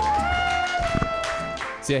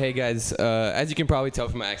 So yeah, hey guys, as you can probably tell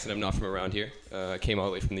from my accent, I'm not from around here. I came all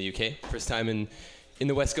the way from the UK. First time in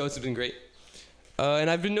the West Coast. It's been great. And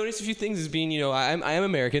I've been noticing a few things as being, I am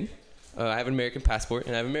American. I have an American passport,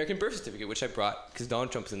 and I have an American birth certificate, which I brought because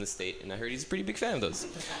Donald Trump's in the state, and I heard he's a pretty big fan of those.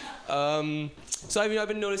 So I've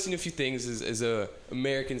been noticing a few things as a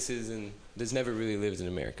American citizen that's never really lived in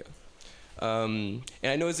America. And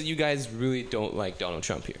I noticed that you guys really don't like Donald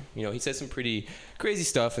Trump here. He says some pretty crazy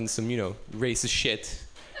stuff and some, racist shit.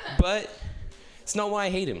 But it's not why I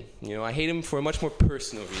hate him. I hate him for a much more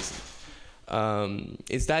personal reason.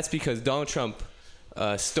 That's because Donald Trump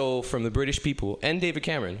stole from the British people and David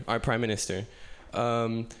Cameron, our prime minister,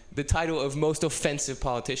 the title of most offensive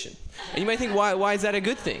politician. And you might think, why is that a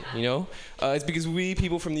good thing? It's because we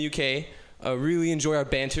people from the UK really enjoy our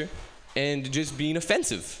banter and just being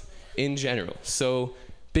offensive in general. So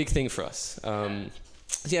big thing for us. A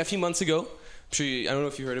few months ago, I don't know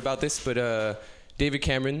if you heard about this, but David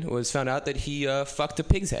Cameron was found out that he fucked a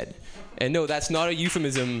pig's head. And no, that's not a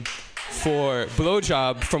euphemism for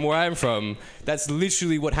blowjob from where I'm from. That's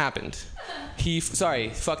literally what happened. He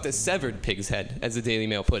fucked a severed pig's head, as the Daily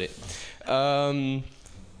Mail put it.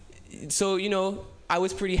 So, I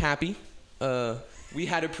was pretty happy. We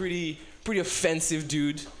had a pretty offensive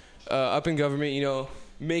dude up in government,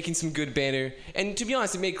 making some good banner. And to be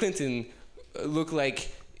honest, it made Clinton look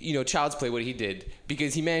like, child's play what he did,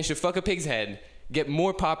 because he managed to fuck a pig's head, get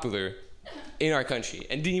more popular in our country,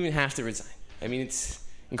 and didn't even have to resign. I mean, it's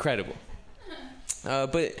incredible.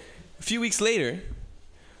 But a few weeks later,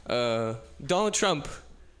 Donald Trump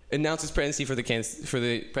announced his presidency for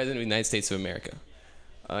the president of the United States of America.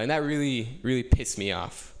 And that really, really pissed me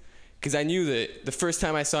off. Because I knew that the first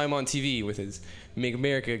time I saw him on TV with his Make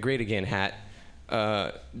America Great Again hat,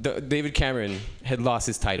 David Cameron had lost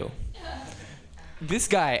his title. This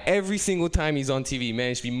guy, every single time he's on TV,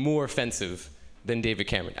 managed to be more offensive than David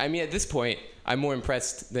Cameron. I mean, at this point, I'm more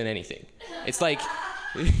impressed than anything. It's like,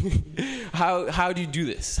 how do you do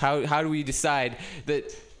this? How do we decide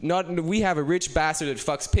that we have a rich bastard that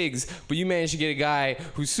fucks pigs, but you manage to get a guy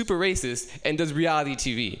who's super racist and does reality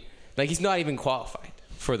TV? Like, he's not even qualified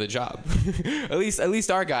for the job. at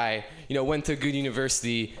least our guy, went to a good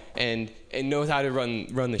university and knows how to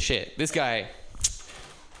run the shit. This guy,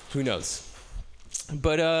 who knows?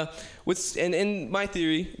 But and my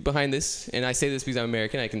theory behind this, and I say this because I'm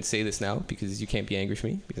American, I can say this now because you can't be angry with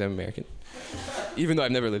me because I'm American, even though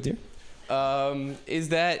I've never lived here, is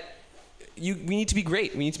that we need to be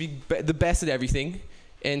great. We need to be the best at everything.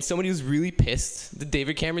 And somebody was really pissed that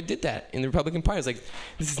David Cameron did that in the Republican Party. It's like,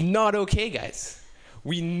 this is not okay, guys.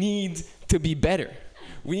 We need to be better.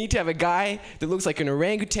 We need to have a guy that looks like an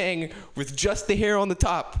orangutan with just the hair on the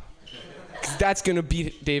top. Because that's going to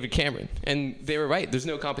beat David Cameron. And they were right. There's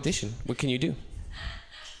no competition. What can you do?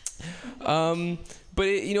 But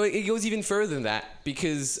it goes even further than that.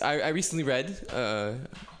 Because I recently read,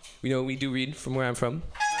 we do read from where I'm from.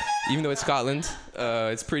 Even though it's Scotland,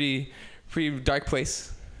 it's pretty dark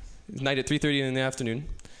place. It's night at 3:30 in the afternoon.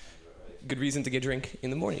 Good reason to get a drink in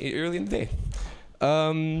the morning, early in the day.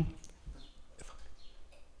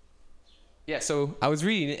 So I was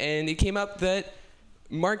reading, and it came up that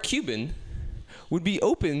Mark Cuban would be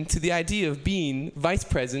open to the idea of being vice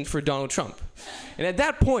president for Donald Trump. And at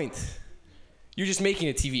that point, you're just making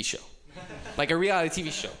a TV show. Like a reality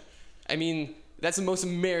TV show. I mean, that's the most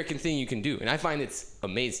American thing you can do, and I find it's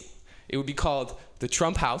amazing. It would be called The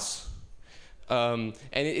Trump House. And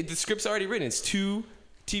the script's already written. It's 2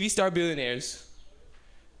 TV star billionaires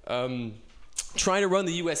trying to run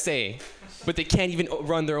the USA, but they can't even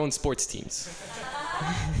run their own sports teams.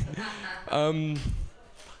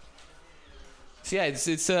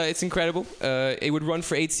 It's incredible. It would run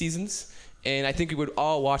for 8 seasons, and I think we would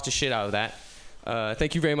all watch the shit out of that.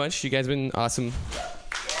 Thank you very much. You guys have been awesome.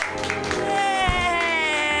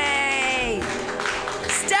 Hey!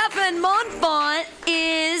 Stefan Montfont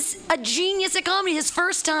is a genius at comedy. His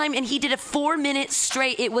first time, and he did it 4 minutes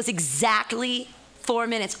straight. It was exactly 4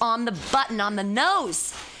 minutes on the button, on the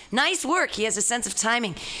nose. Nice work. He has a sense of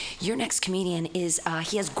timing. Your next comedian is,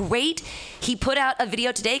 he put out a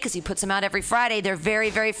video today because he puts them out every Friday. They're very,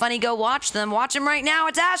 very funny. Go watch them. Watch them right now.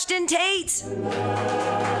 It's Ashton Tate.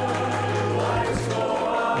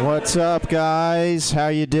 What's up, guys? How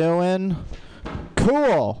you doing?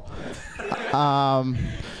 Cool.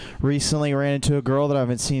 Recently ran into a girl that I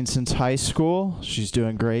haven't seen since high school. She's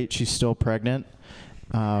doing great. She's still pregnant.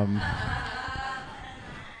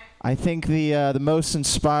 I think the most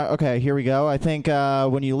inspiring... Okay, here we go. I think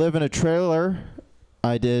when you live in a trailer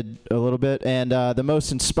I did a little bit. And the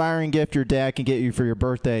most inspiring gift your dad can get you for your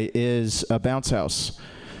birthday is a bounce house.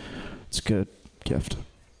 It's a good gift.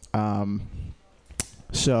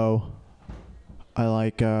 So I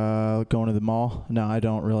like going to the mall. No, I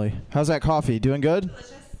don't really. How's that coffee? Doing good?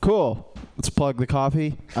 Delicious. Cool. Let's plug the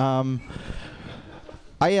coffee.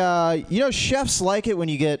 Chefs like it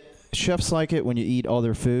when you eat all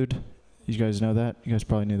their food. You guys know that? You guys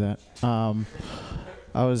probably knew that.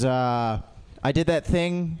 I did that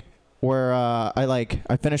thing where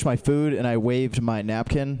I finished my food and I waved my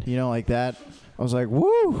napkin, like that. I was like,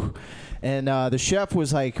 woo! And the chef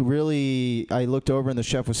was like really, I looked over and the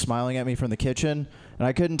chef was smiling at me from the kitchen. And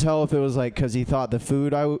I couldn't tell if it was like because he thought the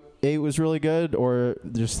food I ate was really good or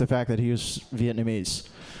just the fact that he was Vietnamese.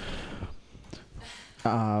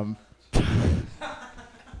 Come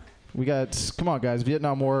on, guys,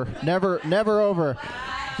 Vietnam War, never over.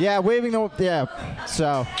 Yeah, waving the, yeah.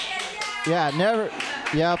 So, yeah, never,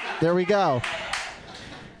 yep, there we go.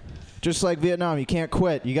 Just like Vietnam, you can't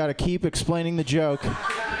quit. You got to keep explaining the joke,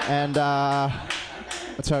 and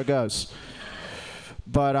that's how it goes.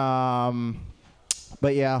 But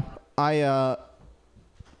yeah,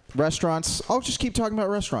 restaurants. I'll just keep talking about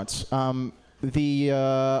restaurants. I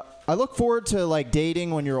look forward to like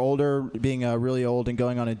dating when you're older, being really old and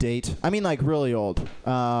going on a date. I mean, like really old.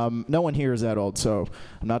 No one here is that old, so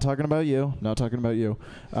I'm not talking about you.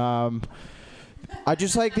 I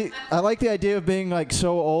just like the idea of being like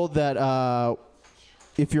so old that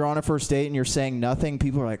if you're on a first date and you're saying nothing,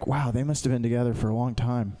 people are like, "Wow, they must have been together for a long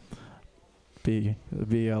time." It'd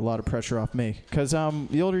be a lot of pressure off me because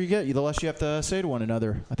the older you get, the less you have to say to one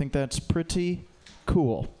another. I think that's pretty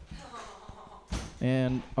cool.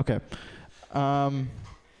 And okay, I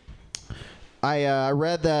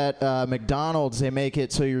read that McDonald's, they make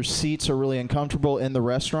it so your seats are really uncomfortable in the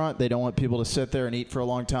restaurant. They don't want people to sit there and eat for a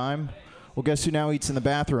long time. Well, guess who now eats in the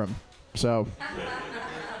bathroom? So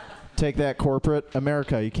take that, corporate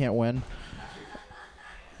America. You can't win.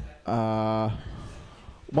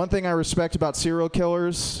 One thing I respect about serial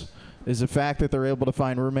killers is the fact that they're able to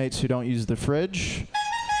find roommates who don't use the fridge.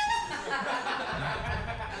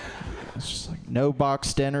 It's just like no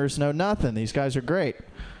box dinners, no nothing. These guys are great.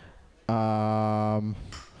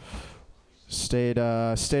 Stayed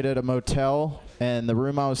at a motel, and the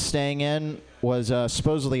room I was staying in was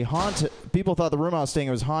supposedly haunted. People thought the room I was staying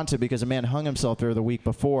in was haunted because a man hung himself there the week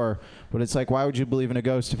before. But it's like, why would you believe in a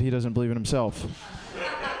ghost if he doesn't believe in himself?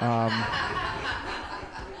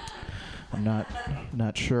 I'm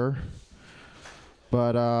not sure,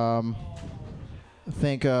 but I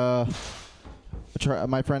think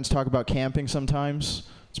my friends talk about camping sometimes.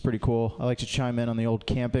 It's pretty cool. I like to chime in on the old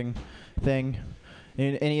camping thing.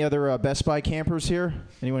 Any other Best Buy campers here?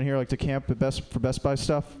 Anyone here like to camp for Best Buy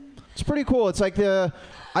stuff? It's pretty cool. It's like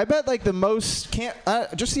I bet like the most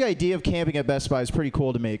just the idea of camping at Best Buy is pretty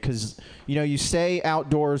cool to me because you stay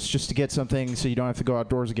outdoors just to get something so you don't have to go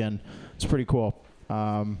outdoors again. It's pretty cool.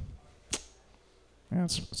 Yeah,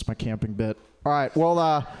 that's my camping bit. All right. Well,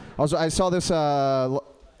 I saw this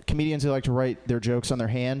comedians who like to write their jokes on their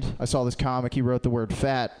hand. I saw this comic. He wrote the word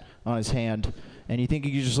 "fat" on his hand, and you think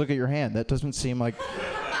you could just look at your hand? That doesn't seem like.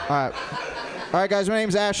 All right, guys. My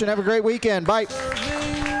name's Ashton. Have a great weekend. Bye.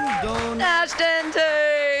 Ashton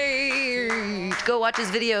Tate. Go watch his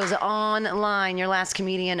videos online. Your last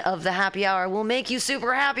comedian of the happy hour will make you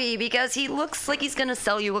super happy because he looks like he's going to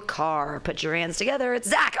sell you a car. Put your hands together. It's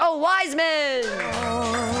Zach Wiseman.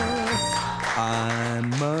 I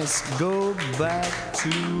must go back to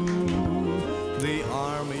the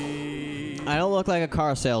army. I don't look like a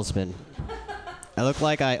car salesman. I look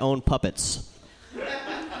like I own puppets.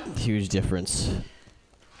 Huge difference.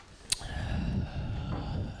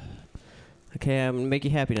 Okay, I'm gonna make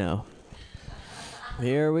you happy now.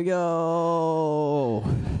 Here we go.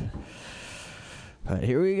 All right,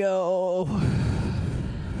 here we go.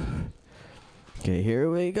 Okay,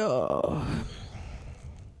 here we go.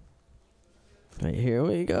 Right, here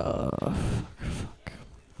we go. Fuck.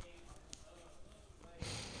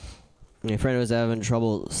 My friend was having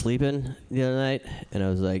trouble sleeping the other night, and I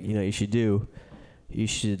was like, you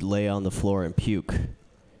should lay on the floor and puke.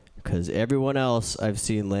 Because everyone else I've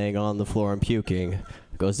seen laying on the floor and puking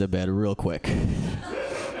goes to bed real quick.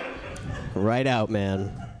 Right out,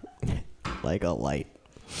 man. Like a light.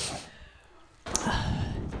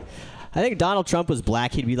 I think Donald Trump was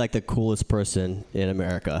black, he'd be like the coolest person in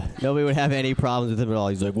America. Nobody would have any problems with him at all.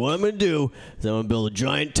 He's like, what I'm going to do is I'm going to build a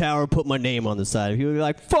giant tower, put my name on the side. He would be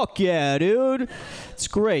like, fuck yeah, dude. It's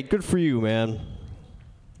great. Good for you, man.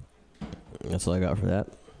 That's all I got for that.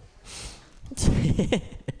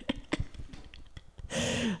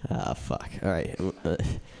 Fuck. All right.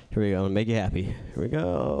 Here we go. I'm gonna make you happy. Here we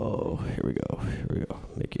go. Here we go. Here we go.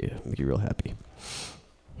 Make you real happy.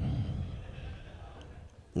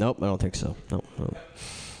 Nope, I don't think so. Nope.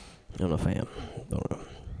 I don't know if I am. Don't know.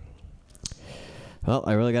 Well,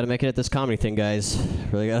 I really got to make it at this comedy thing, guys.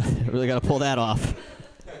 Really got to pull that off.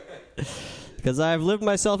 Because I've lived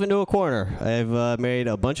myself into a corner. I've made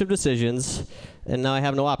a bunch of decisions, and now I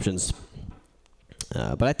have no options.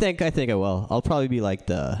 But I think I will. I'll probably be like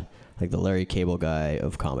the Larry Cable Guy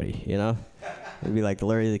of comedy, you know? It'll be like the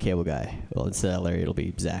Larry the Cable Guy. Well, instead of Larry, it'll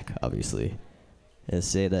be Zach, obviously.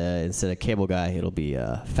 Instead of Cable Guy, it'll be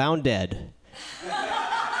Found Dead.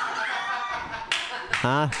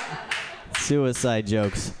 Huh? Suicide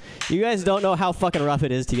jokes. You guys don't know how fucking rough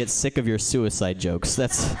it is to get sick of your suicide jokes.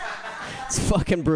 It's fucking brutal.